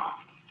left now,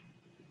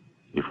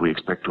 if we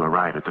expect to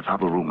arrive at the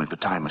Taba room at the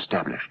time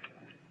established.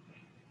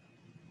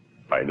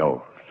 I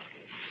know.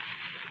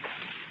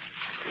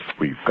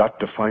 We've got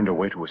to find a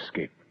way to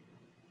escape.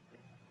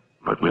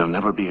 But we'll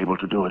never be able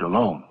to do it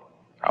alone.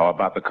 How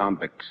about the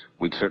convicts?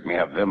 We'd certainly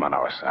have them on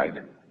our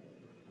side.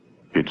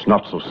 It's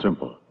not so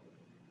simple.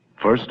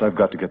 First, I've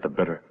got to get the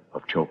better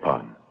of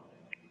Chopan.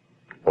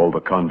 All the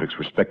convicts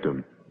respect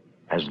him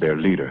as their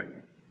leader.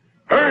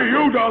 Hey,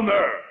 you down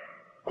there!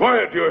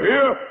 Quiet, you're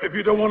here. If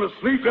you don't want to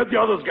sleep, let the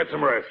others get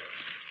some rest.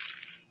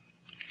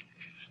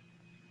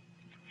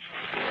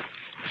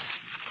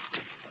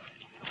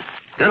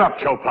 Get up,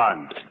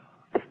 Chopan.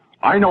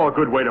 I know a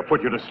good way to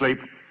put you to sleep.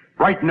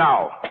 Right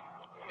now.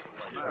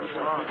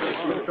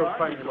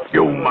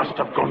 You must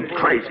have gone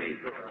crazy.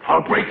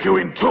 I'll break you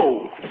in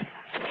two.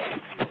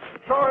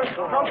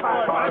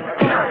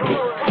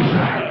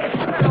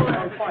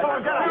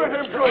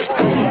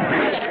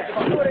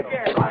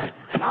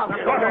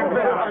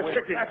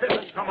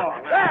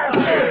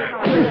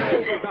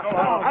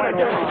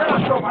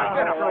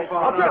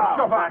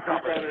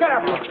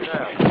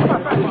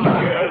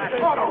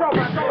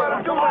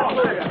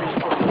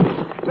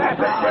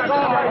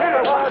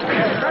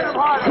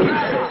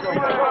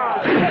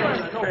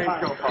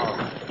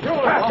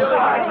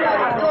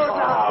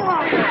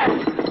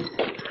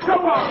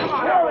 Come on.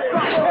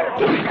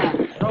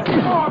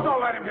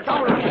 Don't let him get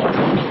down.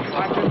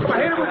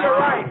 Hit him with your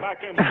right.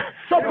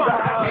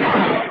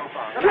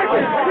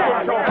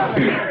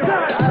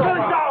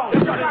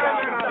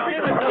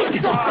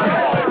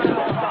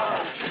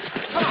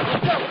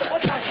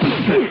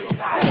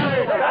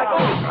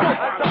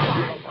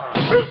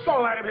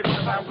 Don't let him hit you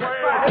that way.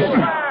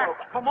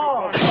 Come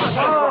on.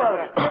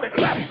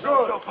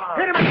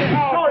 Hit him in the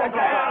head.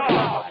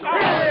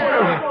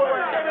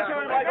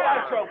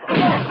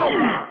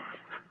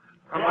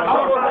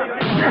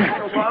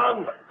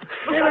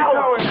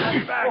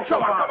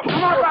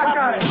 Come on, back,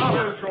 guys.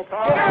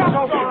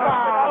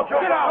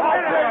 Get out.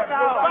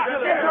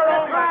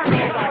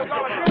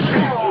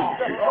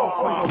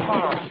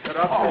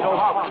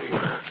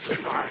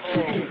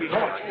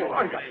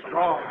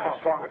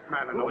 Strongest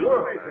man in the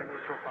world.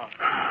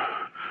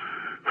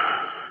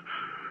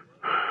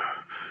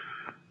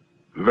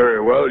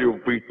 Very well,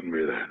 you've beaten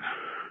me then.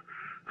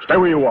 Stay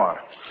where you are.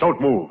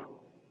 Don't move.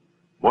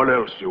 What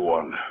else you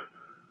want?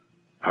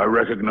 I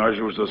recognize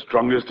you as the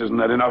strongest, isn't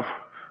that enough?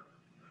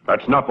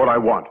 That's not what I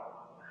want.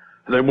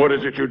 Then what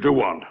is it you do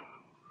want?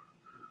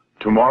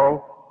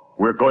 Tomorrow,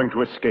 we're going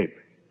to escape,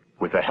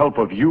 with the help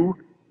of you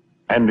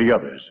and the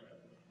others.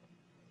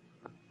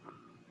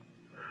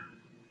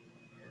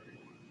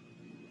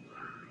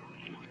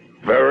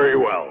 Very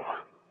well.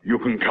 You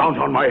can count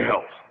on my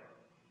help.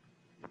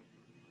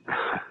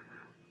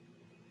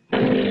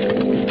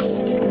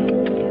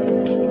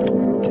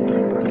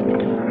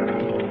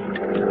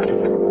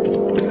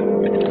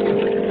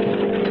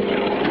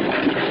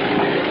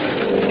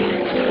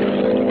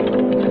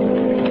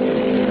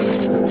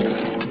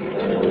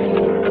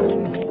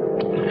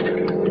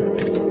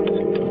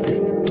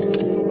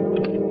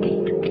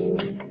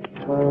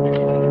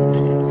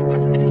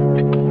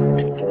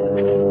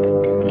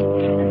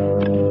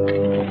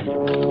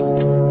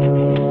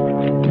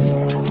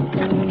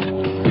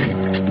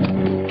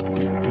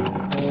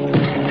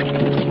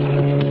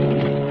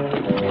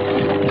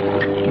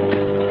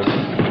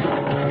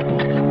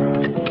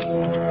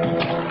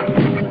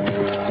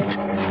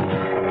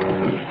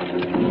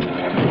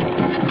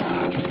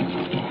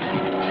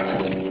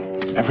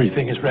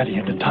 Everything is ready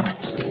in the tunnels.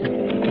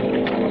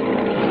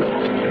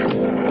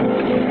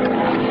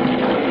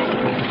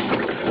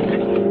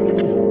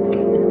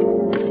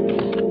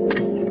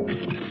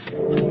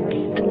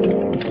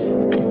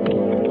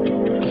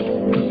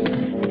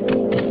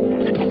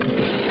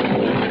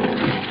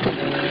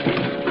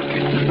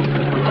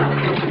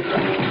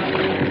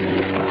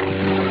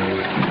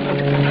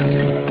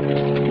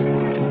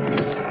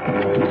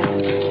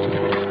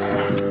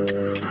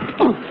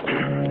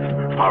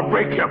 I'll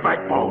break your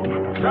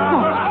backbone.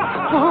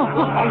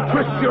 I'll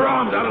twist your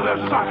arms out of their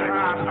sockets.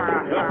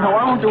 No,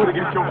 I won't do it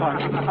again,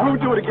 Chopin. I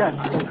won't do it again.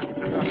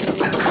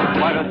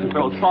 Why don't you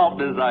throw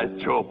salt in his eyes,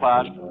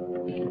 Chopin?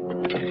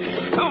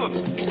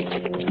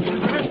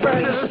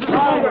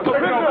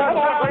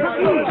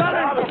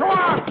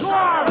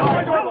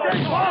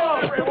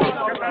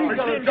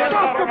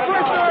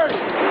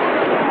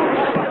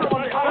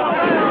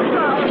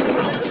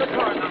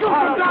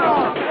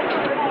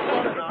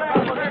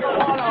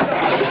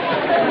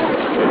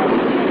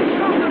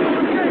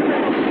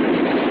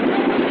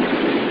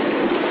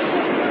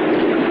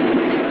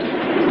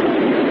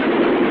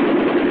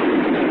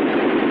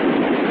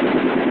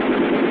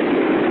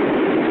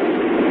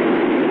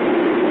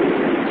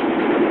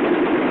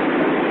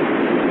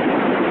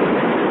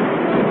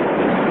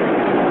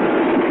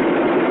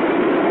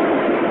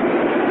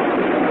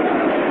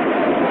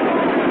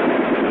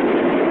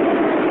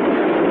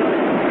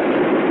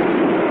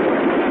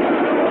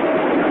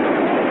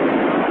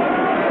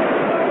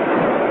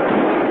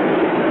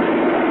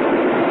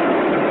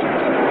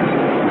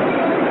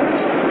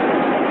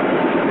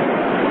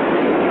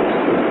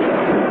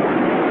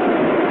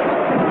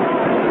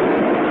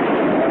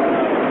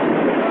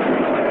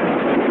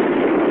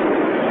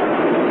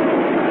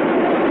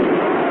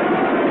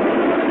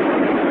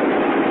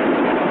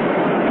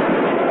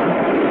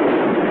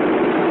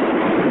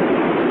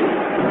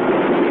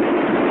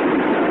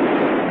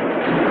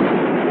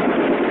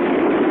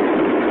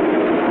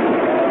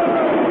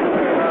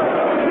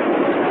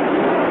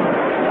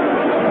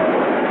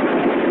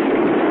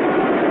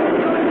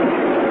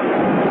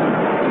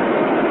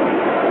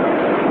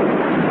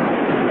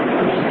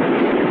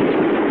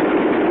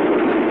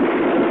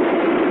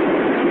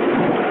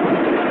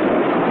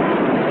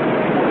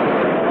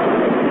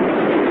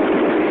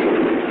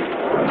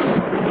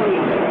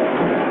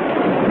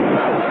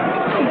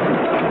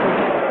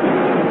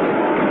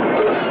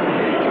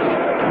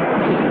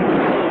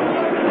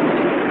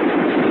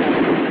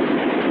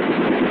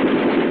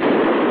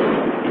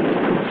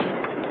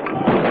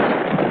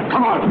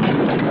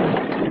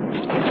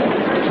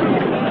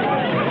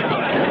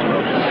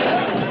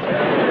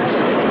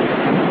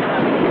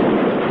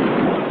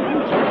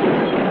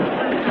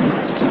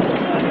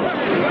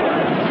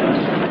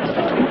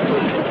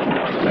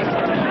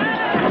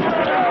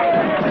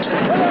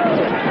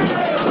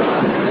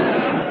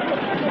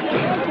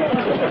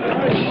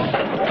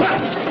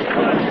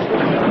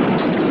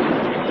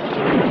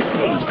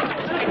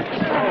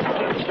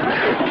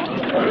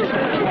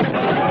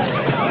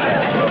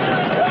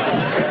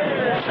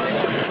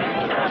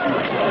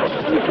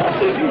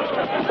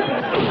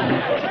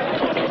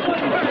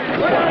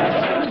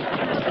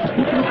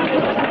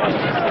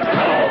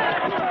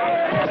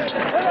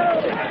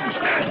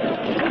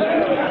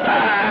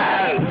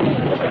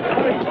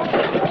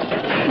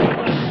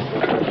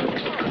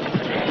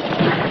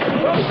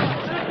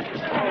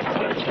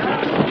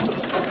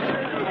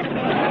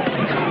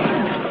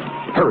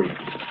 Hurry.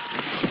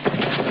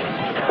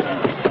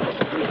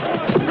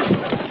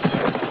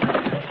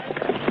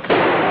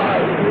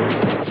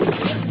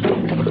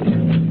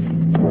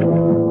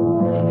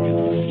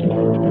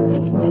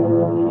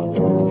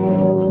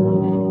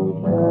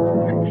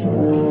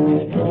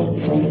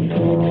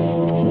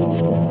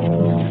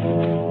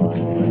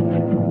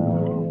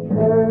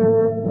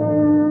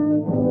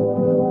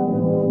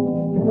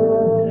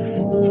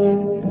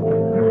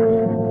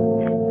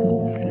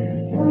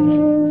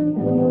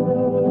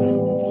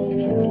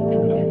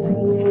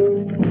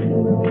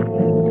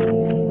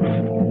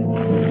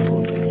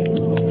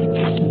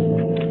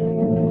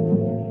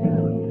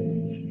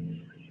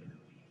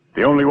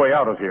 The only way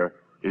out of here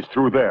is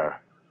through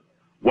there.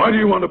 Why do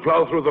you want to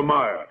plow through the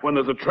mire when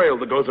there's a trail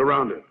that goes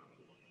around it?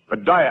 The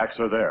Dyaks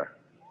are there.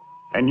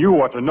 And you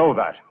ought to know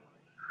that.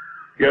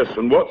 Yes,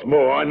 and what's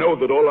more, I know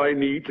that all I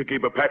need to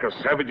keep a pack of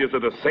savages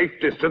at a safe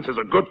distance is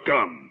a good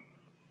gun.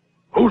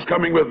 Who's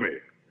coming with me?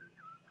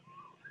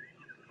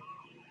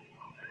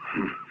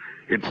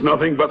 It's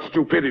nothing but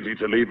stupidity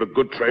to leave a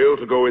good trail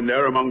to go in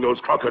there among those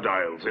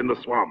crocodiles in the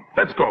swamp.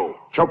 Let's go.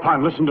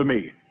 Chopin, listen to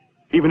me.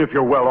 Even if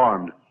you're well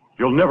armed,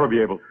 you'll never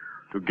be able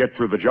to get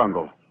through the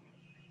jungle.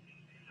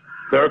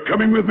 They're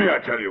coming with me,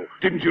 I tell you.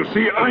 Didn't you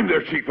see? I'm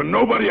their chief and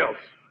nobody else.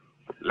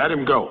 Let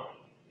him go.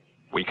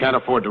 We can't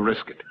afford to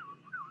risk it.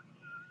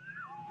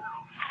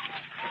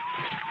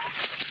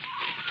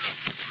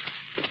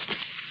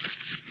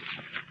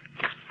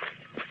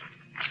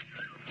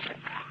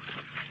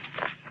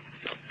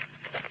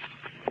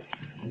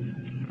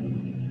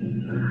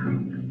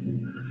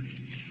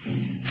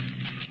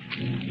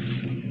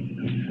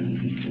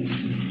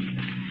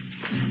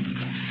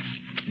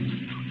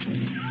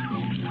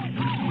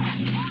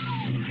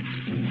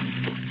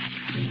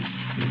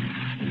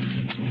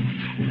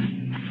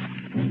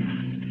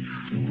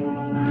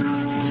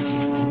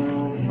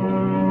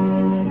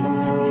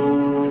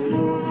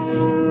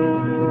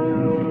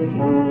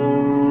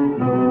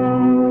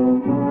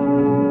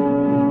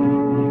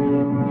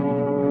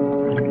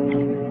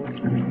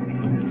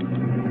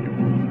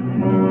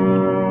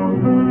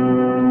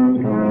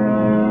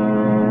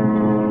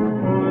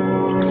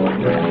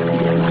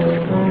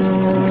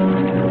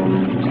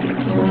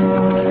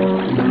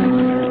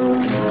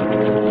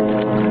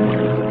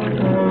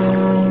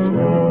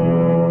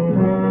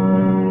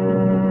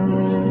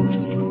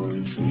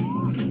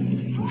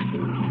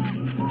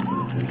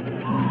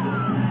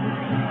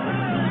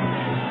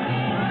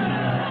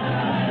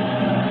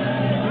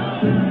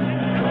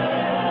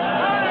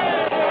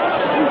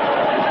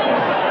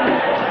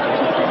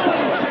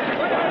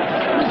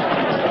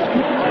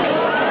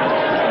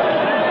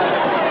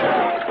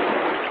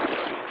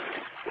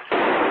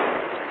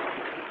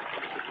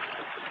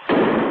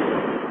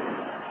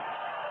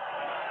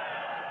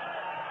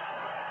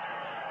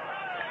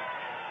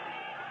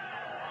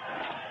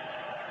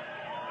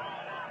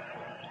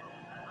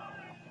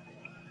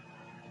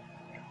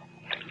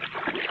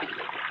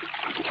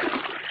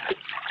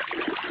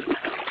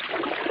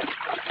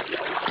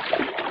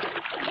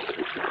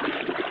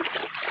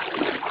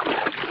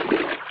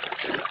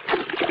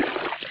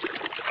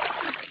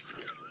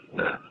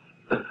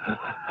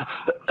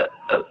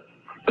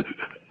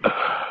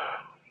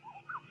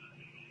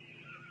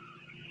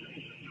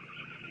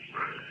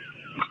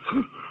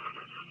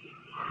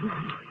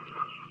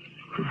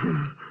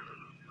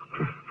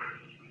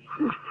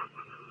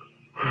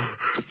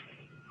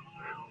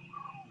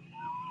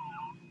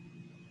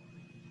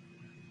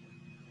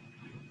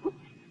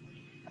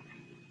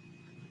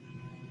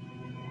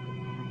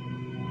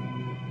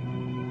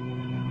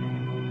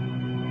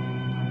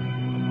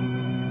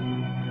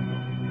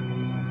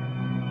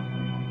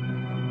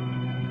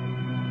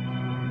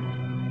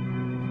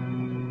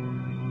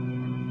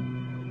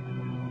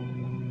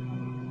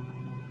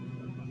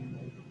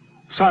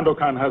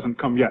 Sandokan hasn't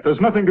come yet. There's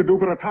nothing to do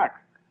but attack.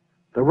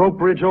 The rope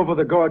bridge over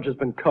the gorge has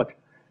been cut.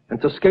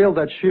 And to scale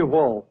that sheer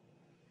wall,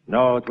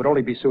 no, it would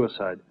only be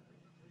suicide.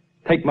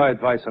 Take my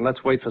advice and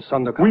let's wait for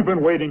Sandokan. We've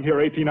been waiting here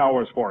 18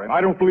 hours for him.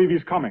 I don't believe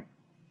he's coming.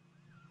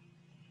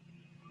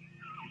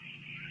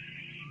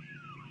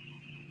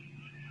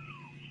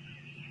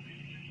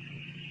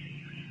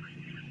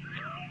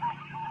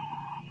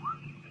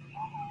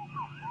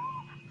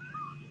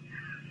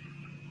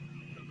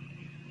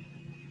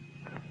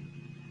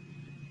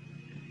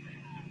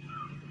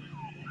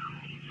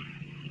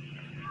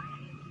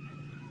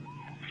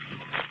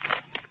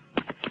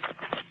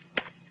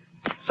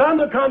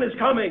 Sandokan is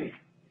coming!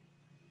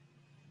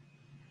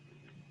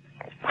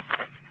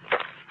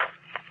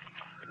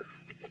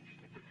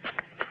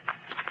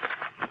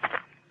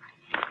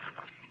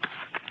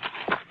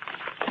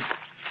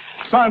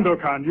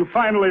 Sandokan, you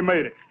finally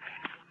made it.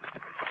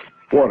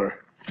 Water.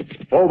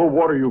 All the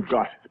water you've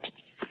got.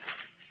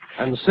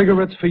 And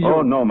cigarettes for you.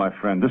 Oh, no, my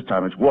friend. This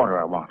time it's water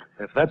I want.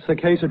 If that's the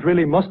case, it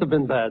really must have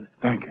been bad.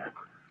 Thank you.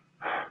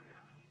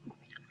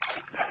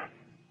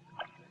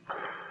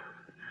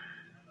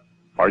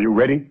 Are you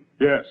ready?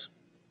 Yes.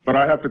 But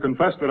I have to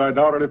confess that I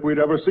doubted if we'd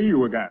ever see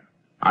you again.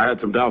 I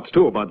had some doubts,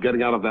 too, about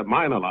getting out of that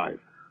mine alive.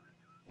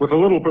 With a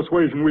little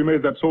persuasion, we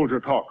made that soldier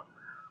talk.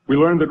 We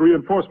learned that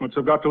reinforcements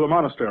have got to the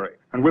monastery,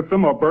 and with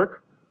them are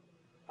Burke,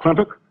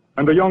 Clintock,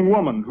 and a young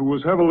woman who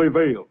was heavily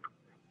veiled.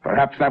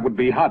 Perhaps that would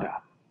be Hada.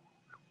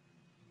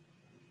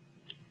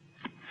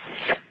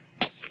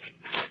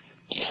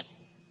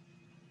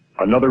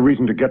 Another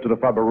reason to get to the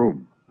Faber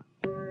room.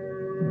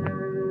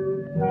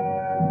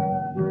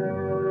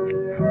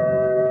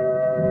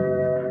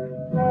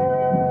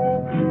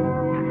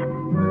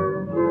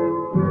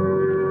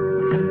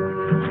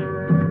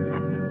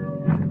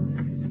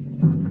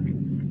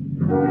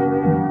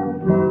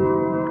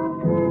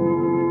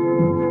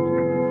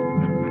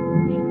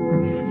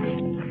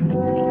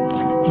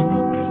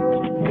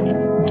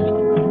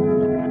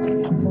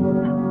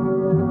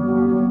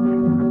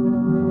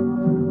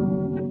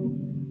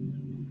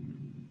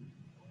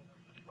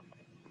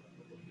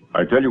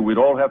 I tell you, we'd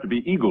all have to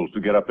be eagles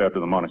to get up there to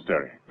the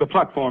monastery. The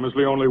platform is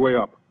the only way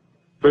up.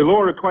 They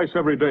lower it twice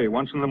every day,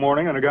 once in the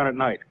morning and again at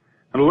night.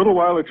 In a little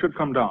while, it should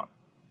come down.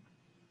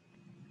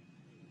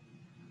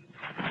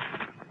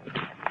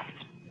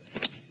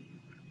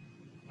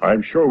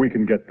 I'm sure we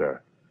can get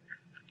there.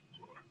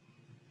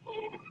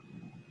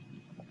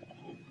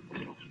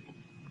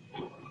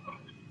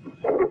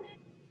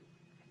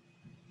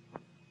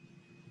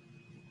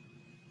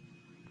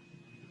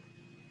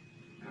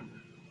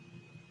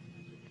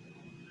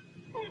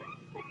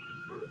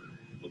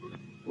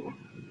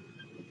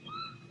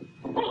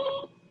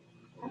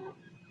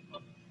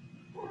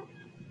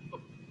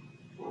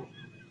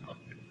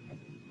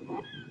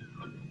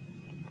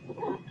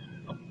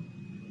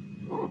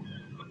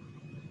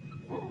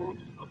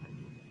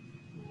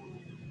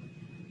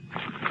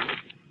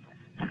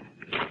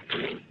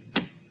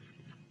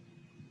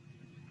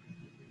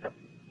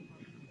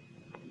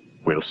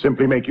 We'll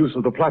simply make use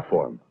of the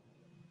platform.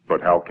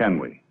 But how can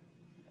we?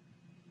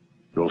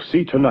 You'll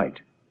see tonight.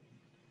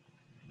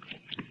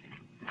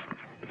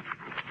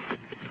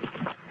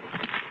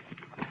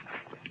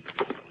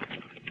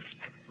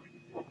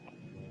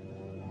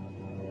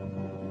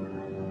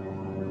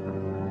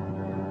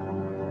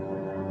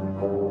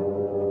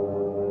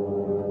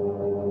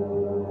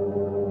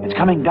 It's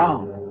coming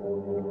down.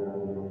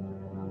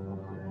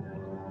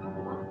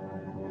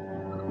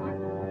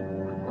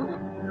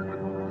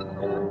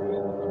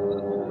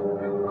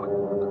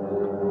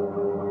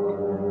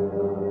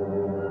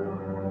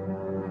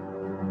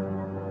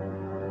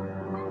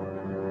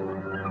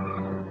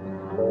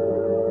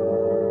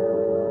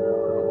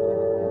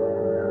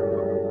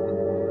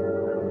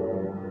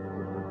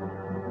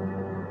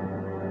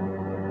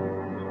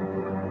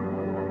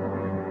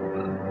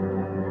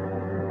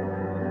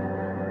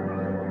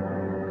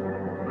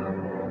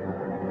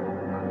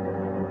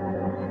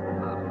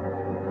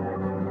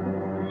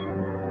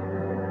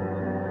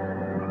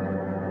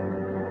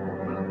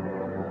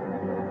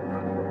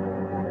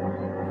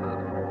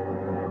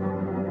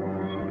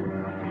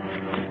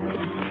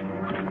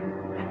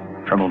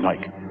 Colonel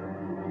Mike,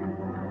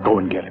 go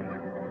and get him.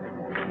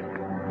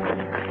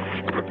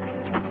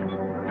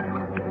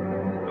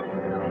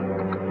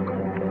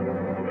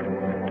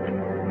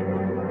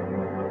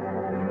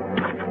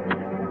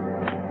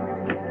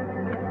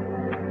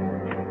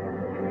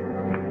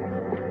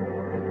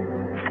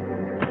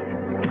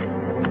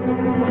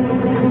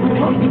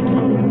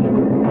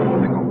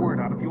 Take a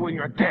word out of you and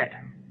you're dead.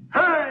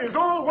 Hey, is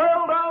all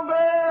well down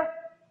there?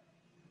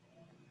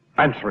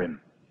 Answer him.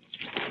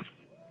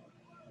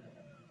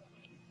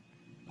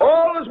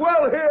 All is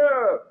well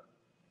here.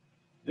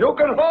 You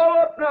can haul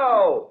up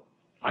now.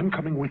 I'm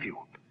coming with you.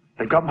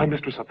 They've got my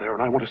mistress up there,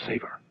 and I want to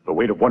save her. The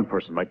weight of one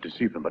person might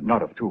deceive them, but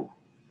not of two.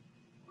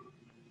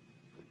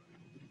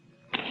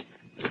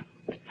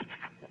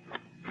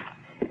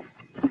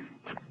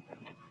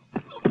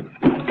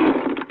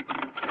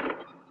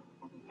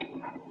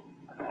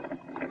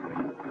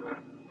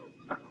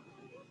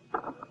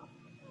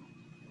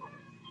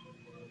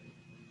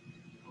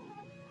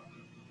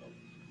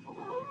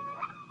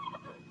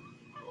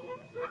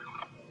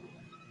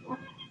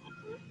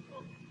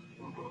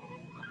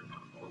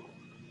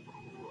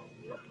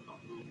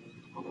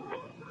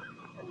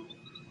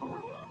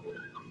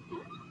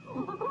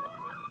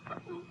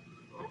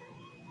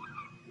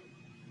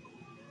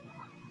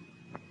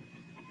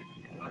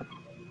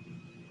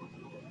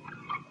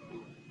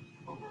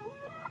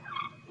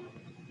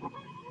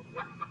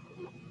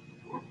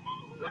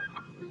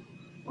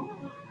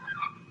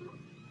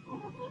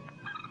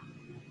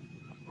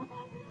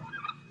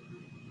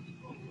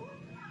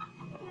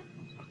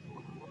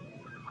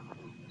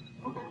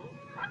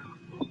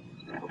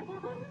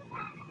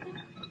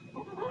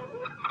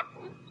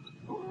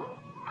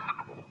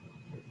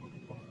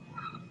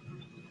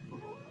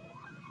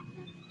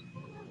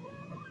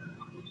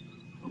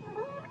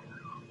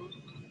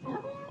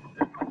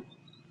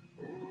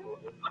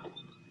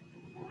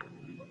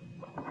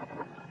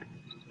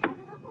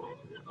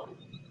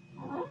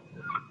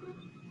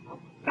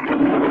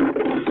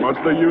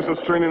 What's the use of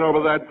straining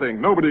over that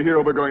thing? Nobody here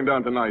will be going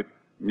down tonight.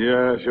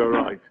 Yes, you're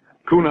right.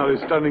 Kunar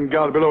is standing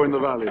guard below in the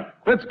valley.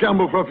 Let's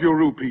gamble for a few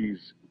rupees.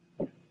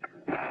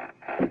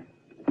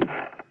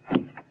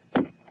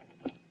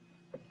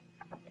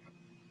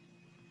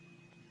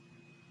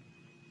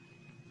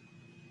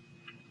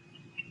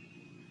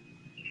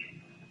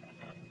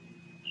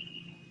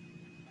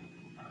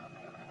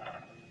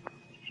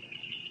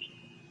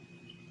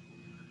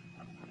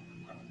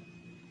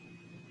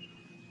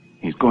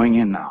 He's going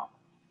in now.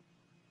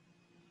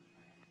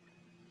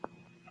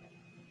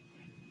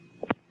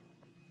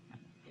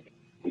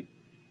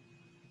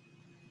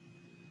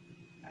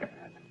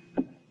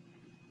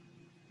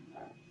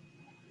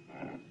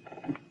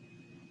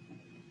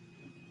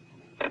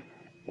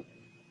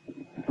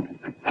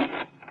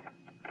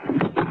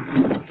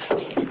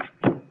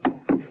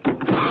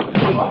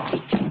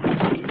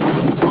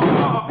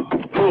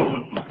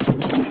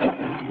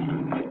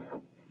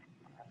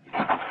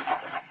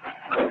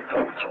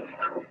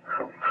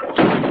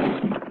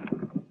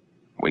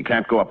 We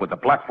can't go up with the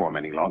platform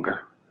any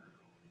longer.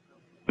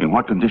 In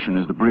what condition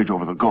is the bridge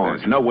over the gorge?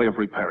 There's no way of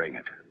repairing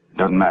it.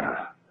 Doesn't matter.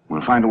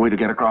 We'll find a way to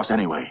get across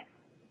anyway.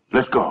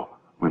 Let's go.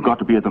 We've got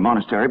to be at the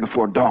monastery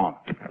before dawn.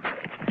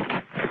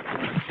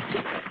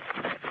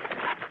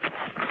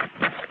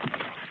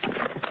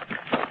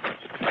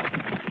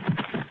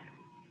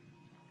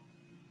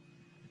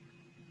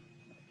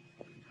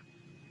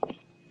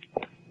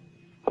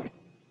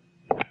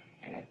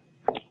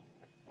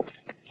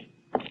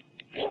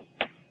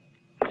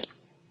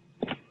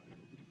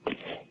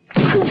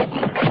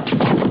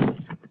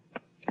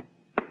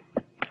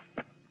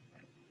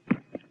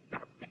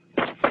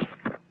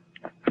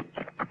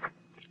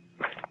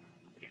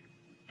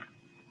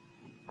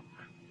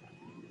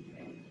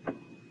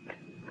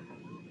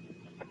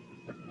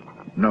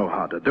 No,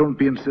 Harder, don't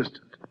be insistent.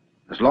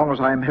 As long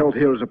as I am held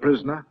here as a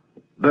prisoner,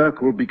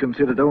 Burke will be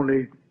considered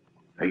only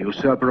a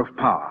usurper of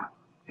power.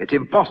 It's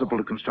impossible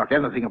to construct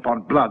anything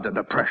upon blood and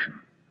oppression.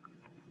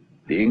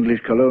 The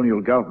English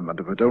colonial government,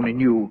 if it only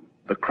knew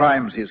the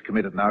crimes he has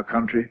committed in our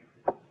country,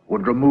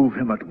 would remove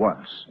him at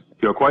once.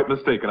 You're quite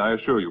mistaken, I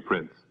assure you,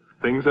 Prince.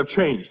 Things have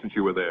changed since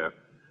you were there.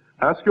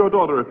 Ask your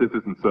daughter if this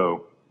isn't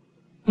so.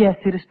 Yes,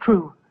 it is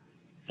true.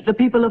 The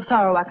people of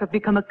Sarawak have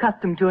become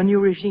accustomed to a new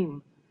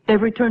regime.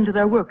 They've returned to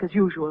their work as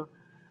usual.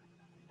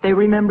 They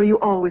remember you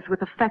always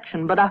with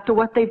affection, but after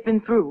what they've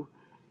been through,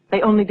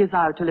 they only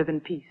desire to live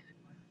in peace.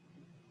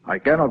 I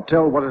cannot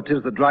tell what it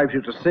is that drives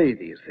you to say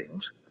these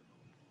things,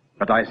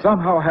 but I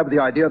somehow have the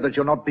idea that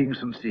you're not being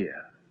sincere.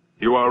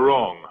 You are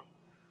wrong.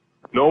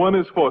 No one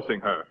is forcing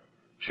her.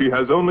 She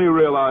has only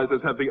realized,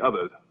 as have the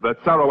others, that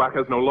Sarawak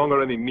has no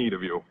longer any need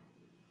of you.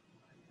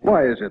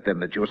 Why is it then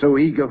that you're so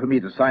eager for me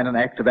to sign an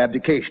act of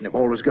abdication if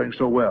all is going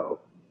so well?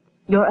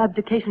 Your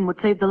abdication would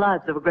save the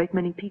lives of a great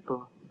many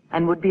people,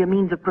 and would be a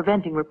means of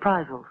preventing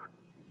reprisals.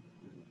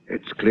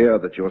 It's clear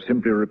that you're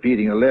simply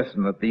repeating a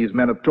lesson that these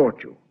men have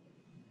taught you.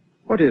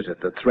 What is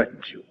it that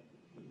threatens you?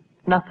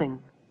 Nothing.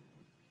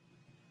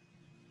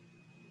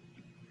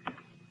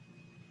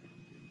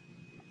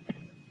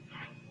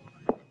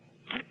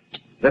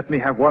 Let me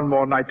have one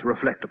more night to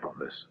reflect upon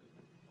this.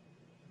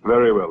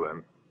 Very well,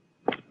 then.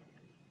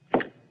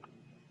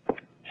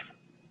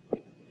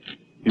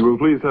 You will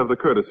please have the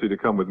courtesy to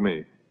come with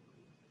me.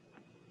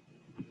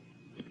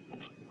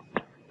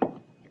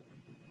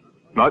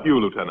 Not you,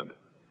 Lieutenant.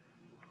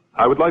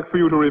 I would like for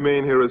you to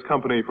remain here as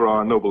company for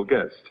our noble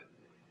guest.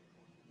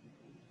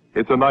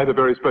 It's a night of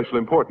very special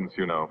importance,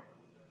 you know.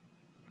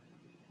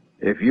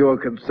 If you're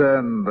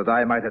concerned that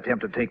I might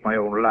attempt to take my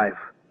own life,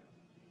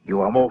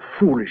 you are more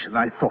foolish than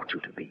I thought you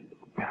to be.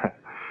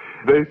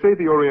 They say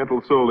the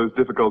Oriental soul is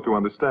difficult to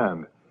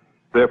understand.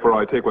 Therefore,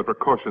 I take what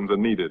precautions are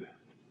needed.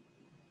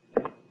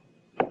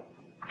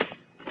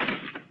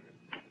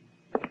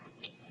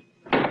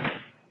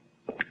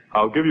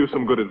 I'll give you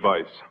some good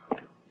advice.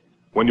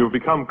 When you've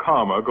become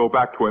calmer, go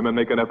back to him and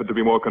make an effort to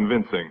be more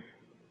convincing.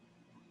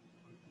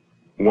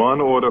 One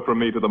order from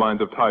me to the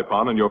mines of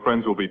Taipan and your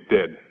friends will be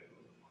dead.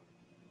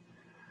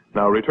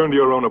 Now return to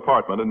your own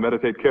apartment and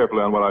meditate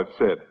carefully on what I've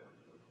said.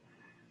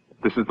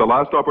 This is the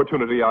last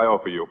opportunity I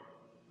offer you.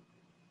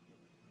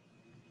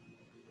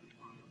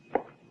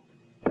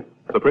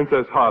 The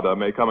Princess Hada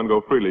may come and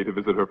go freely to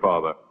visit her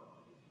father.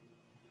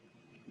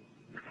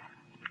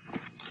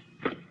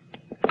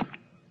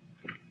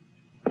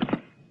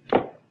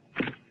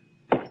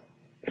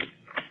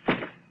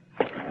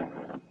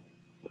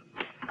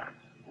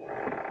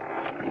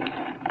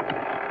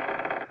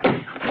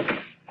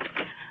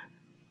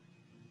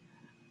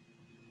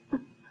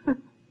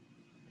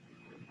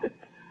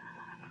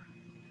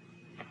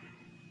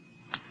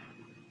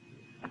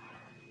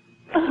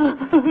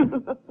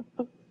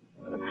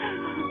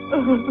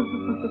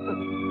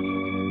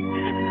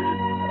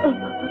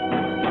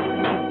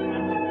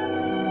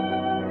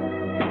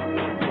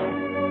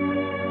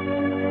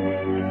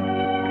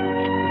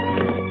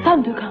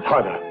 Sandokan.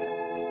 Hada.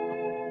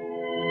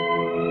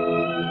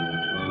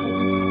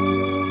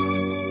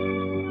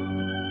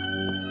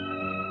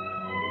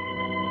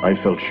 I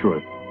felt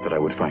sure that I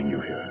would find you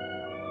here.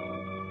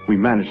 We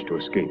managed to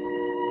escape.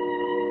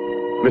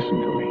 Listen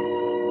to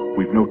me.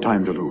 We've no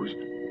time to lose.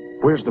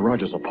 Where's the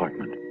Rajah's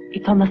apartment?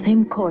 It's on the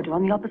same corridor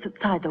on the opposite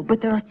side, though,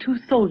 but there are 2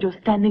 soldiers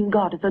standing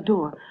guard at the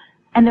door.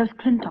 And there's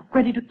Clintock,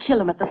 ready to kill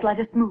him at the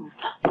slightest move.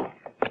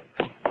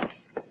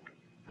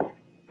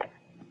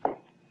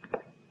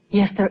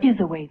 Yes, there is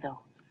a way,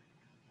 though.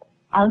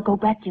 I'll go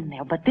back in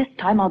there, but this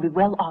time I'll be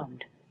well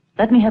armed.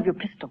 Let me have your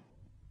pistol.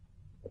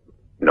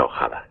 No,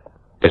 Hada.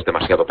 Es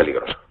demasiado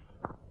peligroso.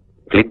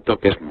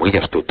 Clintock es muy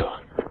astuto.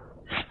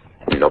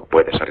 No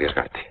puedes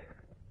arriesgarte.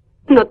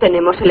 No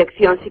tenemos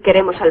elección si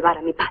queremos salvar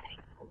a mi padre.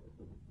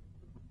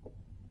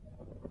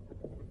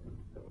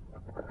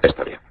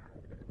 Está bien.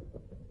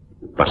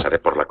 Pasaré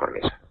por la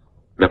cornisa.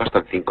 Me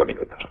bastan 5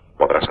 minutos.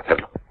 Podrás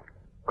hacerlo.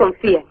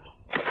 Confía en mí.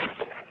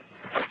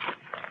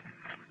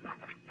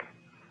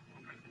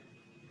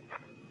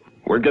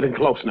 We're getting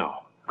close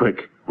now.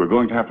 Quick. We're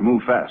going to have to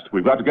move fast.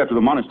 We've got to get to the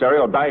monastery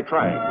or die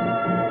trying.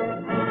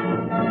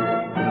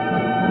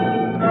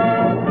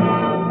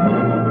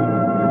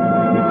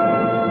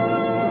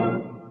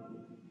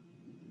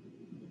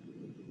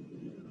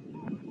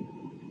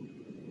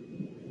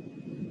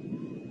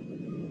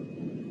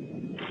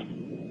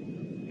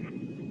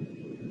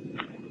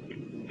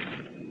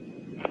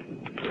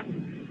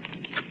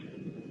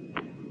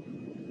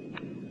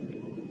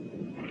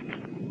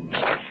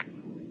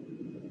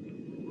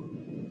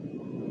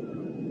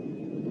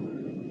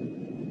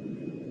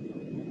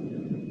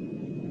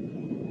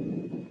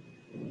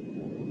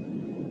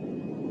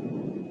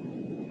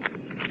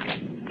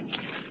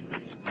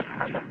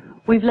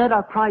 We've let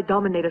our pride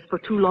dominate us for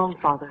too long,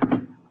 Father.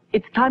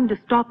 It's time to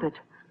stop it.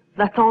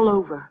 That's all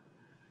over.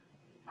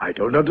 I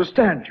don't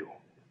understand you.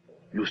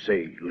 You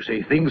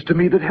say things to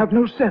me that have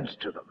no sense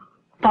to them.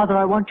 Father,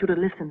 I want you to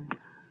listen.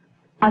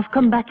 I've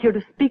come back here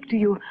to speak to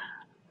you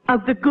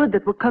of the good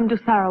that will come to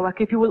Sarawak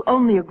if you will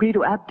only agree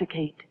to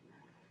abdicate.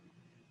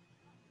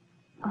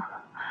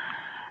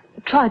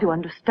 Try to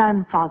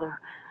understand, Father.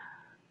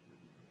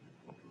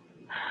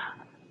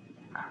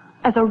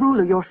 As a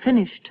ruler, you're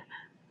finished.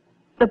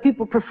 The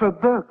people prefer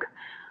Burke,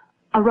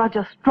 a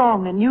Raja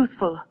strong and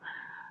youthful.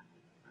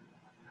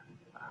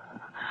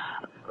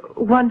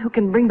 One who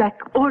can bring back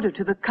order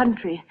to the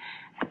country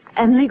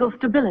and legal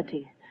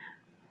stability.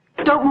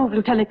 Don't move,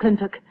 Lieutenant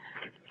Clintock.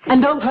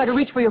 And don't try to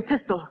reach for your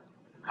pistol.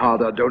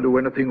 Father, don't do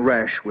anything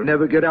rash. We'll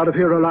never get out of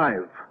here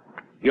alive.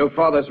 Your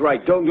father's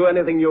right. Don't do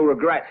anything you'll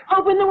regret.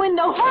 Open the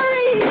window.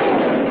 Hurry!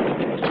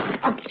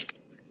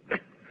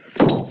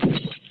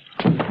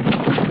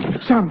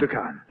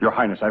 Sandokan. Your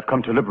Highness, I've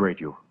come to liberate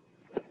you.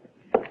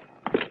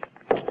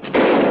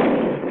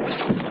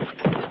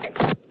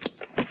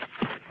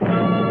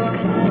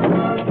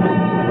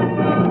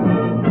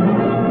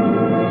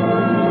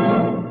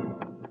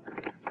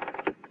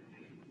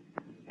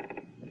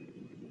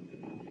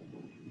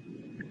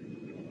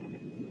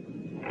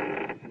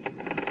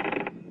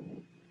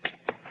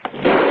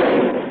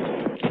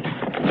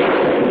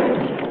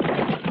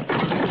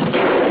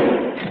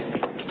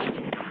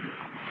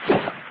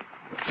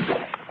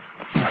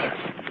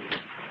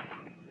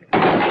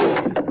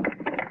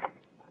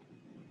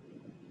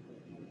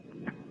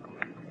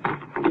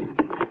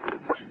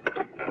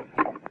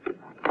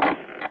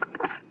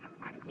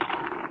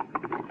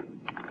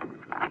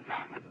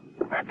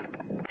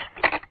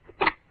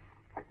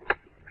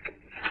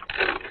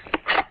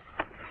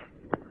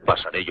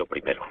 Pasaré yo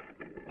primero.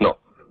 No,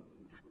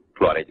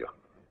 lo haré yo.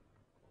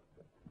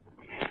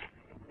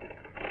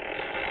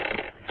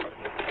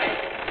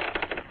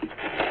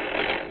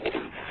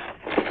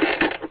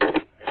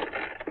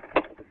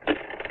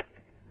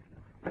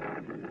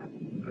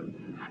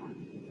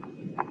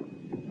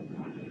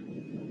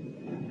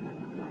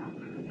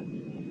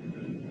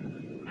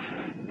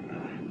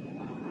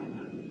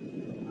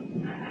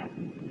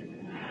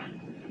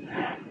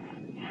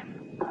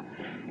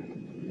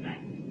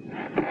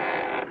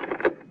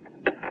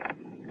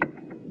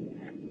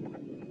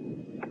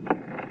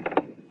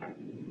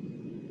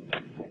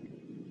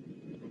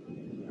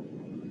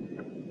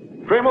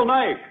 Trammel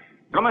knife,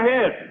 come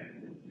ahead.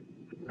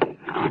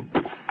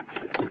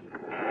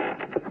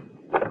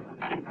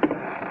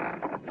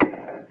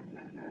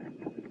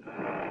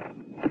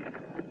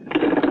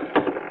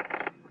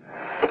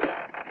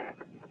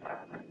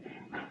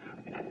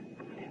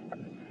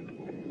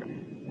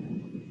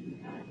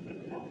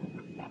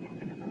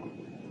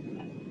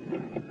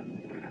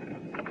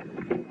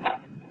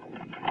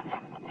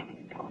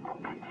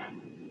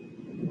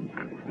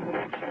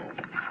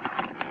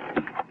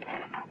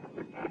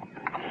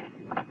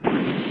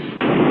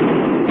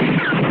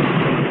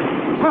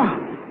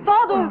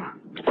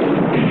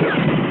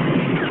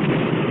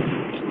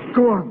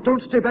 Go on.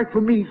 Don't stay back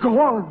from me. Go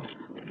on.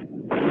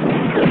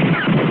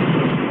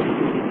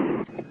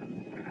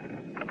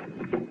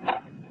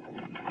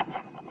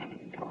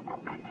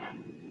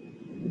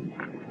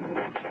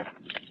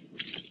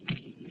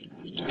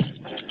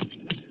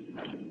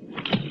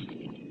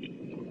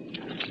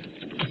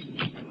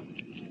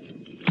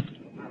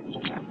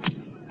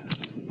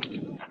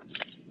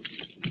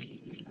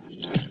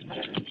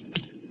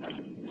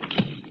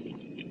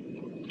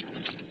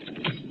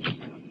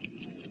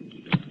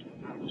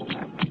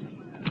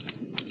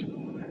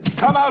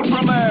 Come out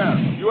from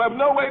there! You have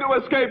no way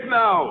to escape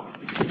now!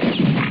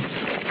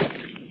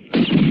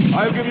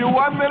 I'll give you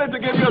 1 minute to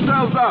give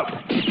yourselves up.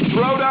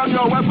 Throw down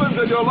your weapons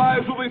and your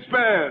lives will be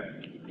spared.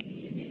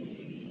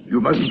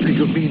 You mustn't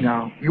think of me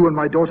now. You and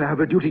my daughter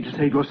have a duty to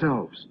save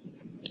yourselves.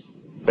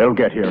 They'll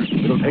get here.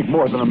 It'll take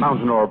more than a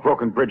mountain or a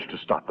broken bridge to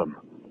stop them.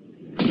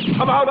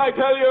 Come out, I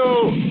tell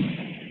you!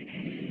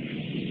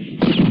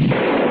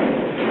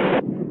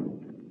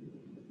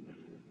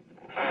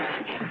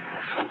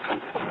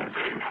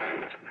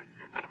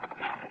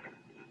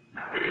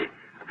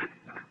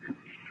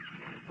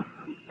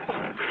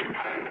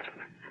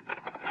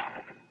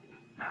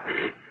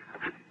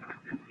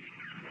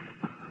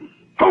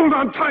 Hold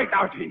on tight,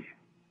 Artie.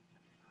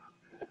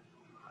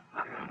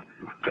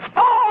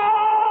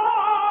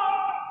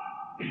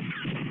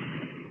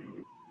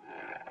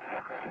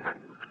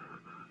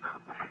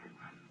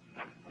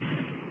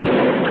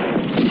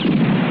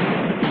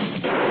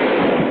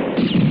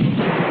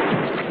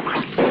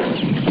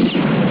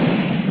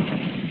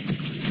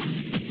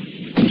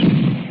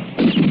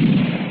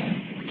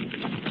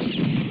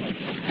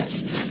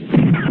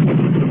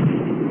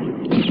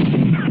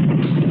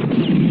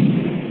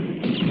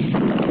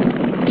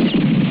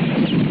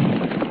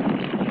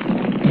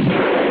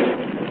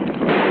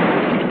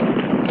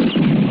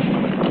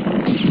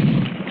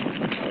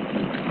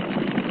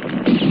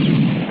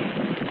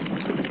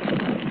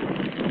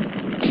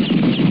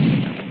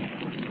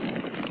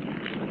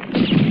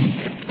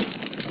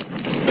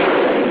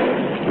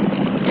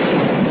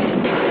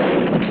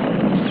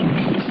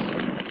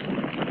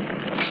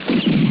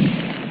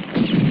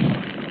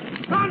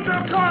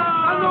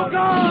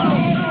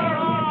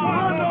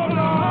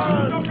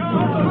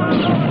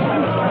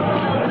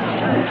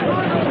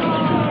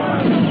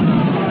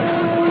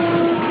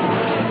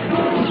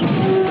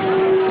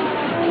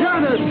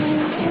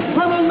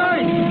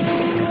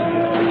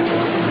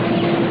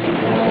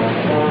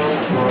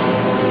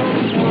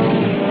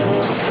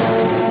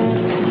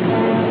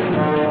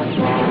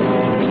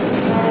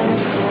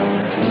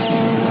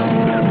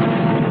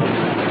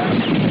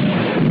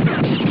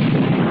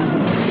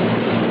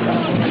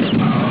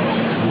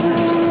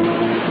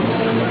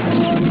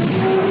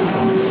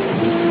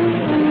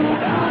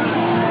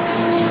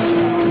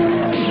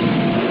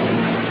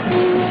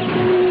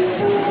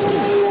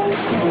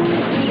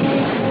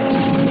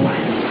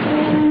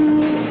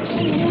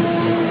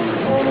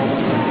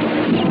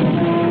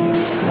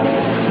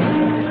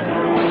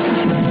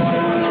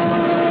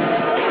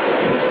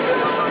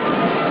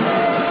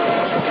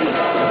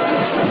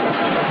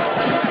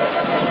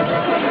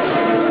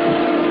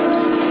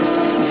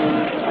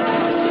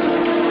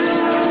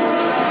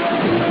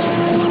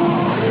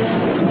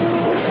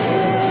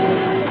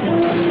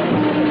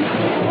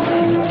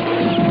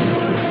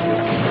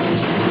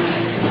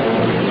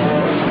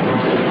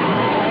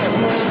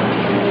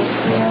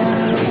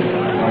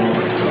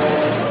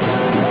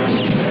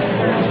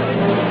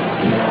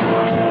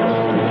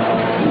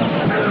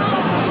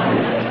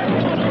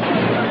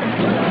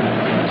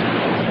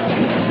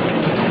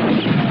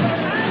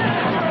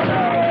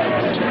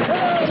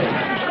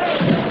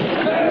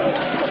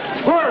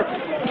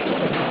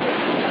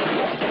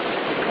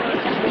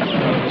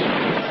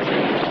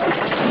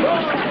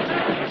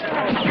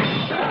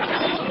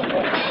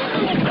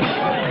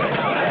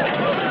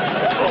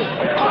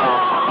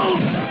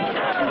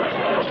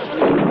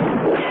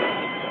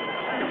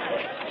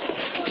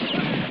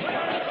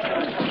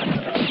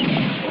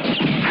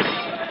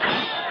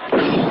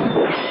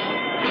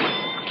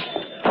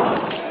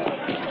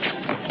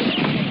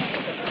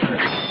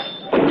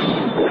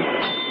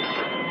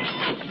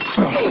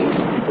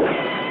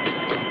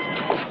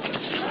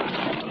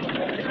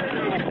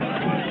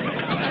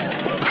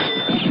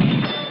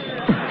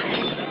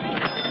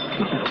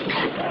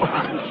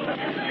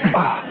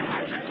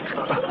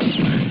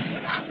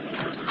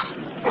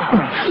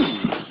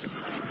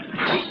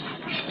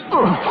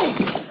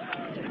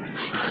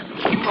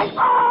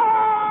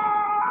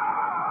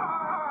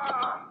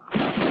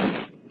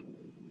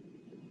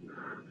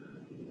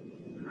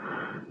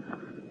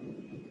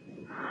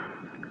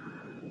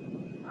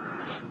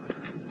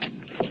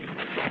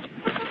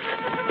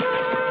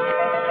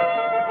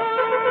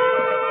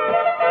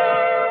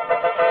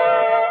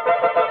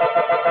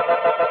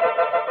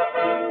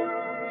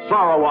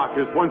 Sarawak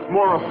is once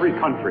more a free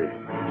country.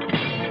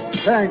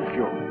 Thank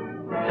you.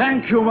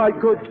 Thank you, my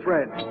good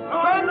friend.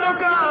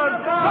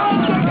 Sandokan!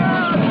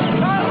 Sandokan!